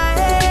mother,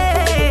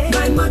 hey.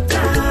 My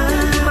mother.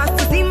 You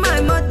must see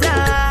my mother,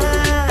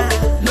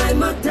 my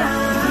mother.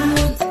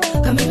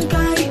 Come and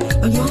carry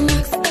on your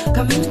necks,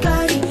 come and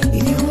carry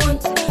if you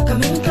want,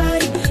 come and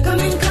carry, come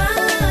and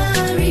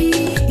carry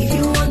if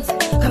you want,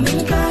 come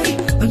and carry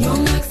on your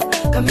necks,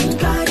 come and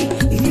carry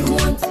if you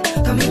want,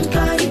 come and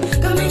carry,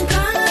 come and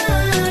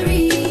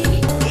carry.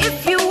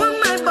 If you want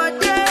my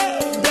body,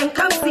 then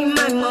come see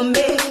my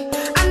mommy.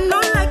 I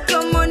know like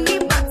your money,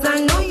 but I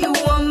know you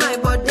want my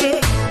body,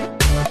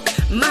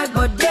 my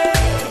body,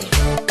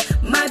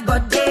 my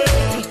body.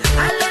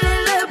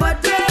 Alele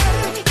body,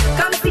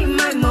 come see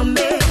my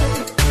mommy.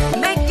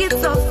 Make it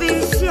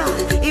official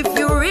if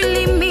you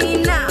really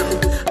mean now.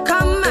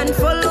 Come and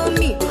follow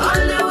me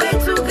all the way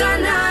to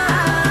Ghana.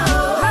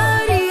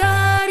 Hurry,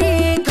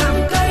 hurry, come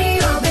carry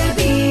your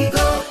baby,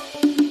 go.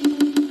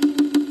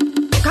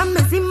 Come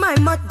and see my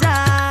mother,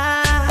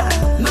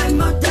 my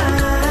mother.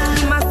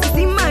 You must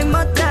see my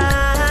mother,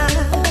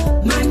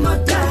 my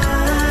mother.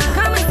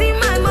 Come and see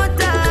my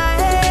mother,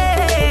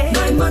 hey.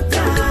 My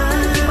mother.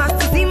 You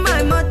must see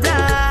my mother,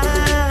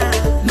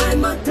 my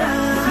mother.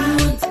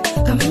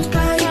 Come and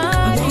carry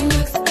on your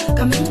necks,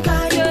 come and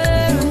carry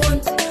if you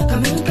want,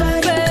 come and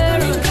carry,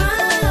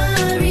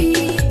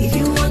 if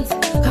you want,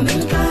 come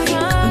and carry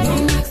on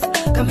your necks,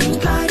 come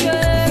and carry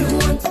if you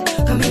want,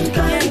 come and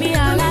carry,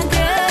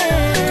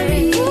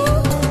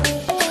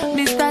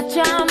 Mr.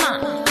 Chama,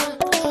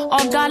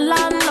 Oga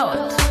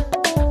Landlord,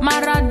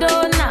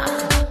 Maradona,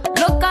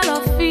 local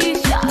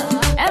official,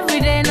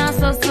 everyday na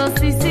so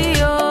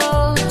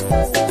CCO,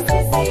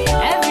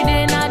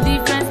 everyday na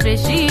different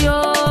species.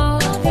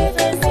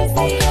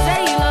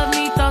 Say you love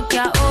me, talk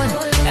your own.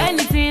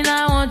 Anything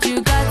I want,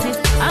 you got it.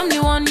 I'm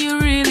the one you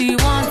really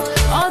want.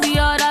 All the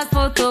others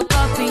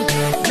photocopy.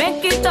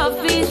 Make it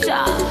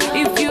official.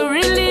 If you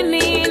really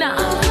mean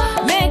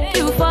make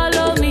you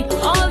follow me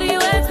all the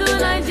way to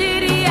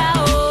Nigeria.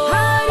 Oh.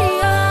 hurry,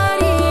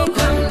 hurry,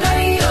 come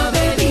carry your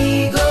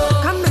baby, go.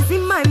 Come and see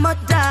my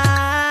mother,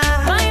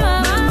 My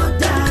my mama,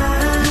 mother.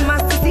 You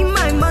must see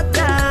my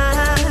mother,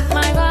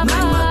 my my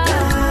mama.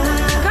 mother.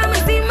 Come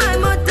and see my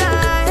mother,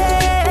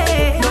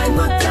 hey. My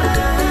mother.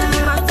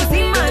 You must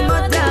see my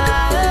mother,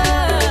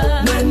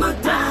 my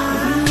mother.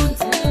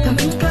 Come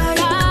and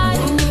carry on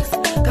your necks,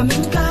 come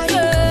and carry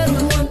if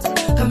you want,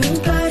 come and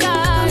carry,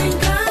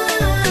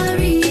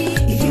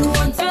 if you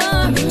want,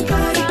 come and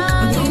carry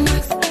on your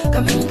necks,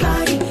 come and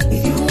carry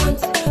if you want,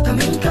 come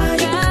and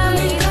carry,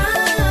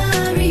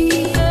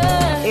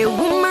 A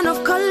woman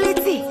of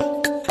quality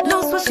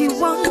knows what she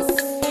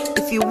wants.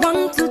 If you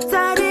want to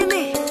tidy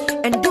me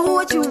and do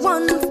what you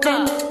want,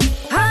 then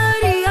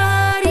hurry,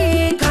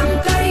 hurry, come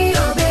carry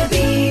your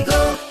baby,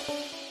 go.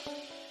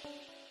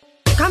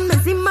 Come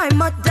and see my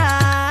mother,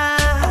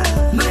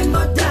 my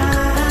mother.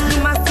 You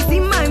must see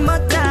my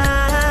mother,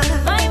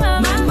 My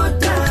mama. my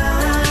mother.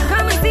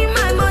 Come and see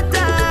my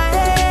mother,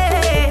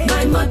 hey.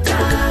 My mother.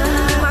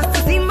 You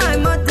must see my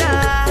mother,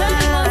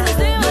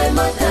 my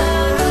mother.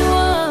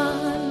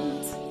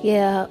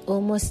 Yeah,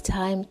 almost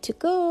time to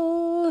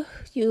go.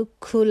 You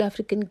cool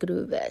African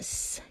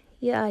groovers.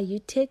 Yeah, you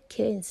take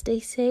care and stay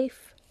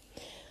safe.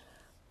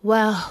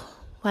 Well,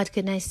 what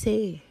can I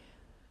say?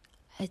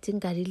 I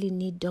think I really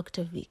need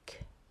Dr.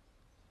 Vic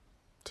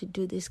to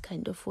do this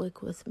kind of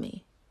work with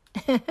me.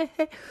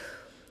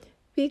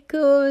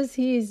 Because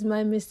he is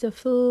my Mr.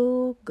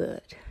 Feel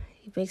Good.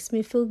 He makes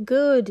me feel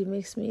good. He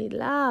makes me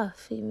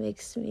laugh. He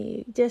makes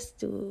me just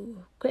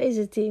do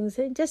crazy things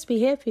and just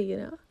be happy, you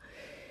know.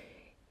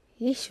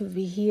 He should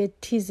be here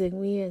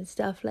teasing me and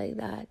stuff like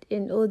that.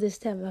 And all this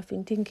time I've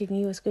been thinking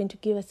he was going to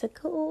give us a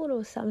call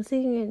or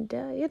something and,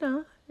 you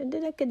know, and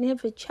then I can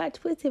have a chat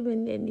with him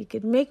and then he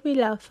can make me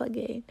laugh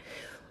again.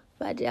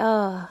 But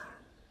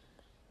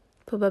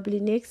probably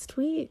next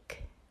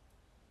week.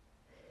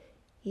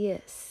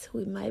 Yes,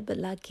 we might be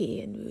lucky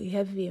and we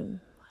have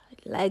him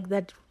like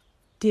that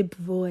deep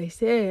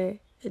voice, yeah.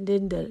 And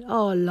then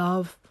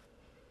love,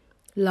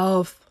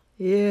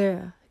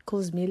 yeah.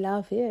 Calls me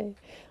love, yeah,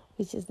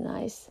 which is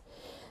nice.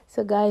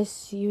 So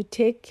guys, you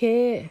take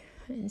care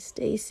and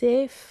stay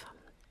safe.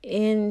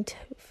 And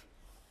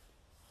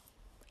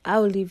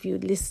I'll leave you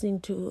listening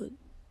to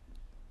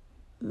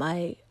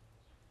my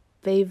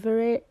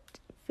favorite.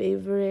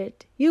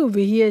 You'll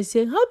be here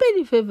saying, how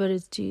many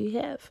favorites do you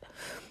have?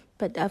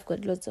 But I've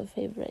got lots of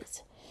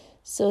favorites.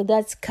 So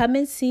that's Come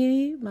and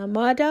See My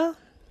Mother.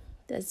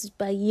 That's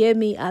by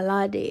Yemi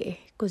Alade.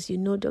 Because you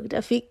know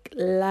Dr. Vic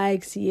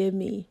likes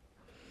Yemi.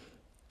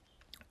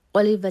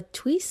 Oliver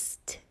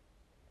Twist.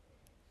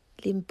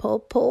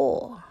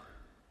 Limpopo.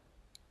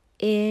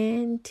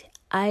 And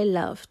I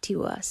love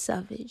Tiwa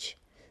Savage.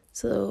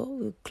 So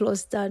we'll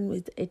close down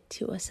with a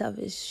Tiwa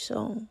Savage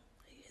song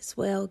as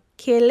well.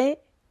 Kele.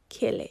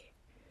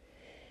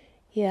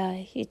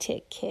 Yeah, you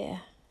take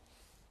care.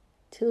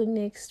 Till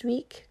next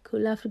week,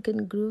 cool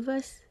African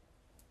groovers.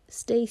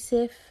 stay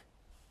safe,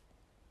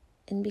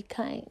 and be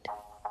kind.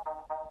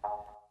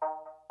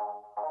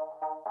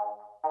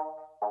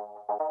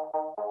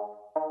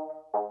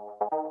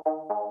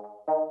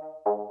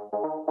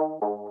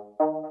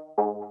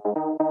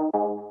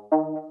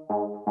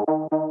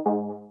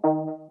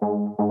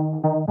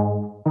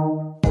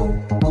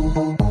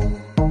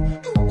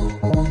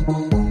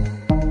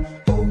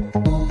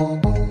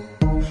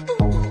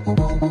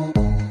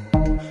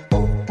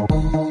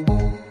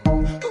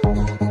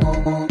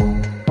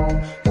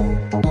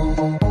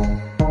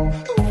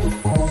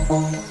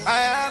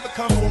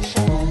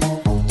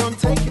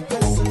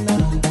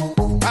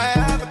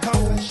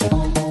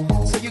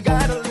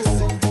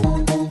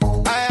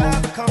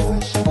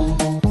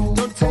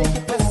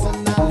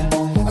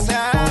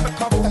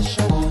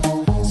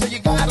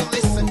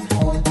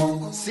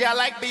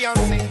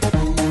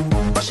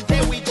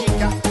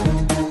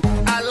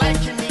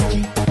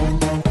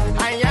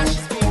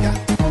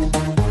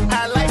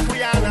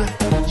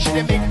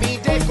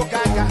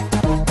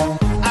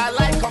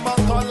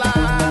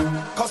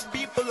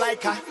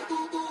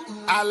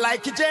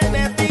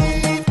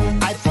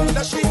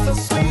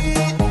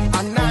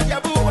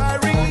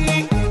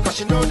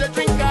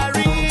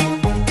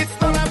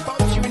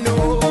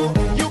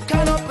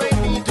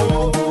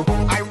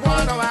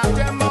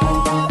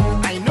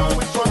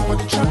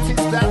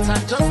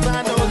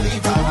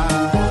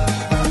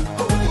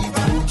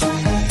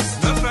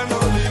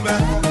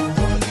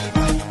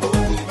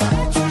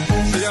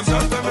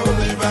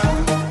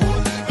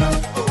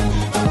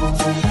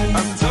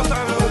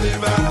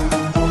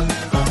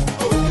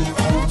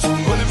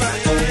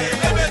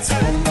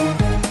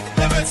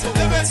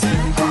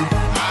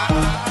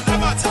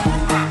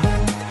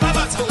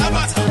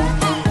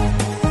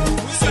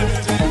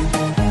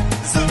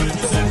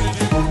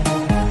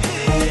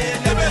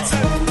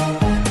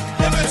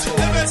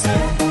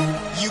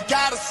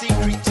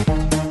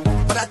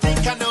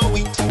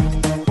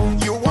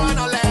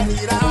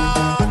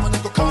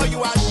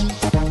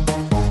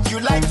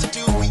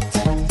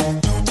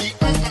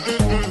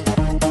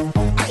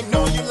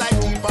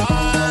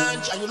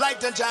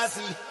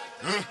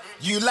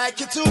 You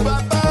like it too,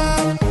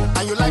 Baba,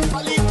 and you like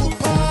Pali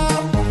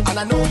Pupa, and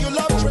I know you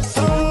love Trey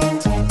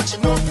songs, but you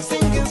know the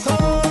singing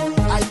song.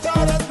 I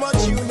thought as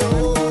much you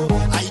know,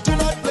 I do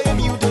not blame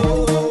you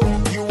though.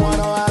 You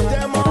wanna have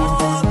them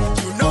all,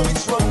 you know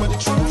it's wrong, but the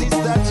truth is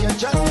that you're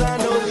just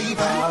an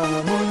Oliver.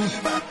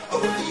 Oliver,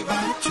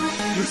 Oliver,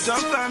 you're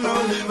just an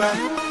Oliver.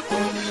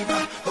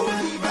 Oliver,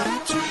 Oliver,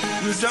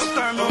 you're just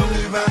an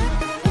Oliver.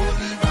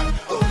 Oliver,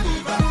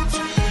 Oliver,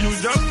 you're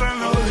just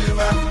an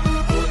Oliver.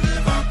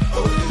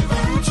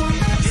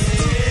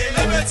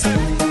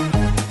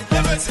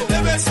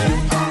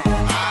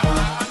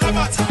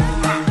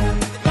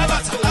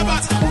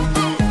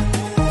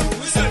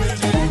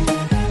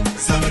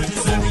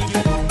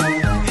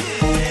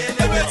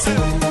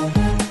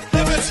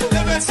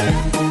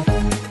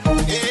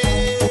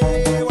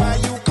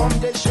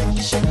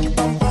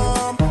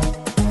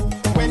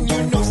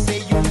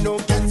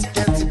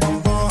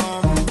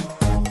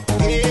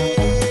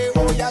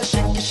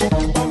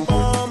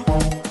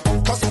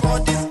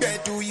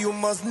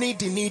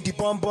 Need the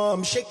bum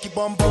bum, shake your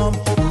bum bum,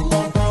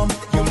 bum bum.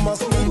 You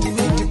must need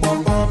the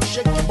bum bum,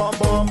 shake your bum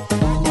bum,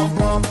 bum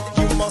bum.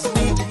 You must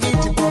need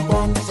the bum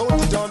bum,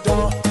 hold it down,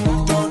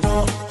 down,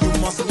 down. You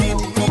must need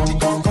the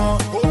gong gong,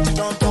 hold it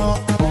down,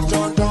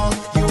 down, down.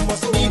 You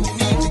must need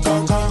the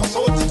gong gong,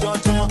 hold it down,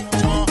 down,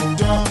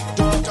 down.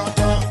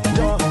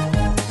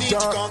 Need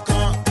the gong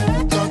gong.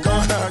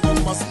 You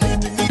must need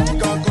the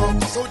gong gong,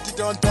 hold it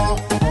down, down.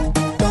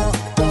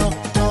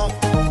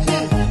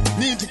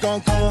 Need the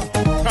gong gong.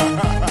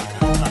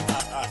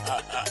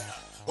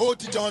 Oh,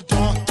 the don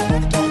don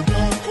don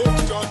don, oh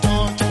the don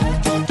don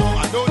don don. I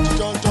know the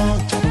don don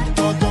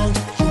don don.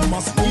 You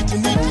must need the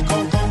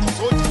gong gong.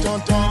 Oh the don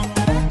don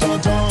don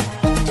don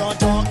don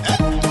don,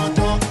 don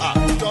don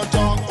don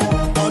don, oh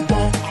don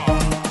don.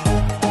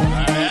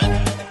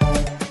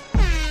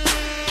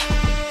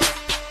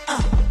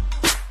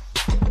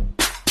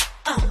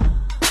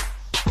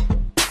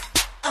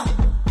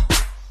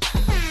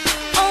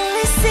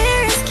 Only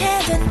serious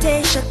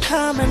candidates should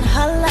come and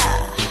holla.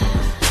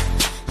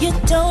 You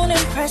don't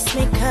impress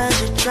me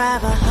cause you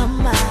drive a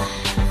Hummer.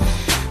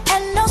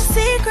 And no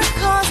secret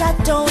cause I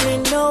don't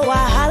need no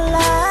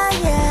wahala,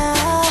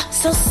 yeah.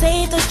 So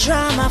save the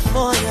drama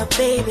for your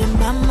baby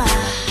mama.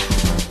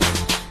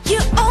 You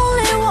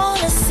only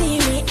wanna see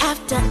me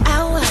after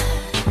hours.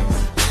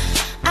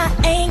 I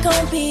ain't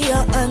gonna be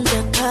your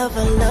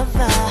undercover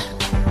lover.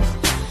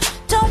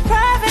 Don't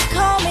private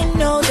call me,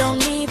 no,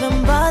 don't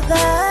even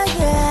bother,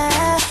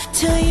 yeah.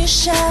 Till you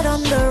shout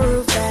on the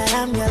roof that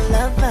I'm your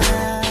lover.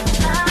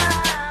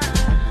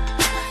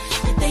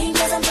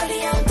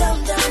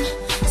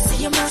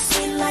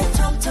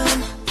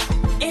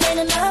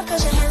 Enough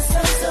cause you're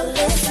handsome, so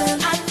listen.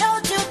 I know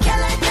you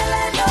killer,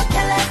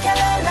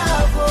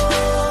 love,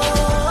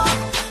 oh.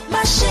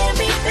 My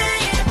shimmy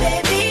thing,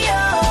 baby, oh.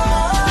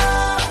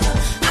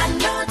 I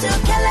know you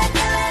killer,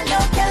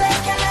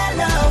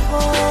 love,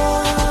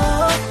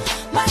 oh.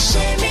 My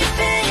shimmy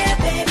thing,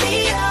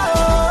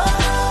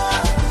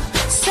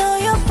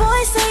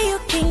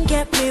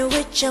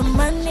 get your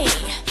money.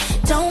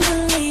 Don't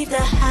believe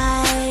the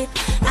hype.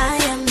 I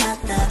am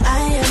not the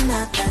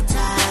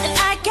type. And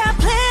I got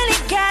plenty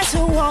guys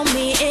who want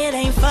me, it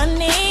ain't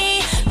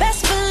funny.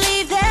 Best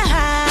believe they're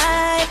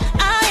hype.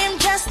 I am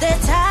just the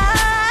type.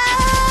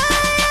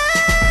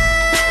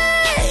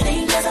 It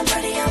ain't 'cause I'm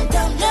pretty, I'm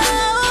dumb. No,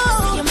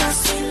 see you my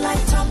sweet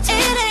like Tom Tom.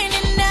 It ain't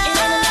enough. It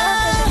ain't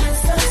enough 'cause you're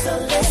handsome, so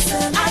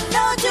listen. I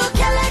know you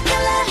kill it,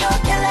 no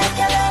kill it,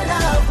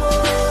 love. Oh,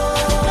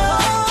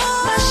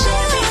 my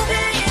Chevy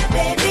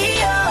baby,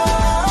 oh.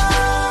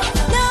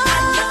 No,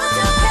 I know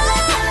you kill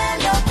it,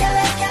 no kill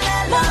it,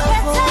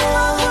 love.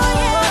 Oh,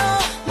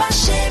 my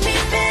Chevy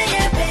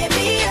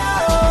baby, oh.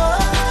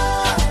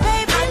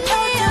 Baby, I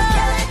know you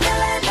kill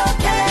it, no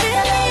kill it,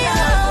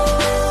 love.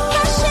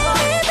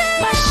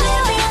 My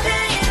Chevy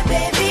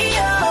baby,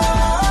 oh.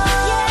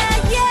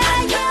 Yeah, I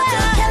know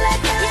you kill it,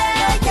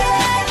 no kill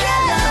it,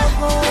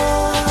 love. Oh,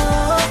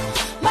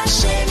 my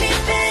Chevy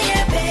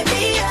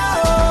baby, oh.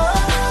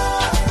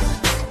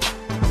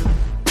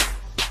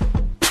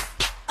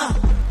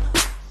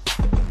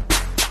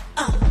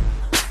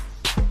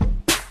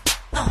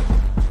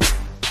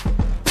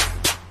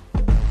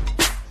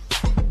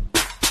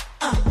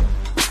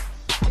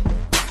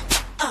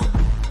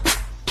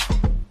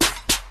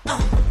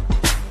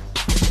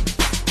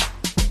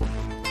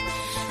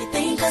 You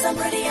think 'cause I'm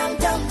pretty, I'm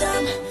dumb.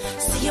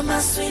 See you my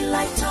sweet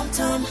like Tom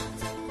Tom.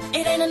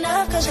 It ain't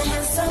enough 'cause you're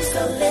handsome,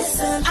 so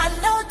listen. I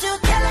know you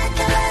kill it,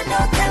 no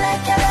kill it,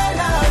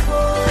 love.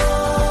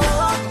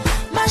 Oh,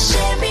 my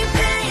Chevy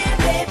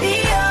baby,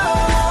 oh.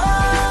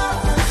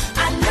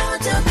 I know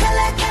you kill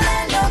it,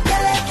 no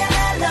kill it,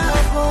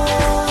 love. Oh,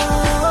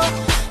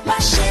 my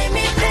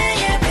Chevy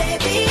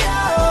baby, oh.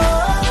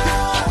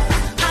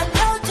 I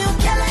know you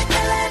kill it,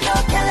 no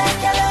kill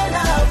it,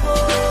 love.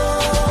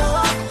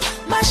 Oh,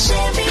 my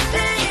Chevy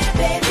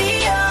baby,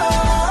 oh.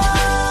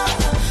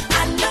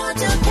 I know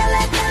you kill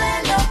it,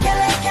 no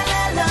kill it,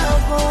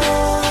 love.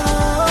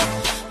 Oh,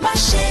 my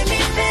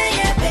Chevy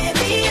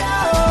baby, oh.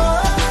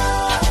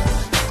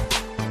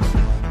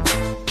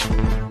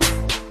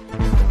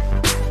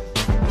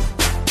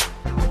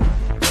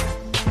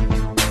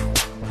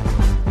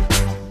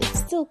 It's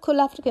still Cool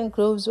African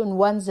Grooves on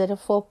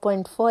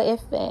 104.4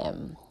 FM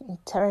in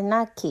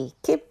Taranaki.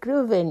 Keep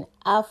grooving,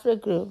 Afro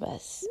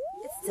Groovers.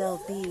 It's still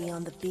B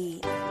on the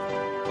beat.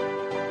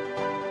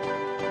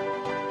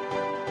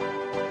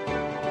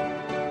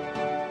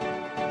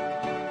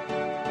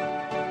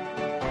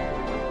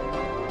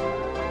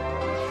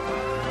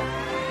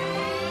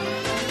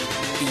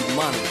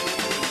 Money,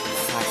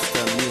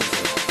 faster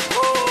music.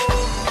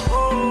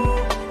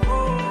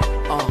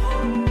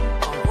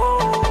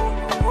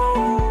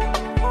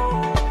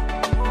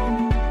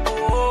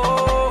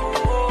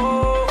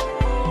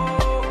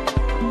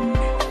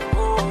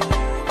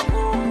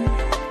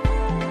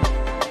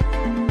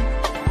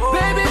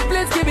 Baby,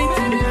 please give it.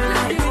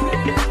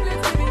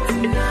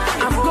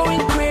 I'm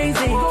going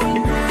crazy.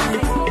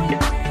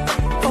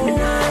 Oh,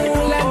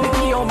 let me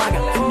be your maga.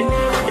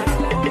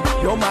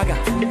 Your maga.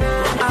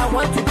 I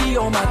want to be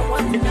your maga.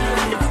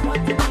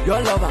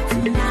 Your lover.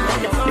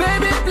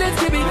 Baby, please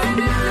give it.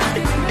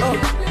 Oh,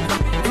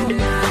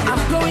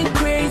 I'm going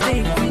crazy.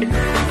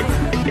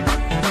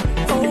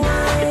 Oh,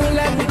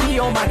 let me be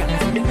your maga.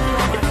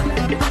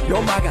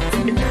 Your maga.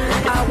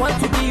 I want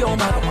to be your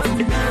maga.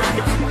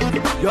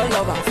 Your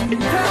lover.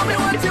 Tell me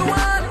what you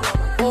want.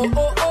 Oh,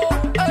 oh, oh,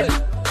 hey.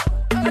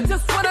 I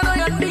just wanna know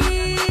your need.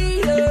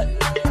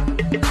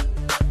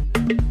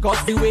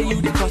 Cause the way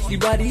you touch the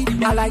body,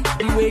 I like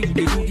the way you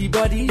do the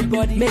body.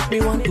 Make me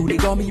want to the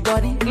gummy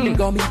body,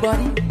 gummy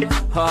body.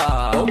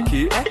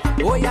 Okay.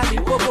 Oh yeah,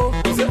 the popo.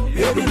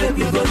 Baby, let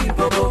me go the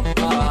popo.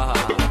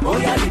 Oh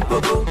yeah, the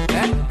popo.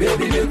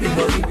 Baby, let me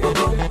go the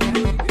popo.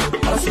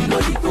 Cause you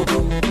know the popo.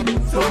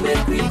 So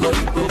make me go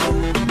the popo.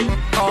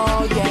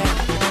 Oh yeah.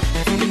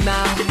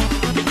 Tonight.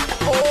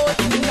 Oh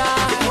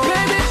tonight.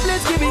 Baby,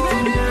 please give it.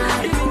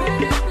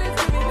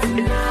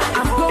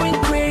 I'm going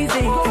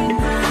crazy.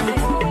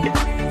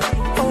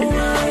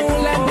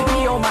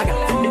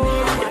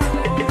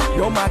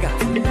 Your maga,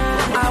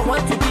 I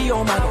want to be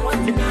your maga,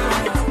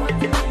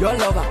 your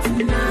lover.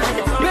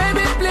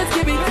 Baby, please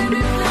give it.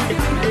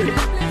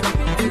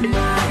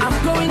 I'm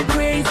going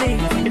crazy.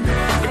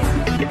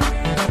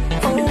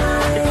 Oh,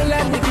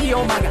 let me be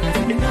your maga,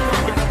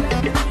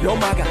 your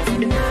maga.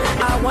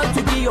 I want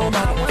to be your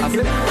maga,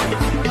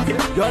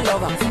 your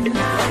lover.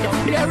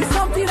 There is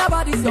something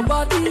about this your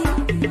body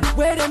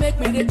where they make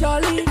me the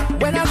jolly.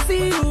 When I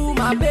see you,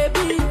 my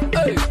baby,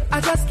 hey, I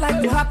just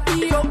like to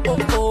happy. Oh, oh,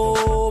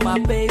 oh, my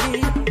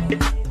baby.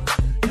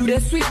 You the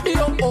sweet me,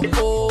 oh, oh,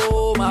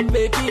 oh, my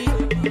baby.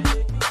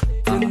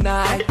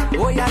 Tonight,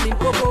 oh yeah,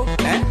 Limpopo,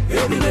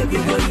 baby, let me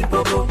go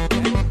Limpopo.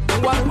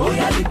 Oh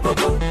yeah,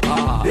 Limpopo,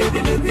 baby,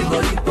 let me go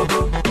Limpopo.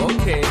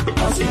 Okay,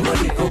 cause you know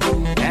Limpopo,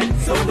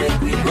 so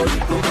let me go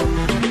Limpopo.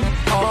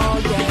 Oh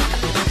yeah,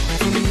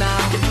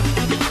 tonight,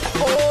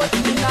 oh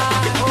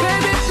tonight,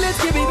 baby, please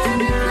give it.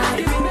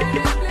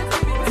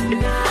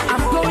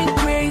 I'm going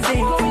crazy.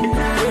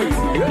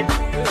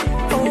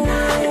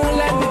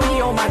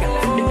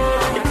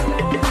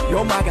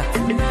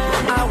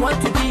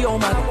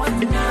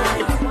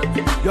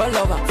 your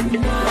lover.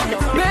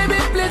 Baby,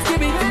 please give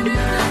me.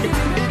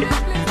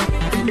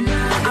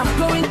 I'm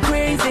going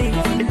crazy.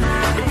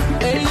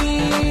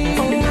 Hey,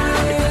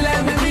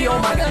 let me be your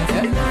mother.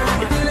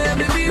 Let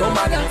me be your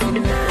mother.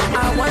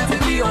 I want to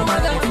be your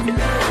mother.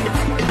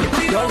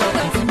 Your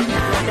lover.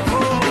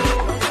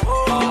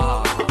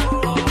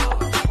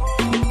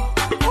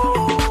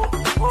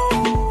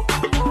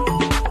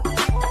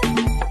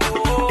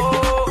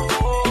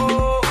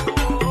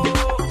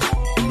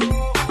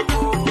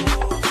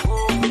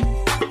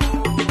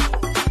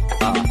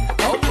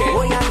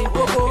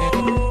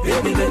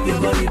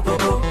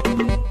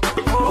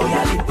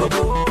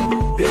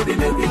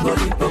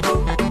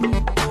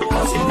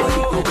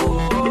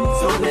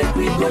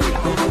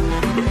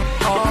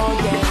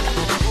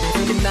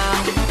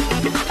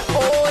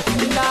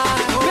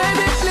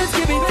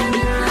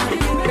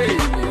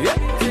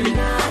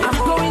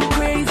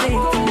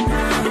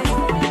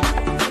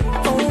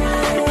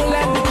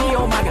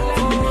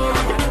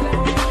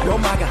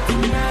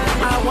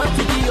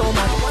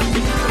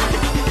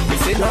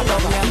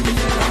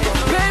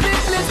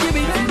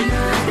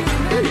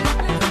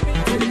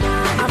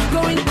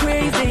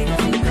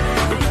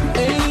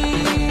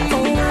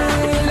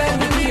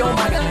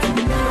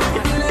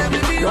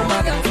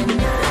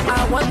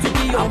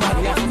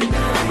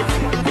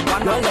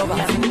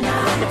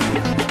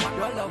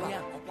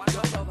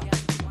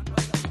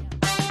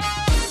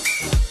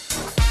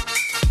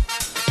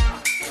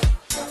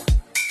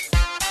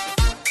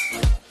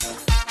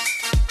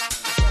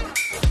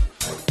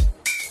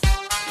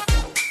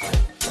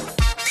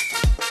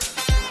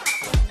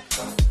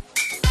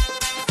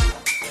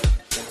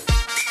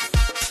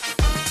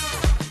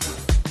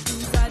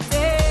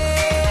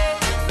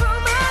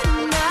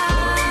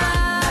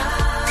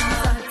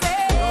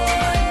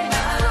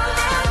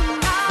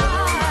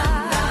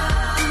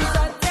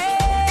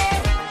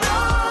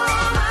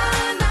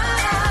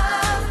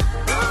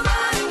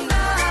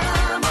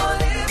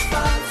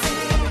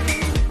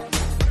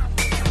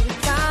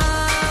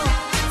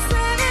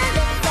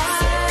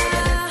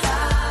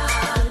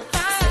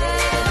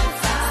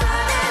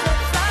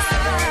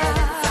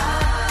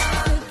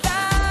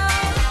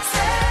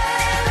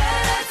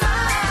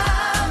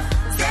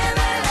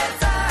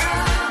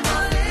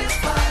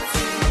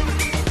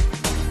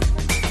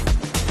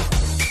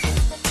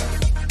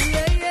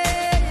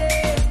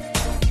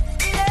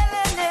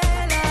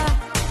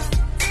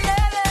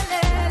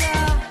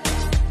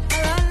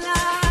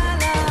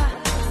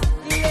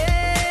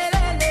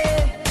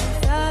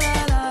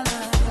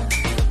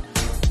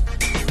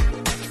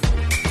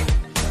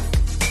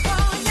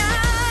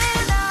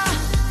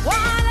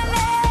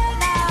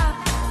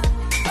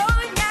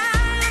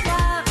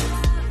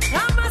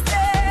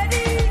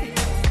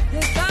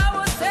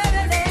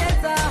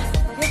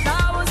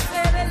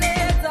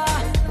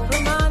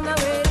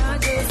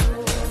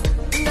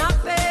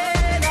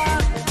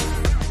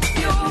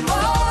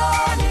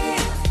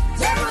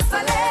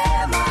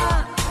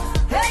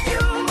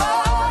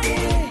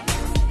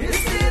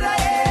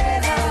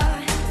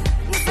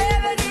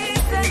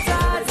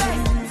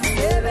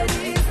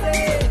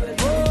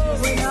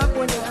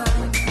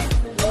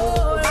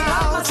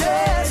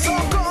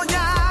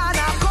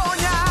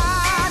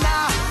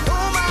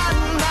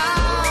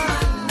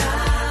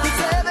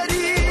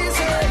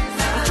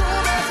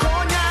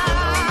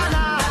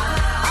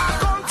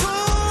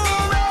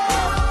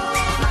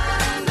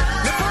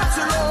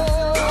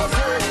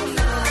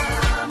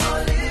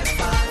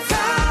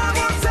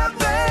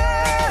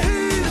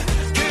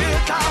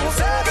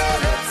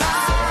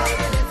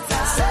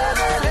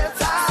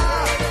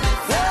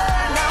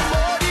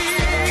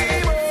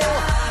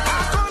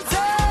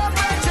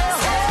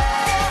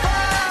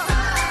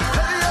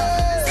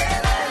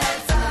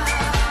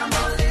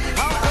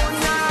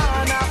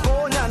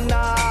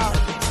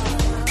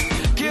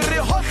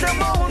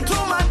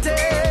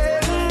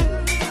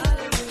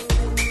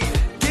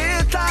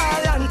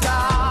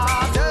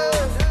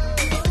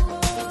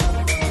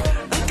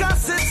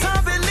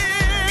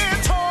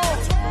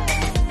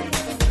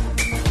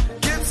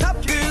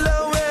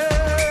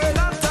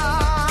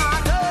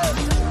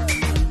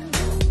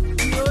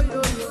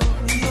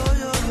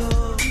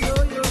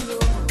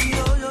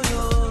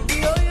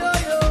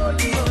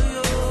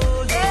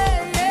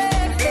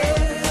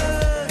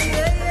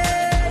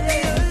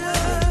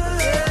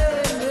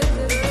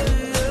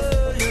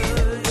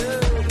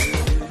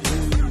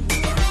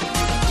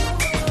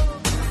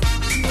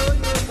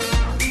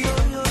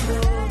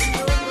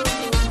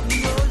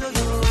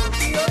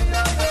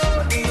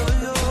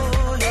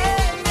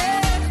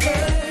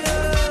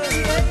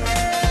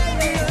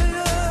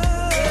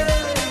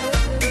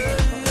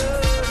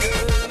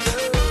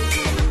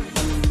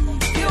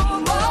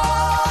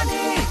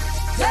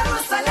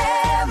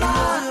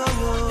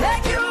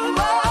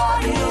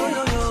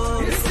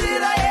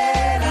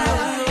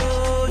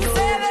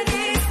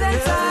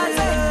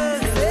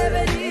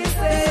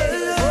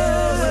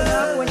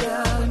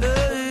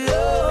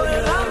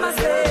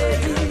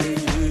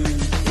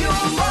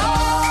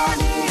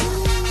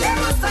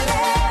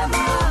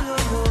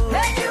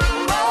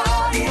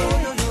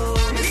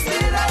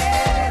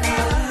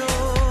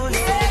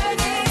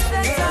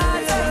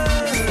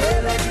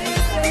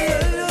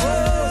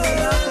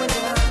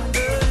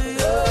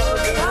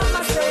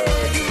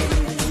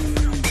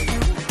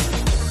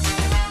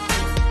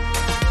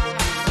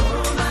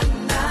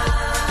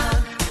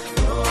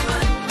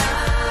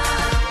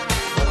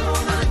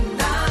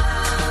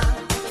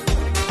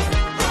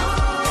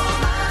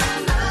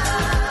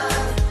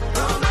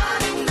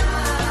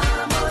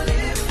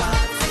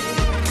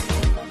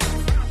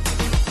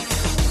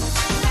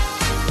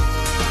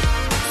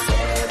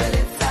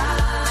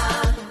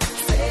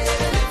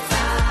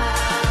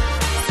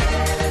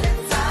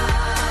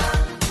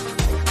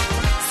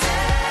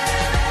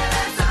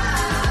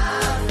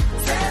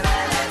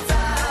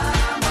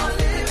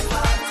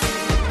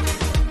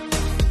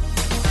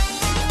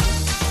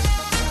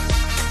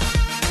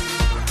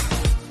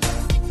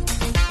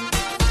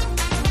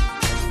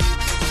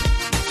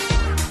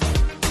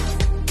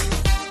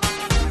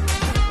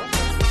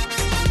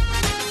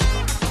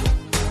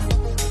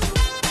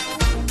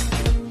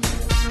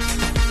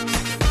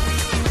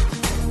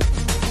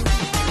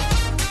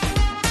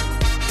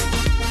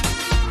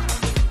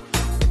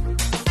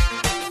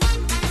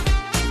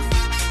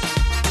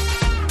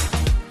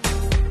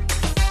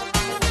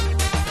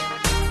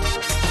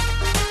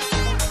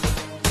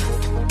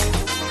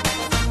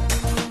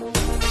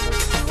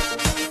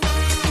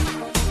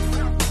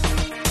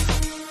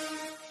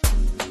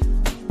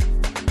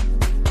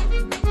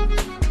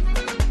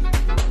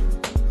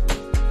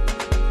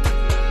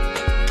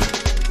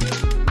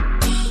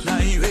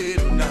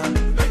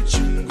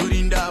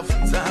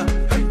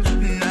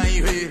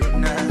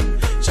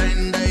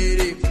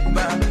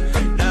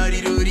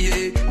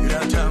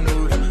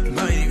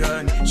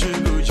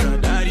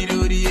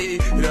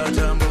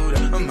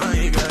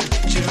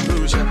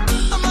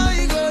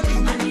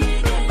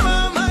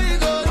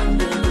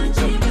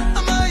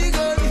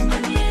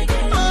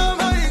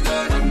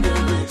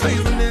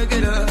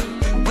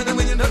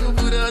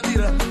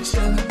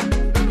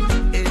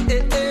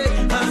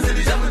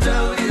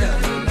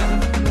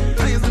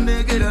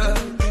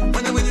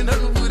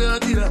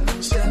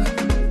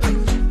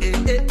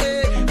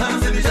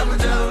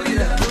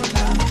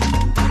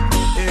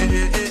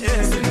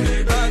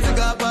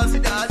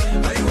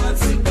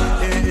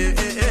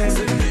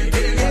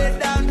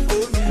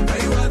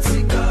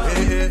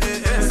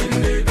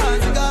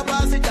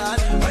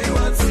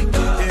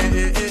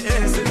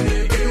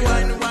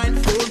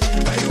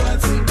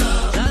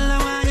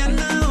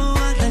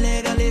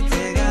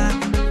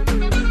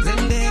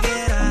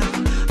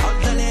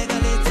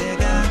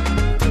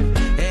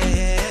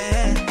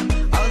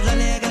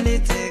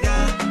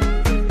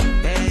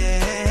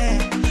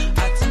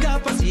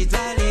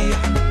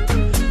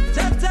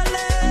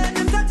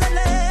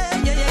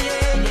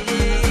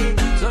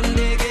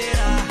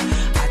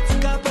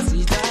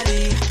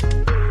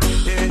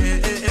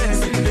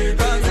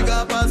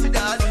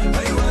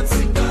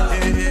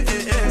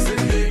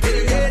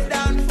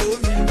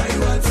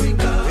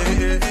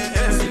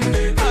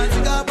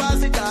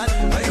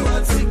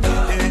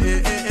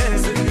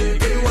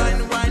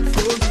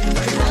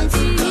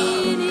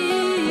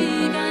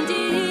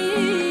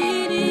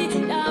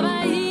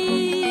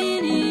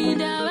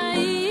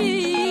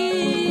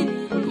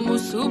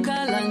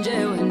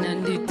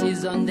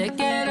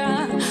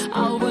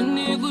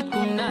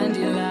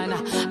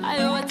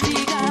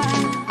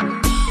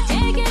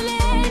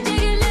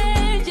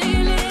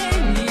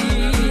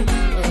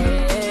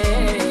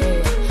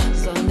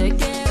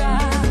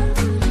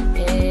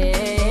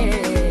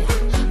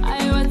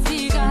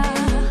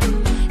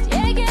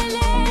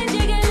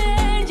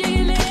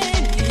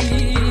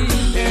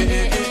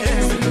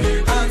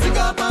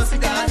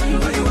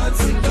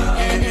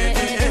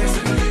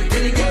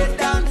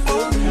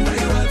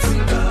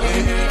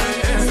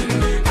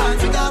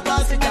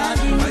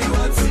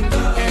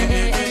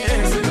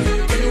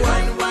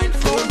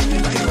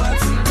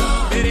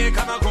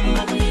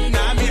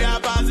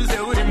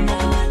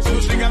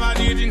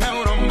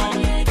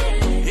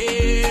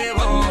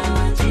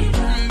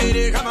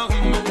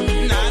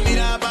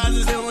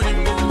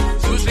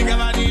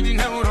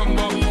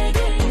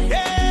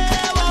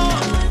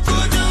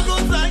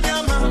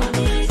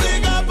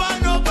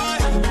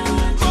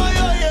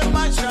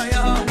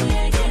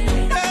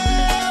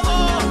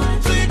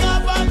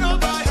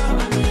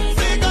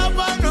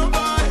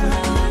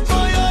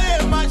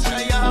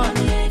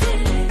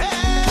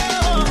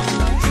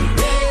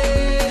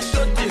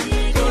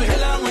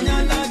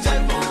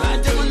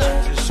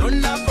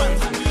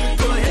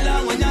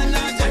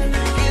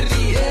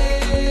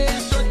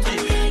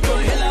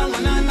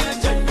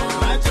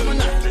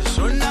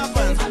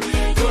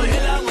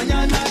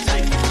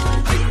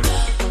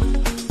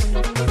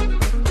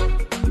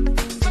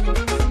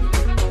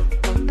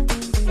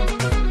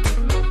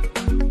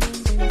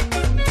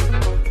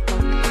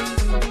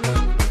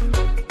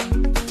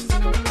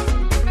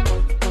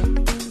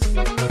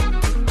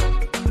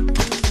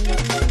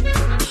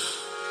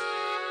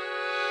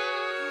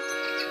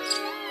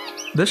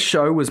 This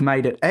show was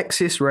made at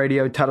Access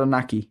Radio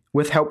Taranaki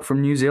with help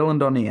from New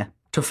Zealand On Air.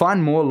 To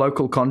find more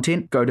local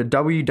content, go to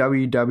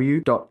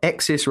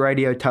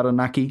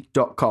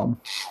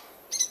www.accessradiotaranaki.com.